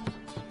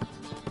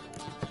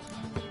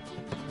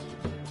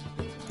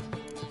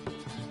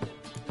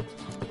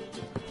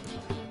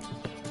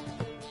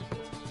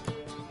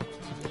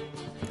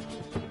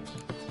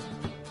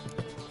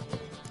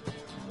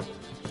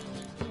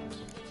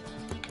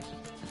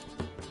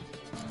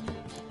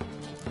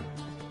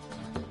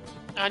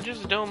 I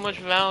just don't much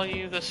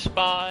value the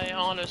spy,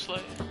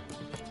 honestly.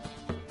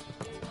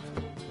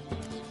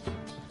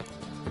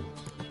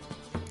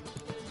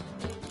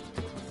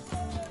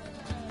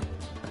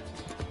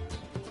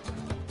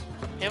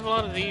 You have a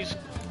lot of these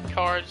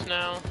cards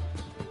now.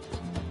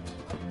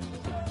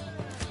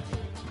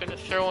 Gonna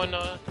throw in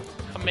a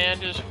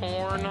Commander's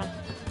Horn.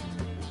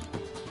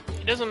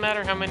 It doesn't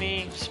matter how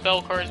many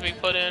spell cards we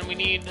put in, we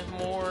need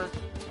more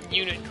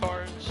unit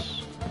cards.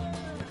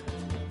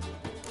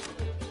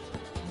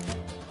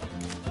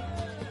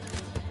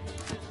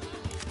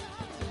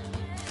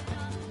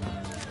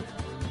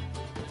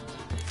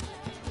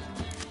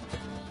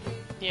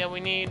 Yeah,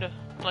 we need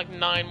like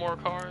 9 more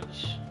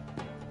cards.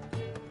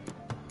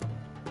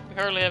 We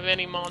hardly have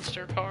any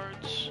monster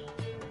cards.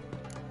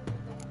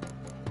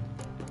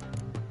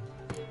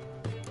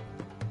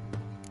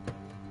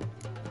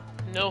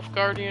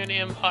 Nilfgaardian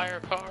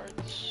Empire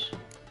cards.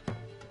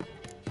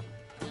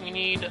 We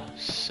need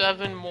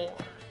 7 more.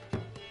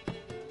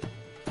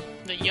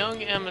 The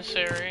Young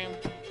Emissary.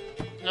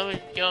 Another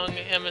Young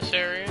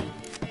Emissary.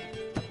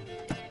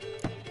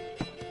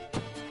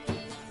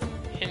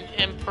 An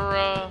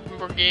Emperor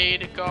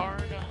Brigade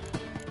Guard.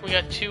 We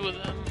got 2 of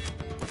them.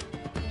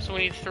 So we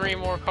need 3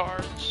 more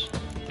cards.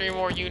 3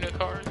 more unit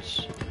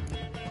cards.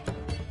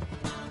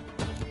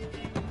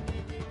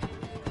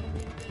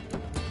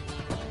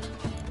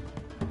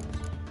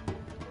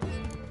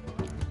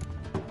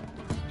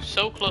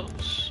 So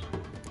close.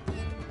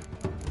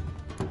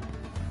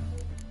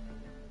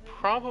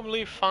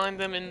 Probably find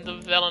them in the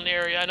Velen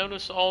area. I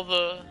notice all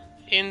the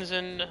inns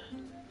in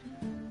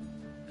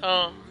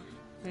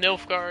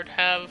Nilfgaard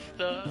have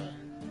the,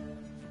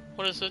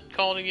 what is it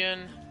called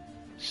again?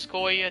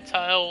 Skoya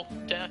tile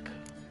deck.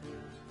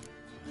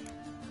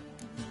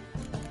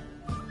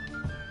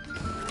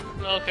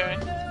 Okay.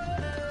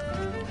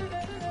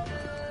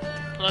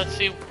 Let's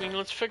see.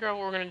 Let's figure out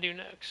what we're gonna do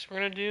next. We're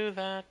gonna do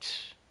that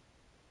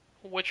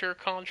Witcher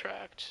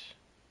contract.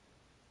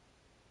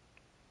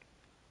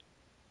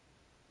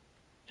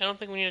 I don't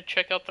think we need to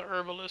check out the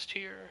herbalist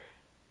here.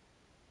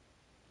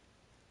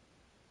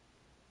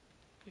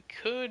 We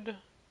could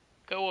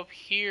go up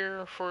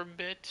here for a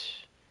bit,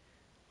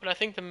 but I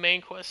think the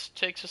main quest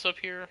takes us up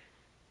here.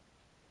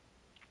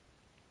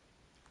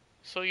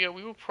 So yeah,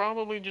 we will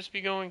probably just be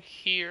going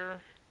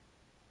here.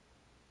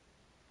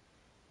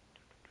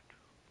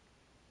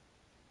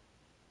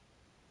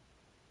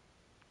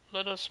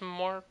 Let us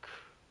mark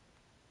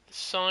the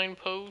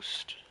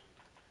signpost.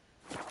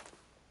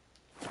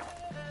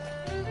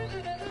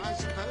 I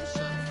suppose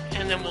so.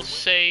 And then we'll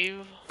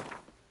save.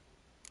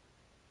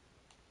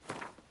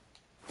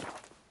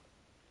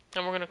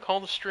 And we're gonna call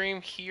the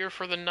stream here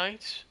for the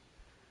night.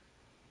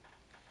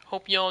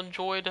 Hope y'all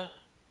enjoyed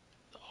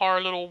our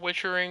little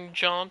Witchering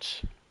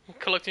jaunt,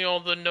 collecting all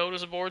the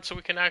notice boards so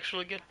we can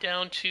actually get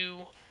down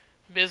to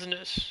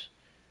business.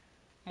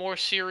 More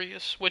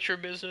serious Witcher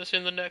business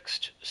in the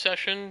next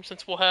session,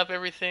 since we'll have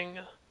everything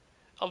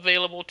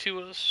available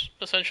to us,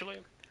 essentially.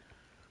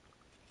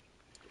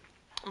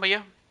 But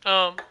yeah,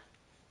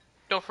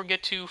 don't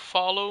forget to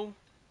follow,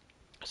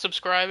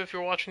 subscribe if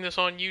you're watching this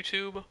on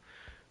YouTube,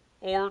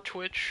 or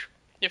Twitch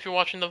if you're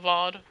watching the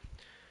VOD.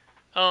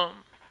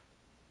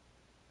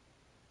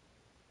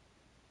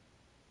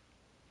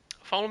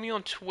 Follow me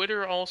on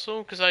Twitter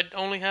also, because I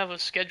only have a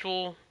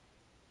schedule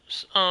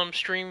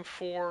stream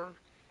for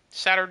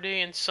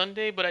Saturday and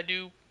Sunday, but I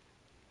do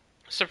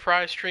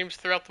surprise streams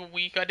throughout the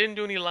week. I didn't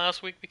do any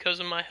last week because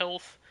of my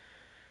health.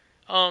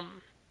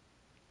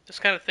 This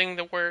kind of thing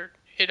that where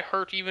it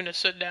hurt even to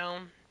sit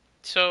down,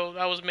 so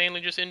I was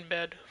mainly just in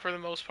bed for the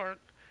most part.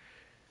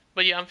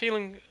 But yeah, I'm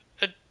feeling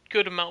a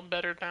good amount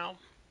better now,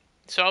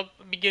 so I'll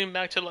be getting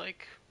back to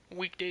like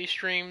weekday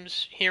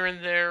streams here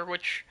and there,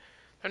 which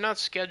they're not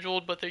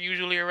scheduled, but they're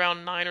usually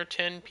around 9 or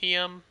 10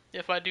 p.m.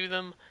 if I do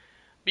them.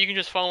 But you can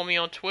just follow me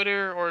on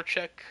Twitter or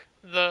check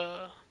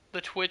the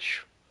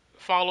Twitch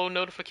follow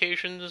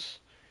notifications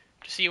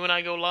to see when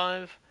I go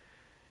live.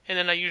 And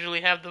then I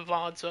usually have the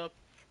VODs up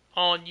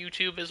on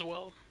YouTube as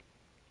well.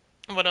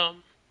 But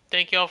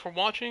thank y'all for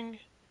watching,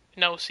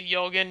 and I will see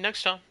y'all again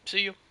next time.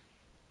 See you.